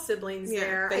 4 little siblings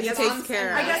there. that I he guess takes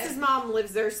care of. I guess his mom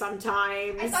lives there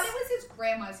sometimes. I thought it was his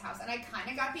grandma's house, and I kind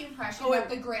of got the impression that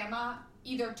the grandma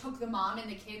either took the mom and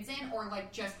the kids in, or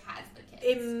like just has the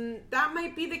kids. That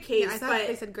might be the case, Yeah, I thought but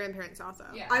they said grandparents also.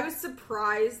 Yeah. I was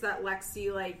surprised that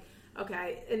Lexi, like,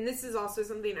 okay, and this is also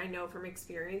something I know from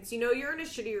experience. You know, you're in a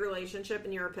shitty relationship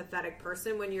and you're a pathetic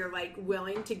person when you're, like,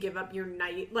 willing to give up your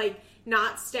night, like,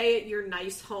 not stay at your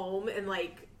nice home and,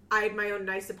 like, I had my own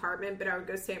nice apartment, but I would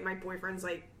go stay at my boyfriend's,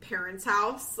 like, parents'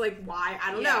 house. Like, why?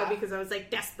 I don't know, because I was,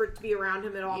 like, desperate to be around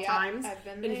him at all Yep, times. I've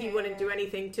been And he there. wouldn't do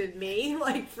anything to me,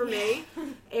 like, for me.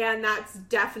 And that's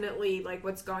definitely, like,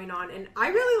 what's going on. And I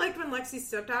really liked when Lexi's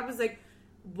stepdad was, like,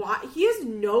 why? He has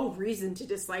no reason to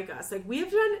dislike us. Like, we have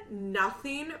done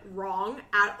nothing wrong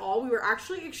at all. We were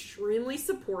actually extremely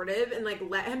supportive and, like,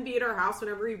 let him be at our house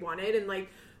whenever he wanted. And, like,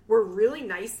 we're really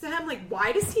nice to him. Like,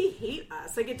 why does he hate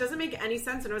us? Like, it doesn't make any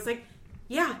sense. And I was like,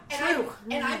 yeah, true.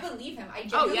 And I believe him. I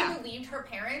genuinely believed her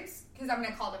parents, because I'm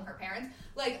going to call them her parents.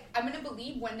 Like, I'm going to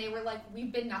believe when they were like,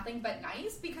 we've been nothing but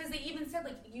nice, because they even said,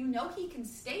 like, you know he can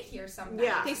stay here sometimes.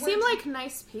 Yeah. They seem like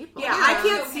nice people. Yeah, Yeah. I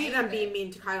can't Okay see with them it. being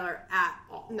mean to Kyler at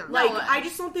all. No. Like, No. I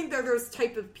just don't think they're those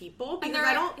type of people because they're-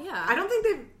 I don't think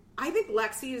they've. I think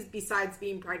Lexi is, besides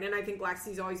being pregnant, I think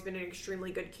Lexi's always been an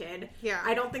extremely good kid. Yeah.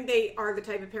 I don't think they are the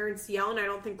type of parents to yell, and I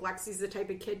don't think Lexi's the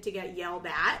type of kid to get yelled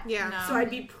at. Yeah. No. So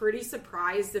I'd be pretty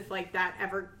surprised if, like, that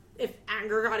ever, if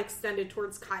anger got extended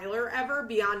towards Kyler ever,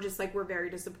 beyond just, like, we're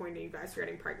very disappointed you guys are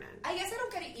getting pregnant. I guess I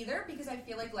don't get it either, because I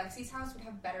feel like Lexi's house would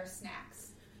have better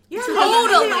snacks. Yeah,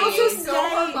 Totally. they also So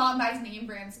her say, mom buys name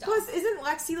brand stuff. plus, isn't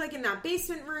Lexi, like, in that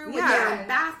basement room with Yeah. their own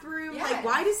bathroom? Yeah. Like,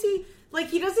 why does he... Like,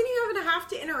 he doesn't even have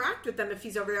to interact with them if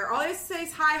he's over there. All he has to say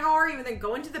is, hi, how are you? And then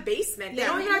go into the basement. They Yeah.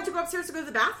 don't even have to go upstairs to go to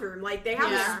the bathroom. Like, they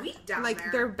have Yeah. a suite down Like there.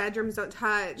 their bedrooms don't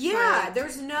touch. Yeah, like-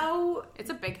 there's no... It's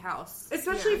a big house.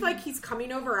 Especially if, like, he's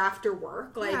coming over after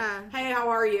work. Like, Yeah. hey, how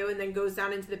are you? And then goes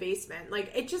down into the basement.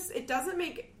 Like, it doesn't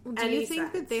make Do any you think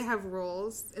sense. that they have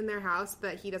rules in their house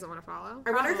that he doesn't want to follow?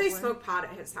 I wonder if they Probably. smoke pot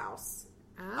at his house.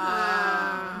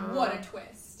 What a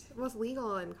twist. Well, it's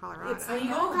legal in Colorado. It's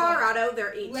legal in Colorado.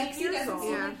 They're 18 Lexi years doesn't old.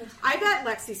 seem Yeah. like the I bet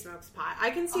Lexi smokes pot. I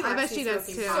can see I Lexi bet she does,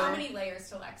 smoking too. so pot. many layers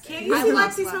to Lexi. Can't you I see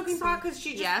love Lexi Lexi. smoking pot? Because she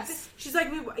just, Yes. she's like,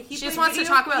 he She just played wants to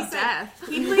video- talk about he said- death.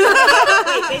 He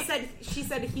played, she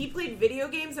said he played video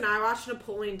games and I watched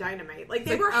Napoleon Dynamite. Like,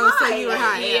 they Like, were oh, high. so you were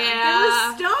high, They yeah.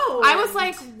 were stoned. I was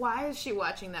like, why is she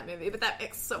watching that movie? But that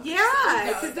makes so much sense. yeah,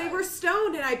 No, because it they does. were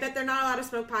stoned, and I bet they're not allowed to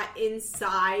smoke pot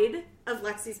inside of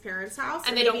Lexi's parents' house,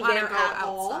 And or they don't maybe want to there go at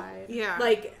all. outside. Yeah.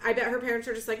 Like, I bet her parents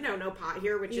are just like, no pot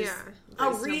here, which is Yeah.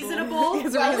 a reasonable.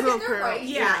 It's a Well, reasonable they're per- right.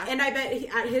 Yeah, and I bet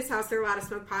at his house they're allowed to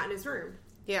smoke pot in his room.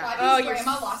 Yeah. Why Oh, his you're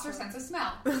grandma so- lost her sense of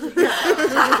smell. Or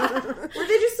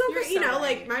they just don't, You're you so know,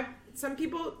 right. like some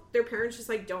people, their parents just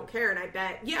like don't care, and I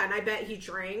bet he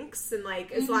drinks and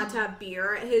like is allowed to have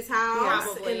beer at his house,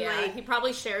 Probably, and yeah. like He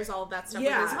probably shares all of that stuff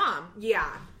yeah, with his mom. yeah.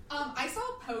 I saw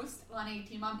a post on a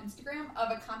Teen Mom Instagram of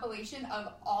a compilation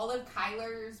of all of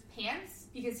Kyler's pants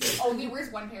because he only wears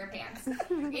one pair of pants.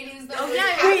 It is the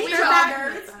Wait, we they're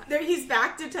joggers. back. He's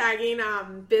back to tagging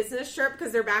business trip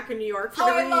because they're back in New York for Oh,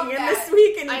 the I love reunion that. this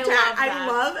week, and I I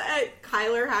love that. love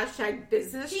Kyler hashtag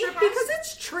business He trip has- because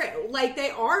it's true. Like they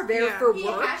are there Yeah. for He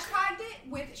work. hashtagged it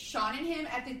with Sean and him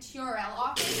at the TRL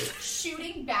office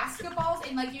shooting basketballs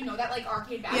in like that like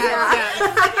arcade basketball. Yeah. It's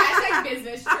like hashtag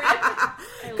business trip.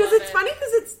 Because it's funny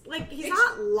because it's like he's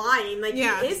not lying. Like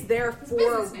Yeah. he is there for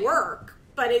businessman. work,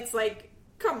 but it's like,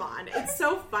 come on, it's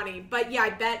so funny. But yeah, I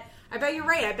bet you're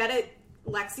right. I bet at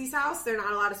Lexi's house they're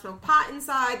not allowed to smoke pot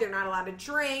inside. They're not allowed to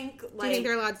drink. Do you Like, think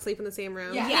they're allowed to sleep in the same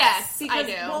room? Yeah. Yes, because, I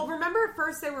do. Well, remember at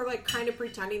first they were like kind of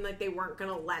pretending like they weren't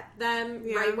going to let them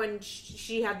Yeah. right when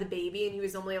she had the baby and he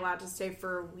was only allowed to stay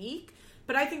for a week.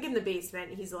 But I think in the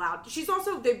basement he's allowed. She's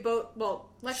also, they both, well,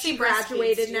 she Lexi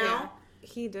graduated breastfeeds, now.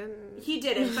 He didn't. He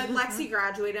didn't, but Lexi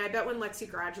graduated. I bet when Lexi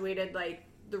graduated, like,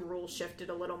 the rules shifted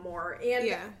a little more. And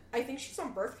Yeah. I think she's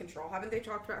on birth control. Haven't they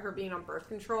talked about her being on birth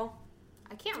control?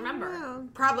 I can't remember. Wow.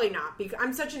 Probably not, because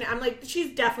I'm like,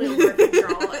 she's definitely on birth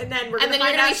control. And then we're And going to then find you're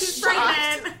out gonna be she's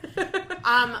shocked.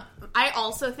 pregnant. I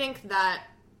also think that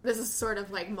this is sort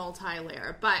of like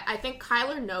multi-layer, but I think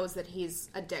Kyler knows that he's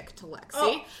a dick to Lexi.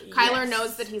 Oh, Kyler yes.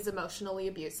 knows that he's emotionally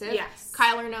abusive. Yes.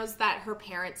 Kyler knows that her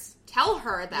parents tell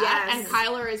her that, Yes. and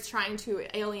Kyler is trying to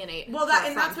alienate Well, her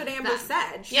that's from what Amber them.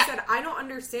 said. She Yeah. said, I don't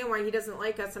understand why he doesn't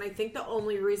like us, and I think the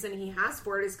only reason he has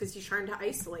for it is because he's trying to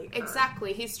isolate her.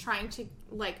 Exactly. He's trying to,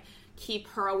 like, keep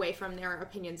her away from their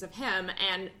opinions of him,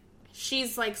 and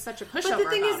she's, like, such a pushover But the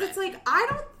thing is, about it's like, I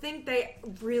don't think they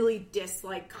really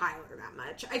dislike Kyler that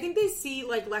much. I think they see,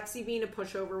 like, Lexi being a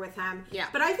pushover with him. Yeah.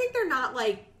 But I think they're not,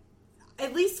 like,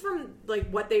 at least from, like,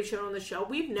 what they've shown on the show,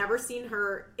 we've never seen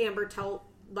Amber tell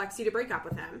Lexi to break up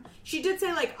with him. She did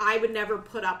say, like, I would never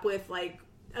put up with, like,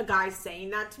 a guy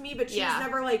saying that to me, but she Yeah. was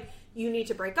never, like, you need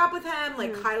to break up with him.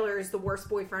 Like, Kyler is the worst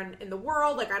boyfriend in the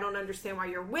world. Like, I don't understand why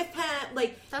you're with him.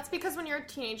 Like, That's because when you're a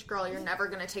teenage girl, you're never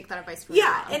going to take that advice from your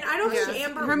yeah, mom. and I don't think Yeah.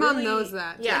 Amber Her mom really- knows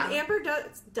that. Yeah. And Amber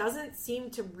doesn't seem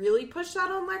to really push that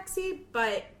on Lexi,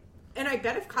 but, and I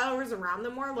bet if Kyler was around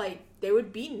them more, like, they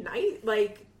would be nice.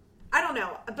 Like, I don't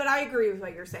know, but I agree with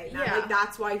what you're saying. That, Yeah. like,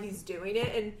 that's why he's doing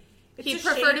it, and it's He'd a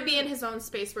prefer shame. to be in his own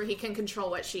space where he can control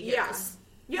what she hears.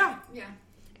 Yeah. Yeah.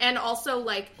 And also,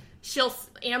 like,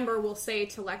 Amber will say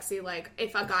to Lexi, like,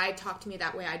 if a guy talked to me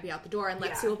that way, I'd be out the door. And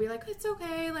Lexi Yeah. will be like, it's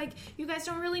okay. Like, you guys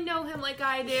don't really know him like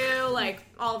I do. Like,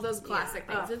 all of those classic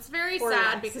Yeah. things. It's very Poor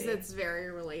sad Lexi. because it's very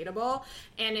relatable.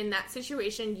 And in that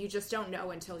situation, you just don't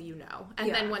know until you know. And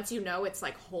Yeah. then once you know, it's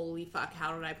like, holy fuck,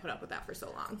 how did I put up with that for so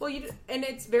long? Well, and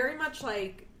it's very much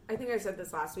like, I think I said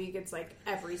this last week, it's like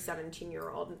every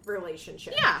 17-year-old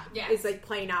relationship Yeah. Yes. is like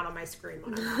playing out on my screen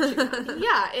when I'm watching that.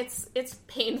 Yeah, it's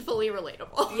painfully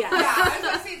relatable. Yeah. Yeah, I was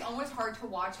gonna say it's almost hard to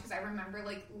watch because I remember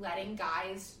like letting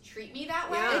guys treat me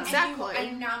that way. Yeah. And Exactly.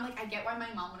 And now I'm like, I get why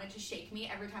my mom wanted to shake me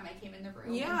every time I came in the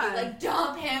room. Yeah. And be like,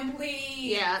 dump him,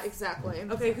 please. Yeah, exactly.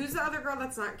 Okay, who's the other girl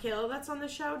that's not Kayla that's on the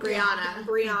show? Brianna.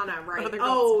 Brianna, right. Other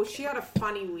Oh, she had a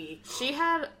funny week. She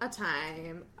had a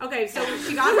time. Okay, so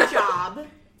she got a job,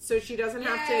 so she doesn't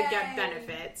have to get Yay.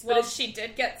 benefits. Well, But she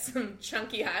did get some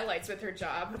chunky highlights with her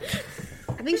job.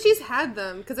 I think she's had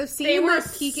them because I've seen They them were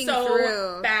like peeking so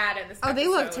through. bad in this Oh, they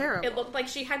episode. look terrible. It looked like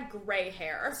she had gray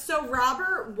hair. so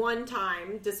Robert one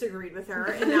time disagreed with her,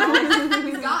 and now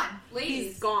He's gone. Ladies.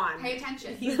 he's gone. Pay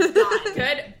attention. He's gone.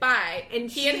 Goodbye. And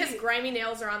he and she- his grimy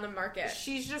nails are on the market.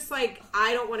 She's just like,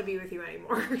 I don't want to be with you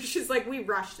anymore. She's like, we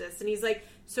rushed this. And he's like,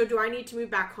 so do I need to move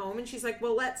back home? And she's like,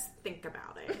 well, let's think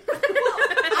about it.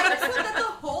 I just thought that the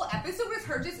whole episode was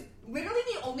her just literally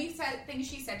the only thing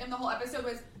she said to him the whole episode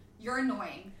was, "You're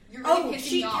annoying. You're really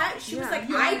pissing me off." She was Yeah. like,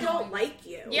 You're I annoying. don't like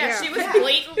you. Yeah, she was Yeah.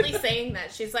 blatantly saying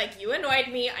that. She's like, you annoyed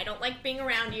me. I don't like being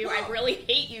around you. I Well- really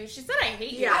hate you. She said, I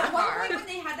hate you. Yeah. in At the one car. point when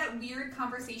they had that weird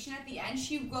conversation at the end,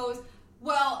 she goes,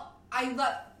 "Well,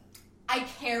 I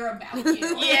care about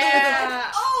you."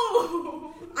 Yeah.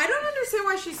 Oh. I don't understand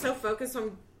why she's so focused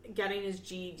on getting his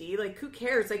GED. Like, who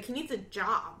cares? Like, he needs a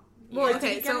job. Well, Like, okay,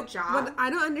 did he get so a job? what I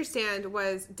don't understand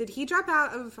was, did he drop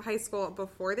out of high school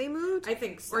before they moved? I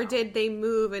think so. Or did they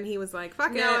move and he was like,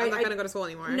 fuck it, No, I'm not I- going to go to school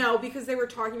anymore? No, because they were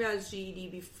talking about his GED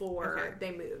before Okay.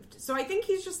 they moved. So I think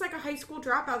he's just like a high school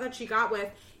dropout that she got with.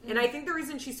 And I think the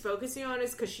reason she's focusing on it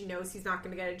is because she knows he's not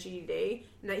going to get a GED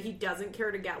and that he doesn't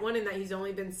care to get one and that he's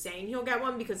only been saying he'll get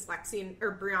one because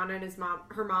Brianna and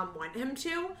her mom want him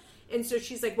to. And so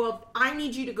she's like, well, I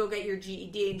need you to go get your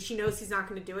GED. And she knows he's not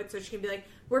going to do it. So she can be like,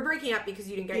 we're breaking up because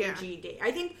you didn't get your Yeah. GED.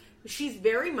 I think she's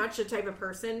very much the type of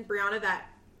person, Brianna, that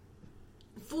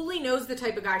fully knows the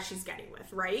type of guy she's getting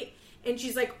with, right? And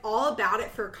she's like all about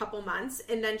it for a couple months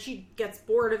and then she gets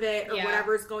bored of it or Yeah.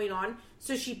 whatever's going on.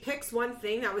 So she picks one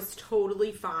thing that was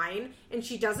totally fine and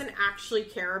she doesn't actually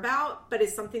care about, but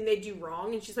is something they do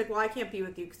wrong. And she's like, well, I can't be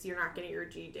with you because you're not getting your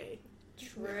GED.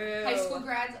 True. High school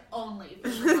grads only.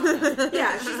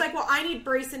 Yeah, she's like, well, I need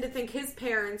Brayson to think his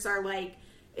parents are like,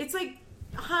 it's like,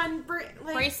 hun,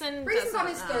 Grayson Grayson's on doesn't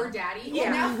his know. third daddy.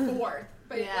 Yeah. Well, now fourth.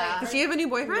 But Yeah. Does she have a new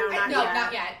boyfriend? No, no,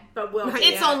 not yet. But will.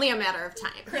 It's only a matter of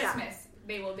time. Christmas,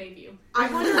 they will debut.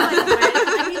 I wonder, like,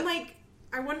 when, I mean, like,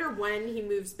 I wonder when he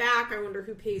moves back. I wonder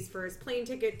who pays for his plane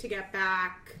ticket to get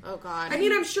back. Oh, God. I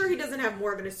mean, I'm sure he doesn't have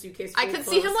more than a suitcase. I full could of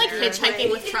see him, clothes like, there. hitchhiking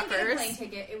He with didn't get a truckers. plane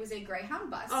ticket. It was a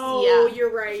Greyhound bus. Oh, Yeah.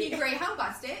 you're right. He Greyhound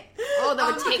bussed it. Oh,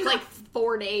 that would take, like,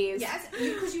 4 days. Yes,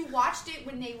 because you watched it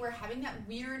when they were having that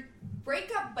weird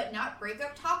breakup, but not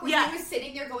breakup talk, where Yeah. he was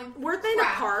sitting there going, Weren't they in a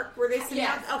crap. park? Were they sitting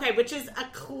Yes. out? Okay, which is a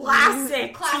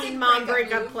classic Teen Mom breakup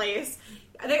breakup move. place.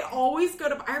 They always go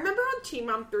to. I remember on Teen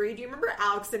Mom 3. Do you remember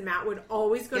Alex and Matt would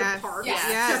always go Yes. to parks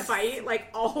Yes. to fight? Like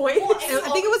always. Well, and I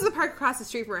think it was the park across the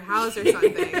street from her house or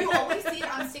something. You always see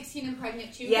it on 16 and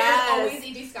Pregnant too. Yes. There's always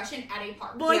a discussion at a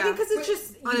park. Well, I Yeah. think because it's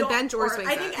just On you a don't- bench or swing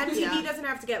I think set. MTV Yeah. doesn't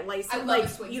have to get licensed. I love Like a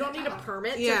swing you don't set. need a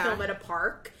permit Yeah. to film at a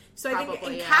park. So I think Probably,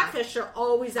 and yeah. Catfish are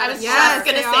always at I a was park. just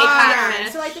gonna they say are.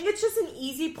 Catfish. So I think it's just an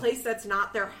easy place that's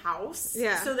not their house.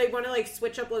 Yeah. So they want to like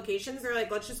switch up locations. They're like,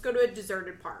 let's just go to a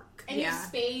deserted park. And you have Yeah.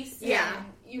 space. Yeah. And,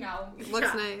 you know. Looks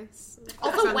Yeah. nice.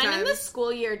 Also, when in Sometimes. the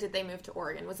school year did they move to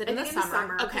Oregon? Was it I in the think in summer? the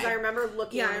summer. Because Okay. I remember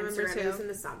looking Yeah, on I remember Instagram. too. It was in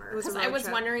the summer. It was a Because I road was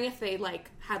trip. wondering if they like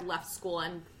had left school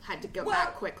and had to go Well,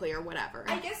 back quickly or whatever.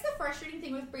 I guess the frustrating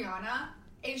thing with Brianna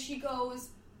is she goes,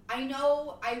 I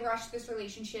know I rushed this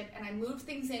relationship and I moved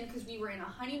things in because we were in a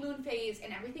honeymoon phase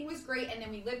and everything was great, and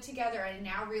then we lived together and I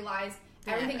now realize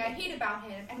everything I hate about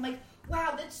him. And I'm like,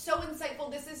 wow, that's so insightful.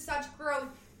 This is such growth.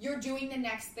 You're doing the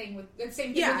next thing with the same thing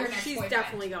with Yeah, your next she's boyfriend.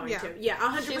 definitely going Yeah. to. Yeah,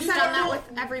 100%. She's done that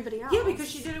with everybody else. Yeah, because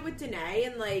she did it with Danae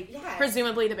and like. Yeah.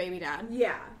 presumably the baby dad.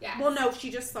 Yeah. Yes. Well, no, she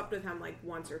just slept with him like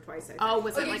once or twice. I think. Oh,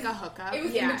 was it Okay, like a hookup? It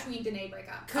was Yeah. in between Danae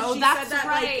breakup. Because Oh, she that's said that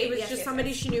like right. it was Yes, just yes, somebody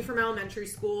yes. she knew from elementary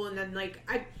school, and then like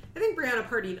I think Brianna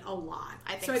partied a lot.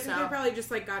 I think so. I think so. they probably just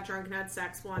like got drunk and had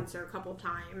sex once or a couple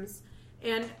times,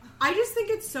 and I just think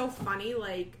it's so funny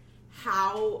like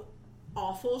how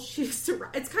awful she used to.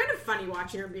 It's kind of funny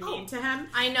watching her be mean to him.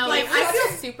 I know. Like, it I was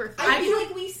feel- super I funny. feel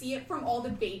like we see it from all the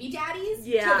baby daddies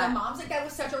Yeah. to the moms. Like that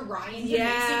was such a Ryan Yeah.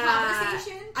 Denise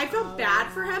conversation. I felt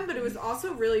bad for him, but it was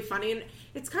also really funny, and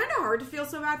it's kind of hard to feel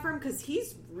so bad for him because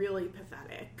he's really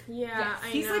pathetic. Yeah, I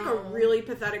He's know. like a really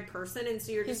pathetic person, and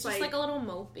so you're He's just like a little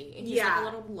mopey. He's Yeah. like a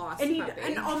little lost and puppy.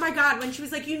 and oh my god, when she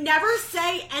was like, "You never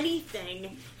say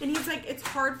anything," and he's like, "It's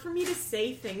hard for me to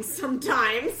say things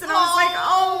sometimes," and I was like,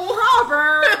 "Oh,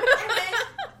 Robert." And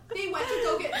then they went to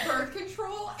go get birth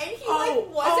control, and he like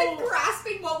wasn't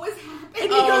grasping what was happening.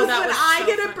 And he Oh, goes, that "When was I so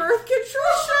get a funny. birth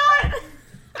control shot."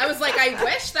 I was like, I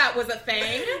wish that was a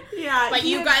thing, Yeah, but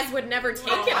he you had- guys would never take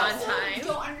it on Also, time.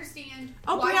 don't understand.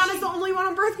 Oh, why Brianna's she- the only one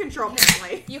on birth control,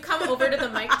 apparently. You come over to the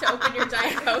mic to open your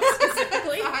Diet Coke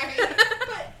specifically. Sorry.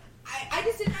 But I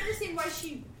just didn't understand why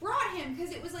she brought him,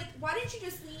 because it was like, why didn't you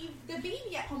just leave the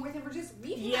baby at home with him, or just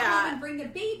leave him at Yeah. home and bring the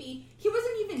baby? He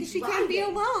wasn't even She can't be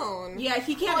driving. alone. Yeah,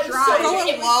 he can't Oh, it was drive. so- Go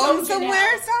it was alone so somewhere,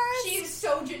 Janelle. Sarge? She's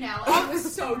so Janelle. It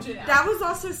was so Janelle. That was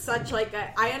also such like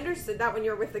a, I understood that when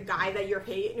you're with a guy that you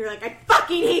hate and you're like, I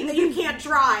fucking hate that you can't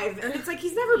drive, and it's like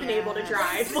he's never been able to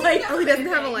drive. Like, Oh, he doesn't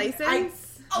have a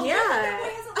license? Oh, yeah. that boy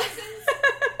has a license.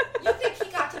 You think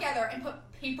he got together and put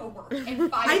paperwork and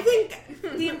filed I it?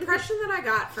 think the impression that I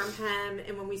got from him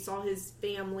and when we saw his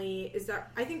family is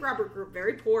that I think Robert grew up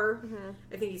very poor.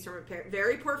 I think he's from a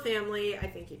very poor family. I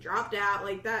think he dropped out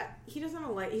like that. He doesn't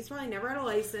have a he's probably never had a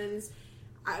license.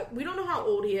 We don't know how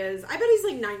old he is. I bet he's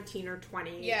like 19 or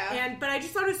 20. Yeah. But I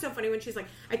just thought it was so funny when she's like,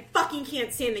 I fucking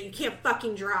can't stand that you can't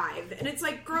fucking drive. And it's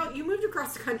like, girl, you moved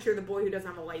across the country with a boy who doesn't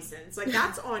have a license. Like,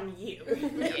 that's on you.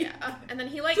 Yeah, and then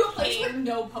he like To a place with came.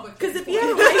 no public Because if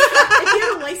transport. you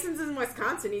had a license in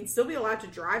Wisconsin, you'd still be allowed to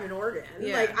drive in Oregon.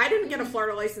 Yeah. Like, I didn't get a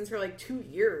Florida license for like 2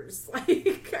 years.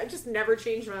 Like, I just never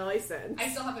changed my license. I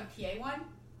still have a PA one,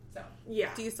 so Yeah.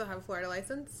 Do you still have a Florida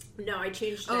license? No, I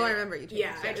changed it. Oh, I remember you changed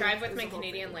Yeah. it. I drive it with was my a whole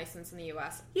Canadian thing. license in the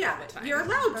U.S. Yeah, all the time. you're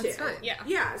allowed That's to. fine. Yeah.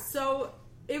 Yeah, so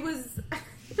it was...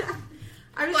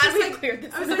 I was Glad just we like, cleared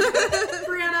this I was up. like,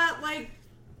 Brianna, like,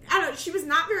 I don't know, she was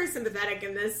not very sympathetic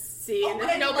in this scene. Oh, but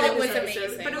I No, but it loved was it.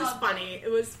 amazing. But it was funny. It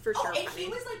was for Oh, sure and funny. he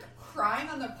was like crying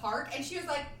on the park, and she was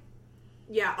like,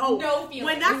 Yeah. Oh, No feelings.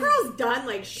 when that girl's done,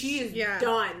 like she is Yeah.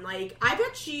 done. Like I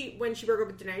bet when she broke up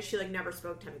with Danae, she like never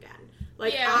spoke to him again.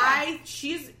 Like Yeah.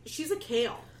 she's a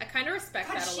Kale I kind of respect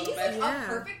God, that a she's little like bit. Yeah. a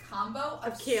perfect combo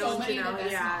of Kale so and many of the Janelle.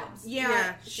 best Yeah. moms. Yeah,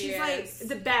 Yeah, she's she like is.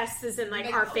 the best, is in like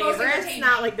Like, our most favorites, entertaining.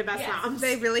 not like the best Yes. moms.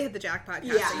 They really hit the jackpot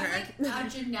casting Yeah. her. She's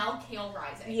like Janelle Kale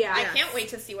Rising. Yeah, I can't wait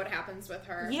to see what happens with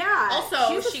her. Yeah,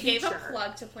 Also, she's a she gave a future.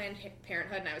 plug to Planned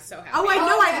Parenthood, and I was so happy. Oh, I know.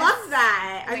 Oh, I yes. love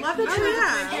that. I Like, love that oh, she was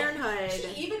yeah. in Planned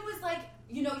Parenthood. She even was like,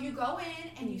 you know, you go in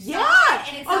and you Yeah. sign,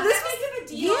 and it's Oh, not this that big of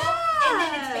a deal, yeah. and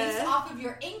then it's based off of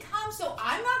your income, so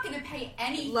I'm not going to pay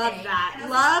anything. Love And that. I was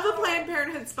Love like, a Planned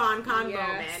Parenthood SpawnCon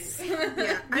Yes. moment.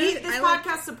 Yeah, I We, mean, this I like,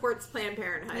 podcast supports Planned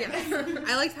Parenthood. yeah.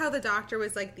 I liked how the doctor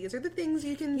was like, "These are the things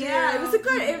you can do." Yeah, it was a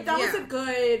good. That was Yeah. a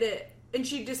good. And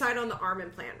she decided on the arm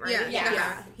implant, right? Yeah,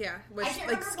 Yeah. yeah, which I can't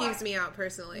like remember skeeves why. me out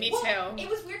personally. Me Well, too. it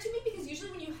was weird to me because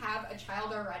usually when you have a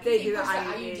child already, They do the push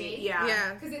IUD. Yeah.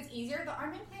 Yeah. because it's easier. The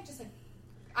arm implant just like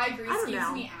I agree. I don't Skeeves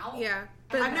know. me out. Yeah.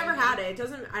 And I've never had it.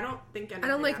 I don't think I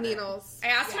don't like of it. needles. I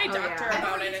asked my Yeah. doctor Oh, yeah.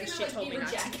 about I it, thought and you she were gonna, told me be not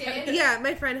to rejected. get it. Yeah,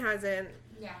 my friend hasn't.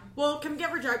 Yeah. Well, can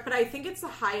get rejected, but I think it's the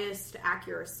highest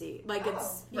accuracy. Like,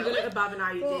 it's really? even above an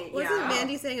IUD. Well, wasn't yeah.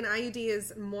 Mandy saying an IUD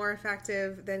is more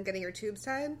effective than getting your tubes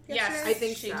tied? Yes, yesterday? I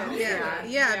think she so. did. Yeah,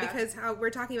 Yeah. because how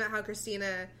we're talking about how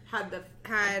Christina Had the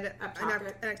had an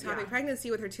ectopic, ectopic yeah.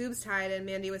 pregnancy with her tubes tied, and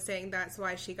Mandy was saying that's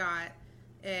why she got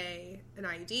an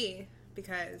IUD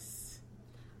because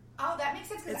Oh, that makes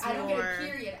sense because It's I don't get more- a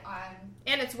period on.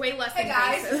 And it's way less Hey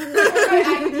guys,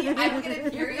 invasive. I don't get a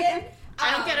period.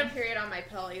 I don't get a period on my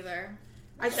pill either.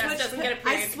 I Jess doesn't get a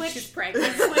period because she's I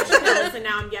pregnant. switched pills, and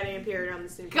now I'm getting a period on the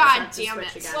same pill. God so I have to damn switch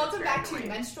it. again. Welcome It's back very to annoying.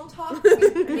 menstrual talk.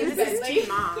 This is Teen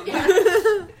Mom.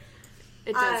 Yeah.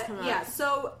 It does come up. Yeah,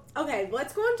 so, okay,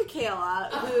 let's go on to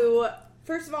Kayla, who,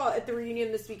 first of all, at the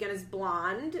reunion this weekend is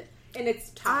blonde, and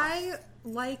it's tough. I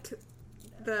like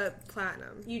the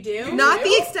platinum. You do? Not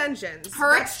the extensions.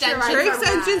 Her That's true, extensions. I Her know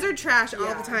extensions that. are trash all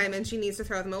Yeah. the time, and she needs to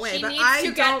throw them away. She but needs I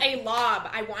to don't. get a lob.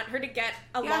 I want her to get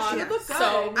a Yeah, lob. she would look good.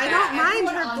 So I bad. don't mind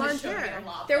Everyone her on the blonde show hair. get a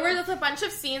lob, There though. was a bunch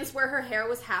of scenes where her hair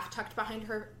was half tucked behind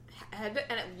her head,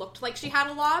 and it looked like she had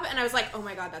a lob, and I was like, oh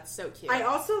my god, that's so cute. I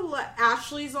also,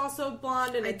 Ashley's also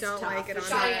blonde, and I it's don't tough. like it on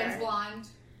Cheyenne's her. blonde.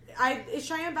 Is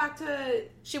Cheyenne back to...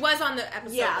 She was on the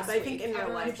episode. Yeah, this but I think week. in real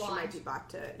Everyone's life she blonde. might be back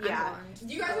to... I'm Yeah. blonde.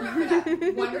 Do you guys remember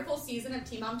that wonderful season of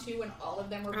Teen Mom 2 when all of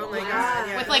them were Oh blonde? my god!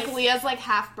 Yeah. With like Leah's like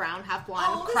half brown, half blonde,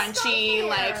 Oh, the crunchy, stuff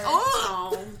like hair.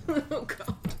 oh, Oh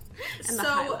god. and the So-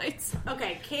 highlights.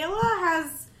 Okay, Kayla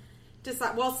has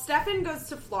decided... Well, Stefan goes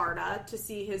to Florida to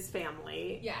see his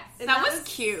family. Yes. And That was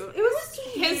cute. It was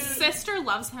cute. His sister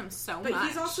loves him so But much.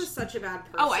 he's also such a bad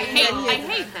person. oh, I hate Yeah, he is a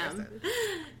him. bad person.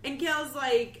 And Kayla's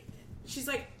like... She's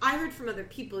like, I heard from other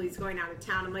people he's going out of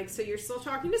town. I'm like, so you're still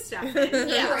talking to Stefan?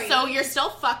 Yeah, Great. so you're still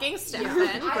fucking Stefan. I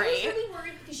was Great. really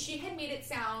worried because she had made it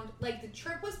sound like the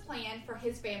trip was planned for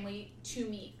his family to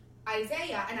meet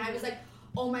Isaiah, and I was like,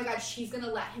 oh my god, she's gonna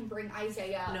let him bring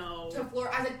Isaiah No. to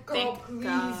Florida. I was like, girl, Thank please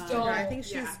God. don't. I think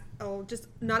she's Yeah. just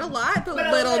not a lot, but But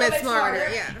a little bit smarter.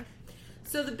 smarter. Yeah.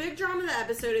 So the big drama of the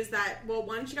episode is that, well,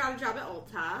 one, she got a job at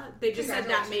Ulta. They just said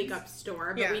that Congratulations. makeup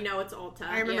store, but Yeah. we know it's Ulta.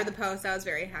 I remember Yeah. the post. I was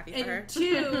very happy for her. And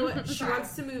two, she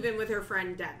wants to move in with her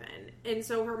friend Devin. And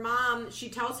so her mom, she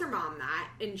tells her mom that,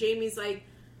 and Jamie's like,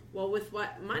 well, with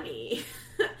what money?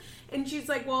 And she's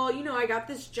like, well, you know, I got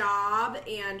this job.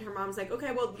 And her mom's like,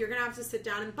 okay, well, you're going to have to sit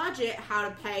down and budget how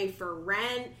to pay for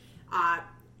rent,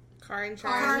 Car insurance.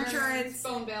 Car insurance.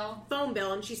 phone bill. phone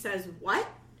bill. And she says, what?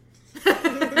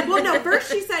 Well, no,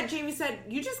 first Jamie said,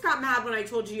 you just got mad when I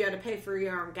told you you had to pay for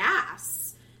your own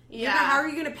gas. Yeah. How are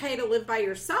you going to pay to live by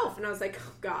yourself? And I was like,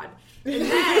 oh, God.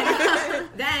 And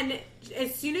then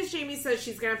as soon as Jamie says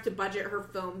she's going to have to budget her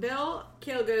phone bill,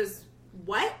 Kayla goes,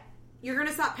 what? You're going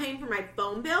to stop paying for my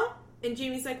phone bill? And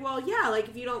Jamie's like, well, yeah, like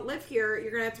if you don't live here,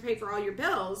 you're going to have to pay for all your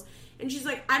bills. And she's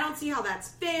like, I don't see how that's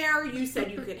fair. You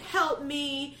said you could help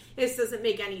me. This doesn't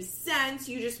make any sense.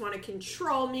 You just want to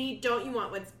control me. Don't you want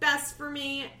what's best for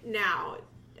me? Now,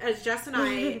 as Jess and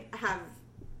I have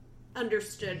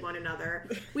understood one another,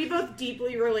 we both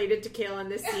deeply related to Kayla in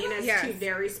this scene as Yes. two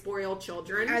very spoiled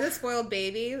children. As a spoiled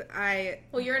baby,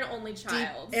 Well, you're an only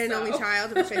child. and an so. only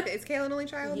child, which is Kayla an only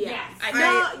child? Yes. I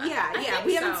No, think- yeah. think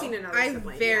We haven't so. seen another I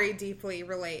sibling. very yeah. deeply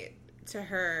relate to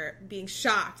her being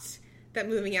shocked that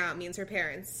moving out means her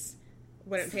parents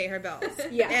wouldn't pay her bills.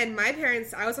 Yeah. And my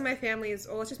parents, I was in my family's,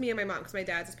 well, it's just me and my mom because my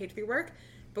dad's just paid through work,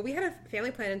 but we had a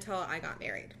family plan until I got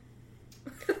married.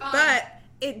 But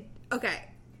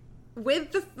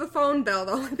with the phone bill,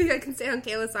 the only thing I can say on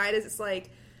Kayla's side is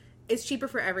it's cheaper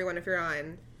for everyone if you're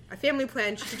on a family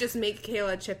plan. She should just make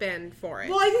Kayla chip in for it.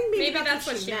 Well, I think maybe, Maybe that's, that's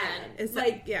what she she meant. meant. It's Instead-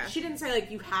 like, yeah. she didn't say, like,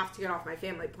 you have to get off my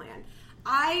family plan.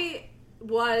 I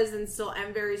was and still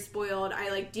am very spoiled. I,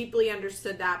 like, deeply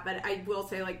understood that, but I will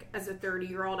say, like, as a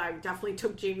 30-year-old, I definitely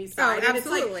took Jamie's side. And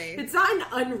absolutely. it's not an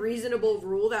unreasonable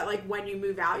rule that, like, when you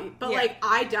move out, but, Yeah. like,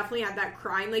 I definitely had that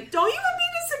crying, like, don't you want me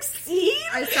to succeed?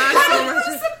 I saw How so do you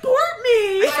much- support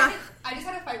me? I just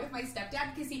had a fight with my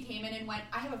stepdad because he came in and went,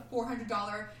 I have a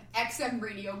 $400 XM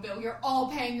radio bill. You're all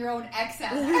paying your own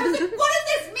XM. And I was like, what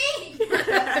does this mean?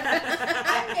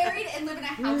 I'm married and live in a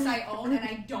house I own, and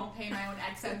I don't pay my own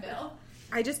XM bill.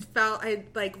 I just felt I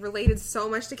related so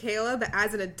much to Kayla, but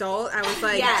as an adult, I was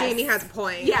like, Yes. Jamie has a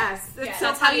point. Yes. Yeah, so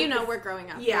That's how funny. you know we're growing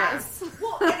up. Yes.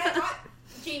 Well, and I got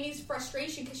Jamie's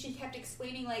frustration because she kept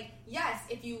explaining, like, yes,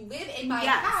 if you live in my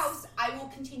Yes. house, I will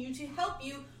continue to help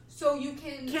you so you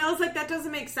can. Kayla's like, that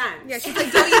doesn't make sense. Yeah, she's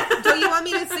like, don't you want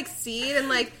me to succeed? And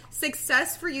like,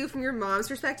 success for you from your mom's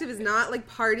perspective is not like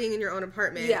partying in your own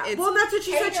apartment. Yeah, It's, well, that's what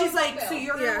she said. Pay She's your like, phone so bill.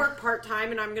 you're gonna Yeah. work part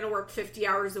time, and I'm gonna work 50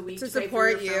 hours a week To pay for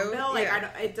support your phone you. bill? Like,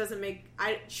 Yeah. it doesn't make.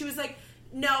 She was like,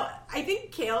 no. I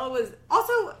think Kayla was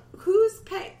also who's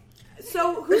paying.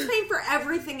 So who's paying for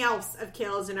everything else of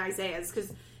Kayla's and Isaiah's?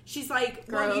 Because she's like,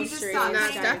 well, you just Groceries, stopped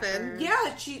not paying. Stefan. Yeah,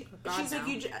 God, she's like,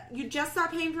 no. you just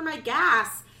stopped paying for my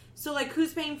gas. So like,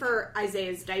 who's paying for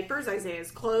Isaiah's diapers, Isaiah's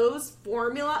clothes,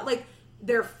 formula, like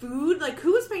their food? Like,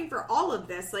 who's paying for all of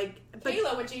this? Like, but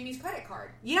Kayla with Jamie's credit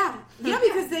card. yeah,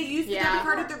 because they used the Yeah. debit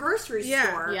card at the grocery Yeah.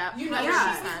 store. Yeah. You know,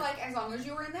 Yeah. she was like, as long as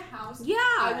you were in the house, Yeah.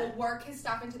 I will work his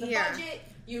stuff into the Yeah. budget.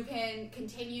 You can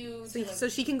continue so, to so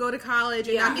she can go to college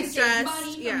and Yeah. not be you can save stressed.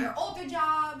 money from Yeah. your older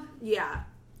job. Yeah.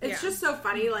 It's Yeah. just so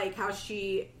funny, like, how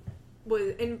she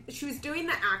was, and she was doing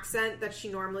the accent that she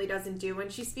normally doesn't do when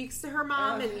she speaks to her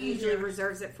mom, and usually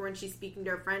reserves it for when she's speaking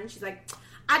to her friend. She's like,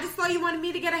 I just thought you wanted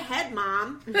me to get ahead,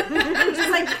 Mom. And just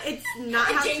like, it's not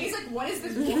And how Jamie's she... like, what is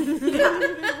this? woman?"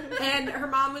 And her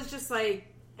mom was just like,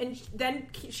 and then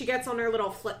she gets on her little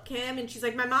flip cam, and she's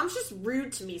like, my mom's just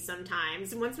rude to me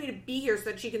sometimes and wants me to be here so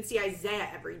that she can see Isaiah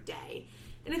every day.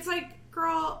 And it's like,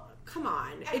 girl, come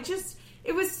on.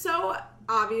 It was so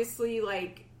obviously,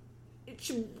 like,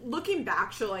 looking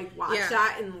back, she'll, like, watch Yeah.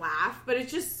 that and laugh, but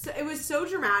it was so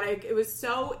dramatic. It was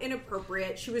so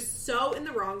inappropriate. She was so in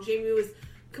the wrong. Jamie was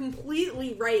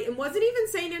completely right and wasn't even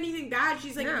saying anything bad.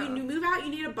 She's like, No. when you move out, you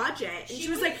need a budget. And she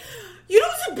was like, you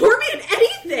don't support me in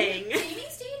anything. Jamie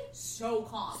stayed so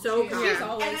calm. So too. calm. She's Yeah.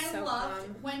 always And I so loved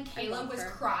calm. when I Kayla love was her.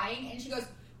 crying and she goes,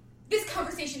 this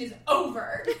conversation is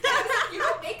over. I was like, you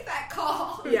don't make that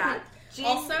call. Yeah.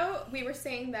 Also, we were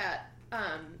saying that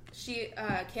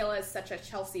Kayla is such a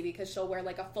Chelsea because she'll wear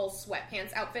like a full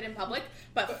sweatpants outfit in public,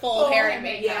 but full hair and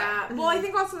makeup. Yeah. Well, I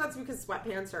think also that's because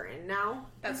sweatpants are in now.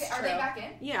 That's Okay, are true. they back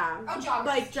in? Yeah. Oh, joggers.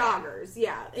 Like joggers,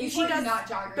 yeah. And These she were does not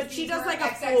joggers. but she These does were like a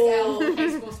XXL full high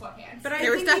school sweatpants. But I They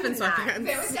were think Stefan even that, sweatpants.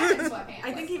 They were Stefan sweatpants.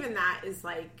 I think even that is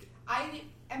like I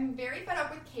am very fed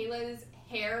up with Kayla's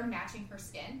hair matching her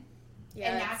skin.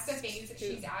 Yeah, and that's the it's phase that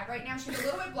too- she's at right now. She's a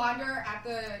little bit blonder at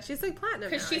the She's like platinum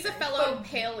Because now, she's I a think. fellow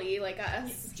paley like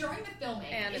us. during the filming.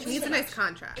 And it she was She needs a like- nice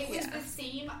contrast. It was Yeah. the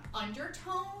same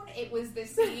undertone. It was the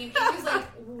same. It was like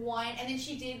one, and then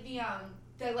she did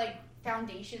the like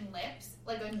foundation lips,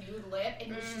 like a nude lip,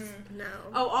 and it was just No.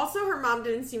 Oh, also her mom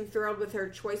didn't seem thrilled with her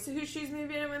choice of who she's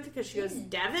moving in with because she goes,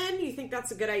 Devin, you think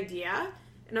that's a good idea?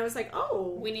 And I was like,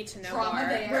 oh, We need to know Trauma more.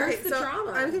 there. where's Okay, the so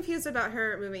drama? I'm confused about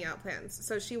her moving out plans.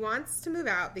 So she wants to move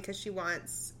out because she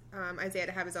wants Isaiah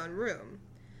to have his own room.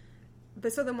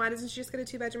 But so then why doesn't she just get a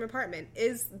 2-bedroom apartment?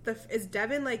 Is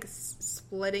Devin like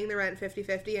splitting the rent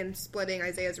 50-50 and splitting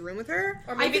Isaiah's room with her?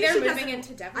 Or I maybe think they're she moving doesn't-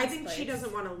 into Devin's I think place. she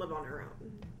doesn't want to live on her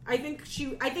own. I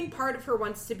think part of her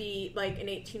wants to be like an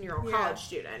 18-year-old Yeah. college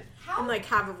student How- and like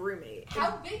have a roommate.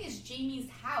 how big is Jamie's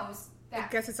house? I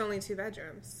That guess it's only 2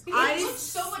 bedrooms. because I- it looks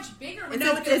so much bigger. It's,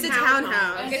 No, a, it's it's a a townhouse.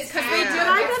 townhouse. It's 'cause Yeah. they do. But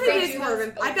I it's bet they it do is more of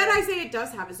those I bet over- Isaiah does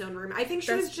have his own room. I think she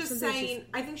That's was just something she's- saying.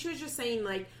 I think she was just saying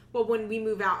like, well, when we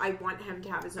move out, I want him to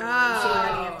have his own room, Oh, so we're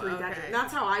gonna get 3 okay. bedroom.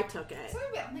 That's how I took it. So,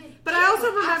 But I also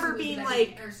Jamie would remember absolutely being live in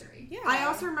like- the nursery. Yeah. I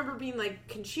also remember being like,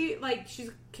 can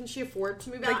she afford to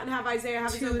move Like, out and have Isaiah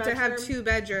have his own to bedroom? have 2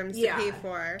 bedrooms Yeah. to pay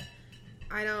for.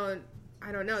 I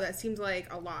don't know. That seems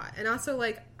like a lot. And also,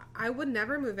 like, I would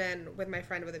never move in with my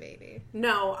friend with a baby.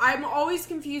 No, I'm always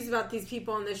confused about these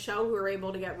people on this show who are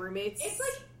able to get roommates. It's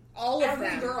like all of every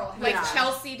them. girl has Like that.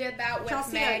 Chelsea did that with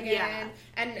Chelsea, Megan, yeah.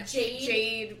 and Jade.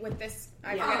 Jade with this.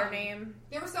 I Yeah. forget her name.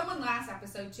 there was someone last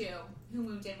episode too who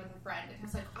moved in with a friend, and I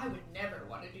was like, I would never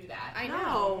want to do that. I know.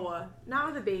 no, not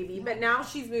with a baby. But now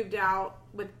she's moved out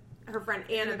with her friend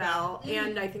Annabelle,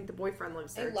 and I think the boyfriend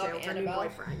lives there I love too. Her new Annabelle.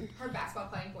 boyfriend. Her basketball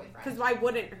playing boyfriend. Because why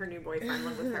wouldn't her new boyfriend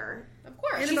live with her? Of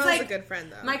course. She's Annabelle's like- a good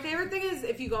friend, though. My favorite thing is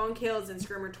if you go on Kayla's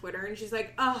Instagram or Twitter, and she's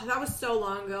like, "Oh, that was so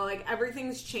long ago. Like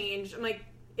everything's changed." I'm like,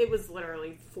 "It was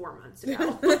literally 4 months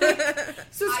ago."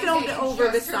 So I filmed say over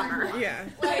the just turned summer. one. Yeah.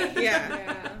 Like,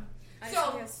 Yeah. So,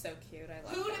 Isaiah's so cute. I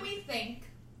love who him. do we think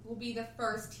will be the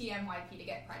first TMYP to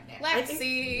get pregnant? I Lexi.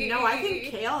 think, no, I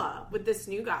think Kayla with this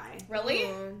new guy. Really?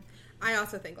 I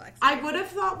also think Lexi. I would have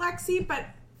thought Lexi, but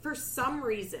for some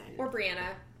reason, Or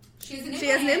Brianna? She has an She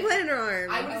has an implant in her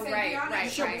arm. I would have Oh, said right, Brianna right,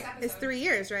 in the right. first episode. It's 3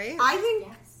 years, right? I think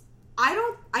Yes.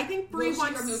 I think Brie Will she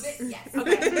wants. remove it? Yes.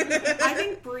 Okay. I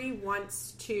think Brie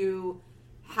wants to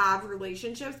have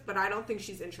relationships, but I don't think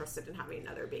she's interested in having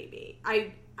another baby.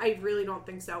 I really don't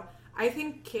think so. I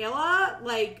think Kayla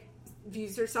like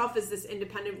views herself as this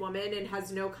independent woman and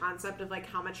has no concept of like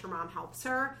how much her mom helps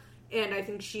her. And I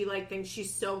think she like thinks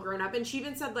she's so grown up. And she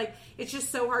even said like it's just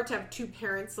so hard to have two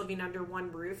parents living under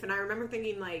one roof. And I remember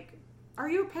thinking like, are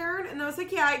you a parent? And I was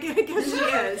like, yeah, I guess she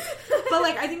is. But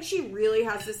like I think she really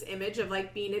has this image of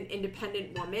like being an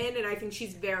independent woman, and I think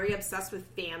she's very obsessed with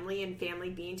family and family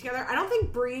being together. I don't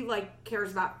think Brie like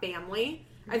cares about family.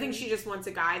 I think she just wants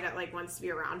a guy that like wants to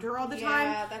be around her all the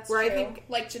time. Yeah, that's where true. I think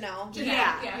like Janelle.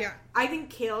 yeah. I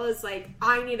think Kayla's like,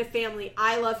 I need a family.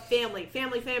 I love family.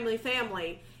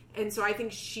 And so I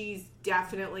think she's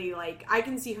definitely like, I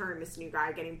can see her and this new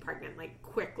guy getting pregnant like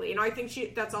quickly. And I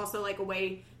think that's also like a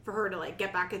way for her to like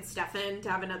get back at Stefan, to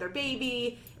have another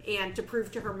baby, and to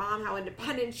prove to her mom how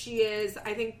independent she is.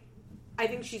 I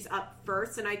think she's up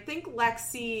first. And I think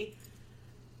Lexi,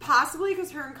 possibly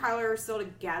because her and Kyler are still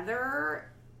together.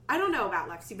 I don't know about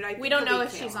Lexi, but I think we don't it'll know be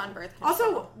if Kayla. she's on birth control.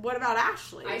 Also, what about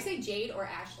Ashley? I say Jade or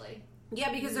Ashley.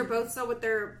 Yeah, because they're both still with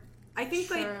their. I think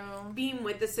True. like being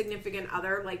with a significant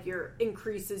other like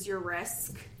increases your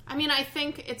risk. I mean, I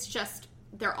think it's just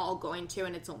they're all going to,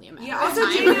 and it's only a matter Yeah. of Also,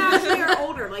 time. Jade and Ashley are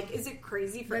older. Like, is it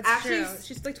crazy for That's Ashley's? true.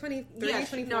 She's like 23, Yeah,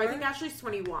 24. no, I think Ashley's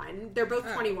 21. They're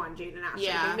both 21, Jade and Ashley.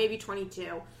 Yeah. Like, maybe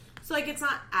 22. So like, it's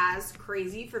not as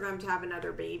crazy for them to have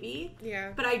another baby.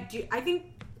 Yeah. But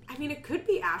I mean, it could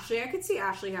be Ashley. I could see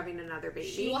Ashley having another baby.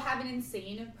 She will have an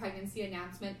insane pregnancy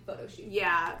announcement photo shoot.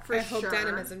 Yeah, for I sure. hope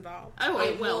Denim is involved. Oh, I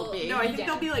it will will- be. No, I think Yeah.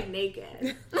 they'll be like naked.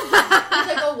 It's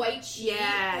like a white sheet.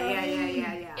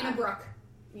 Yeah. In a brook.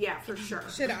 Yeah, for sure.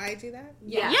 Should I do that?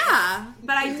 Yeah. Yeah.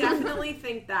 But I definitely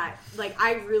think that, like,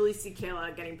 I really see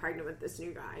Kayla getting pregnant with this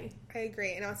new guy. I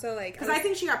agree. And also, like... Because I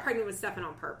think she got pregnant with Stefan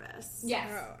on purpose. Yes.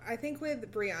 Oh, I think with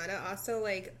Brianna, also,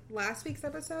 like, last week's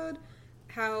episode,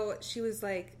 how she was,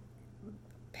 like,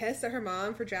 pissed at her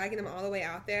mom for dragging him all the way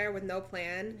out there with no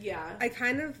plan. Yeah. I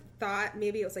kind of thought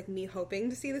maybe it was, like, me hoping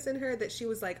to see this in her, that she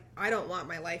was like, I don't want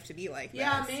my life to be like this.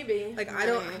 Yeah, maybe. Like, I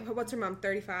don't... What's her mom,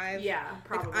 35? Yeah,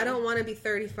 probably. Like, I don't want to be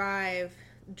 35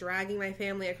 dragging my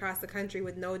family across the country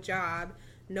with no job,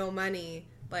 no money.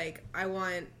 Like, I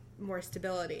want more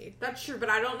stability. That's true, but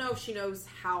I don't know if she knows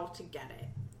how to get it.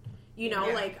 You know,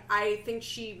 Yeah. like, I think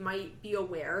she might be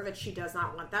aware that she does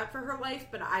not want that for her life,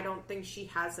 but I don't think she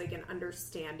has, like, an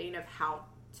understanding of how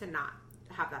to not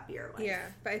have that be her life. Yeah,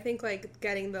 but I think, like,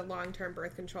 getting the long-term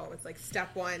birth control was, like,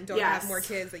 step one. Don't Yes. have more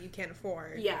kids that you can't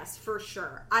afford. Yes, for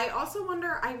sure. I also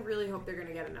wonder, I really hope they're going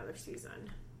to get another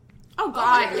season. Oh,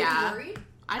 God, Are you yeah. worried?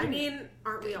 I mean,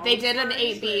 aren't we all? They did an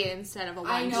encouraged? 8B instead of a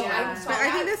 1. I know. Yeah. I saw But I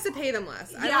that. think that's to pay them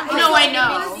less. I Yeah, don't No, I It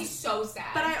know. would be so sad.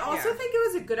 But I also Yeah. think it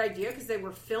was a good idea because they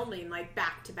were filming, like,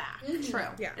 back to back. True.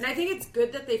 Yeah. And I think it's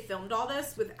good that they filmed all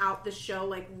this without the show,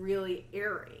 like, really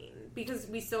airing. Because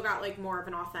we still got, like, more of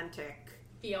an authentic...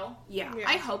 feel. Yeah. Yeah.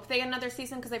 I hope they get another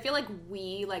season because I feel like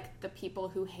we, like, the people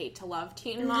who hate to love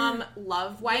Teen Mom,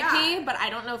 love YP, Yeah. but I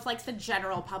don't know if, like, the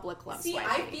general public loves See, YP.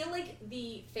 I feel like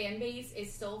the fan base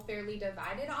is still fairly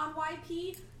divided on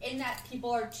YP in that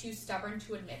people are too stubborn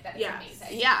to admit that it's Yes.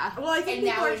 amazing. Yeah. Well, I think And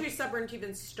people now are it- too stubborn to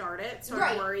even start it, so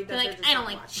Right. I'm worried that They're they're like, just I not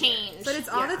don't like watching it. change. But it's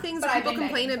all Yeah. the things But that I've people been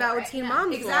complain begging about for with it, Teen yeah.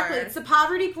 Mom Exactly. for. It's the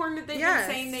poverty porn that they've Yes.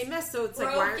 been saying they miss, so it's like,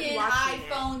 why aren't Broken you watching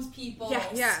iPhones, people. Yes.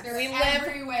 Yes. They're we live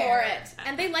everywhere. for it.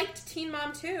 And they liked Teen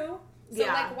Mom, too. So,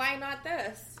 Yeah. like, why not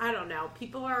this? I don't know.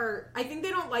 People are... I think they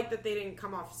don't like that they didn't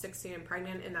come off 16 and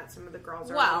pregnant and that some of the girls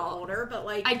are a Well, little older, but,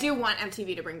 like... I do want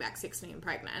MTV to bring back 16 and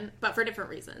Pregnant, but for different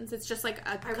reasons. It's just, like,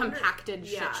 a I wonder- compacted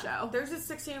yeah. shit show. There's a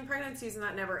 16 and pregnant season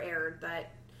that never aired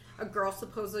that a girl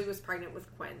supposedly was pregnant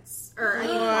with Quince. Or, I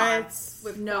mean, What? Quads,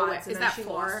 with No way. Quads, and Is then that she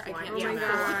 4? lost I one. can't Oh my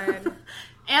Yeah, god.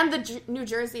 And the New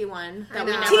Jersey one that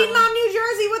we know. never... Teen Mom New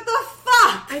Jersey, what the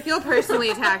fuck? I feel personally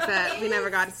attacked that we never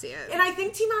got to see it. And I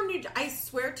think I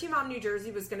swear Teen Mom New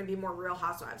Jersey was going to be more Real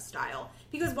Housewives style.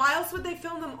 Because why else would they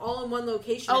film them all in one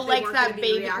location? Oh, if they like weren't that gonna be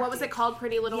baby... reacting? What was it called?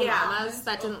 Pretty Little Yeah. Mamas?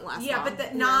 That didn't last Yeah, long.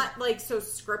 but not like so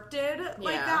scripted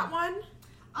like Yeah. that one.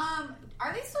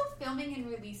 Are they still filming and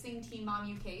releasing Teen Mom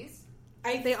UKs?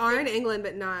 They are in England,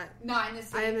 but not. Not in the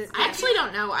States. I haven't- I actually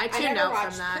don't know. I tuned out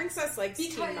from that. Princess likes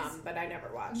Teen Mom, but I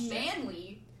never watched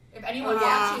Manly, if anyone Oh,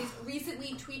 yeah. watches, recently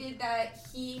tweeted that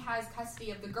he has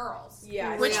custody of the girls.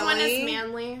 Yeah. Which one is Really?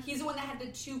 Manly? He's the one that had the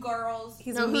 2 girls.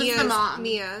 He's No, who's Mia's the mom?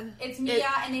 Mia. It's Mia,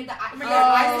 and they have the God,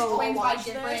 Irish I'll twins by watch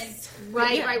different. this.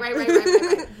 Right.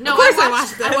 No, Of course I I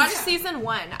watched watched this. season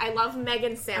 1. I love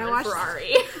Megan Salmon I watched-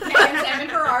 Ferrari. And Salmon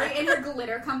Ferrari and her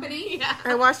glitter company. Yeah.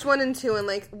 I watched 1 and 2, and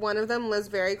like one of them lives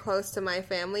very close to my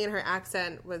family, and her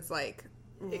accent was like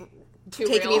Too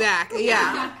take real. me back.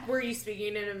 Yeah. Were you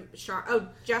speaking in a strong? Oh,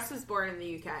 Jess was born in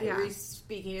the UK. Yeah. Were you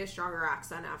speaking in a stronger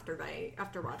accent after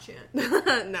watching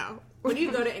it? No. When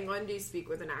you go to England, do you speak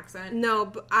with an accent? No,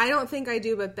 but I don't think I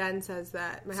do, but Ben says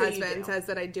that. My So you husband do. says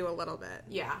that I do a little bit.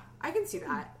 Yeah, I can see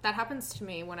that. That happens to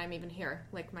me when I'm even here.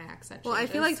 Like my accent. Well, I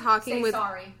feel like changes. talking Say with...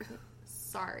 sorry.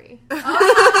 Sorry.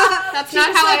 That's She not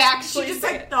just, how like, I actually She just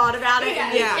say like it. thought about it.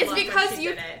 and Yeah. I It's love that because she you.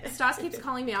 did it. Stas keeps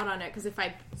calling me out on it because if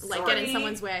I like get in Sorry.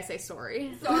 someone's way, I say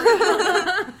sorry.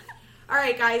 All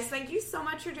right, guys, thank you so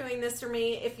much for doing this for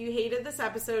me. If you hated this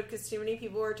episode because too many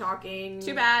people were talking,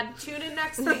 Too bad. Tune in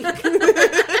next week.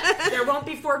 There won't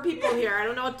be 4 people here. I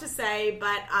don't know what to say,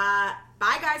 but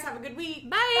bye, guys. Have a good week.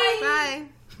 Bye. Bye.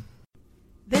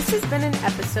 This has been an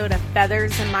episode of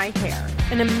Feathers in My Hair,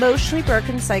 an Emotionally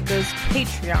Broken Psycho's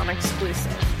Patreon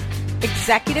exclusive.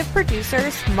 Executive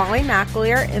producers Molly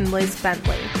McAleer and Liz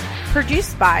Bentley.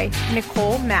 Produced by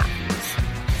Nicole Matthews.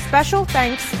 Special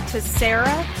thanks to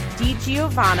Sarah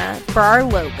DiGiovanna for our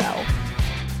logo.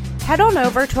 Head on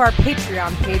over to our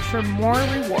Patreon page for more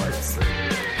rewards.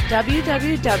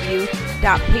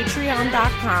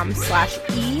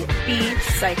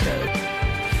 www.patreon.com/ebpsycho.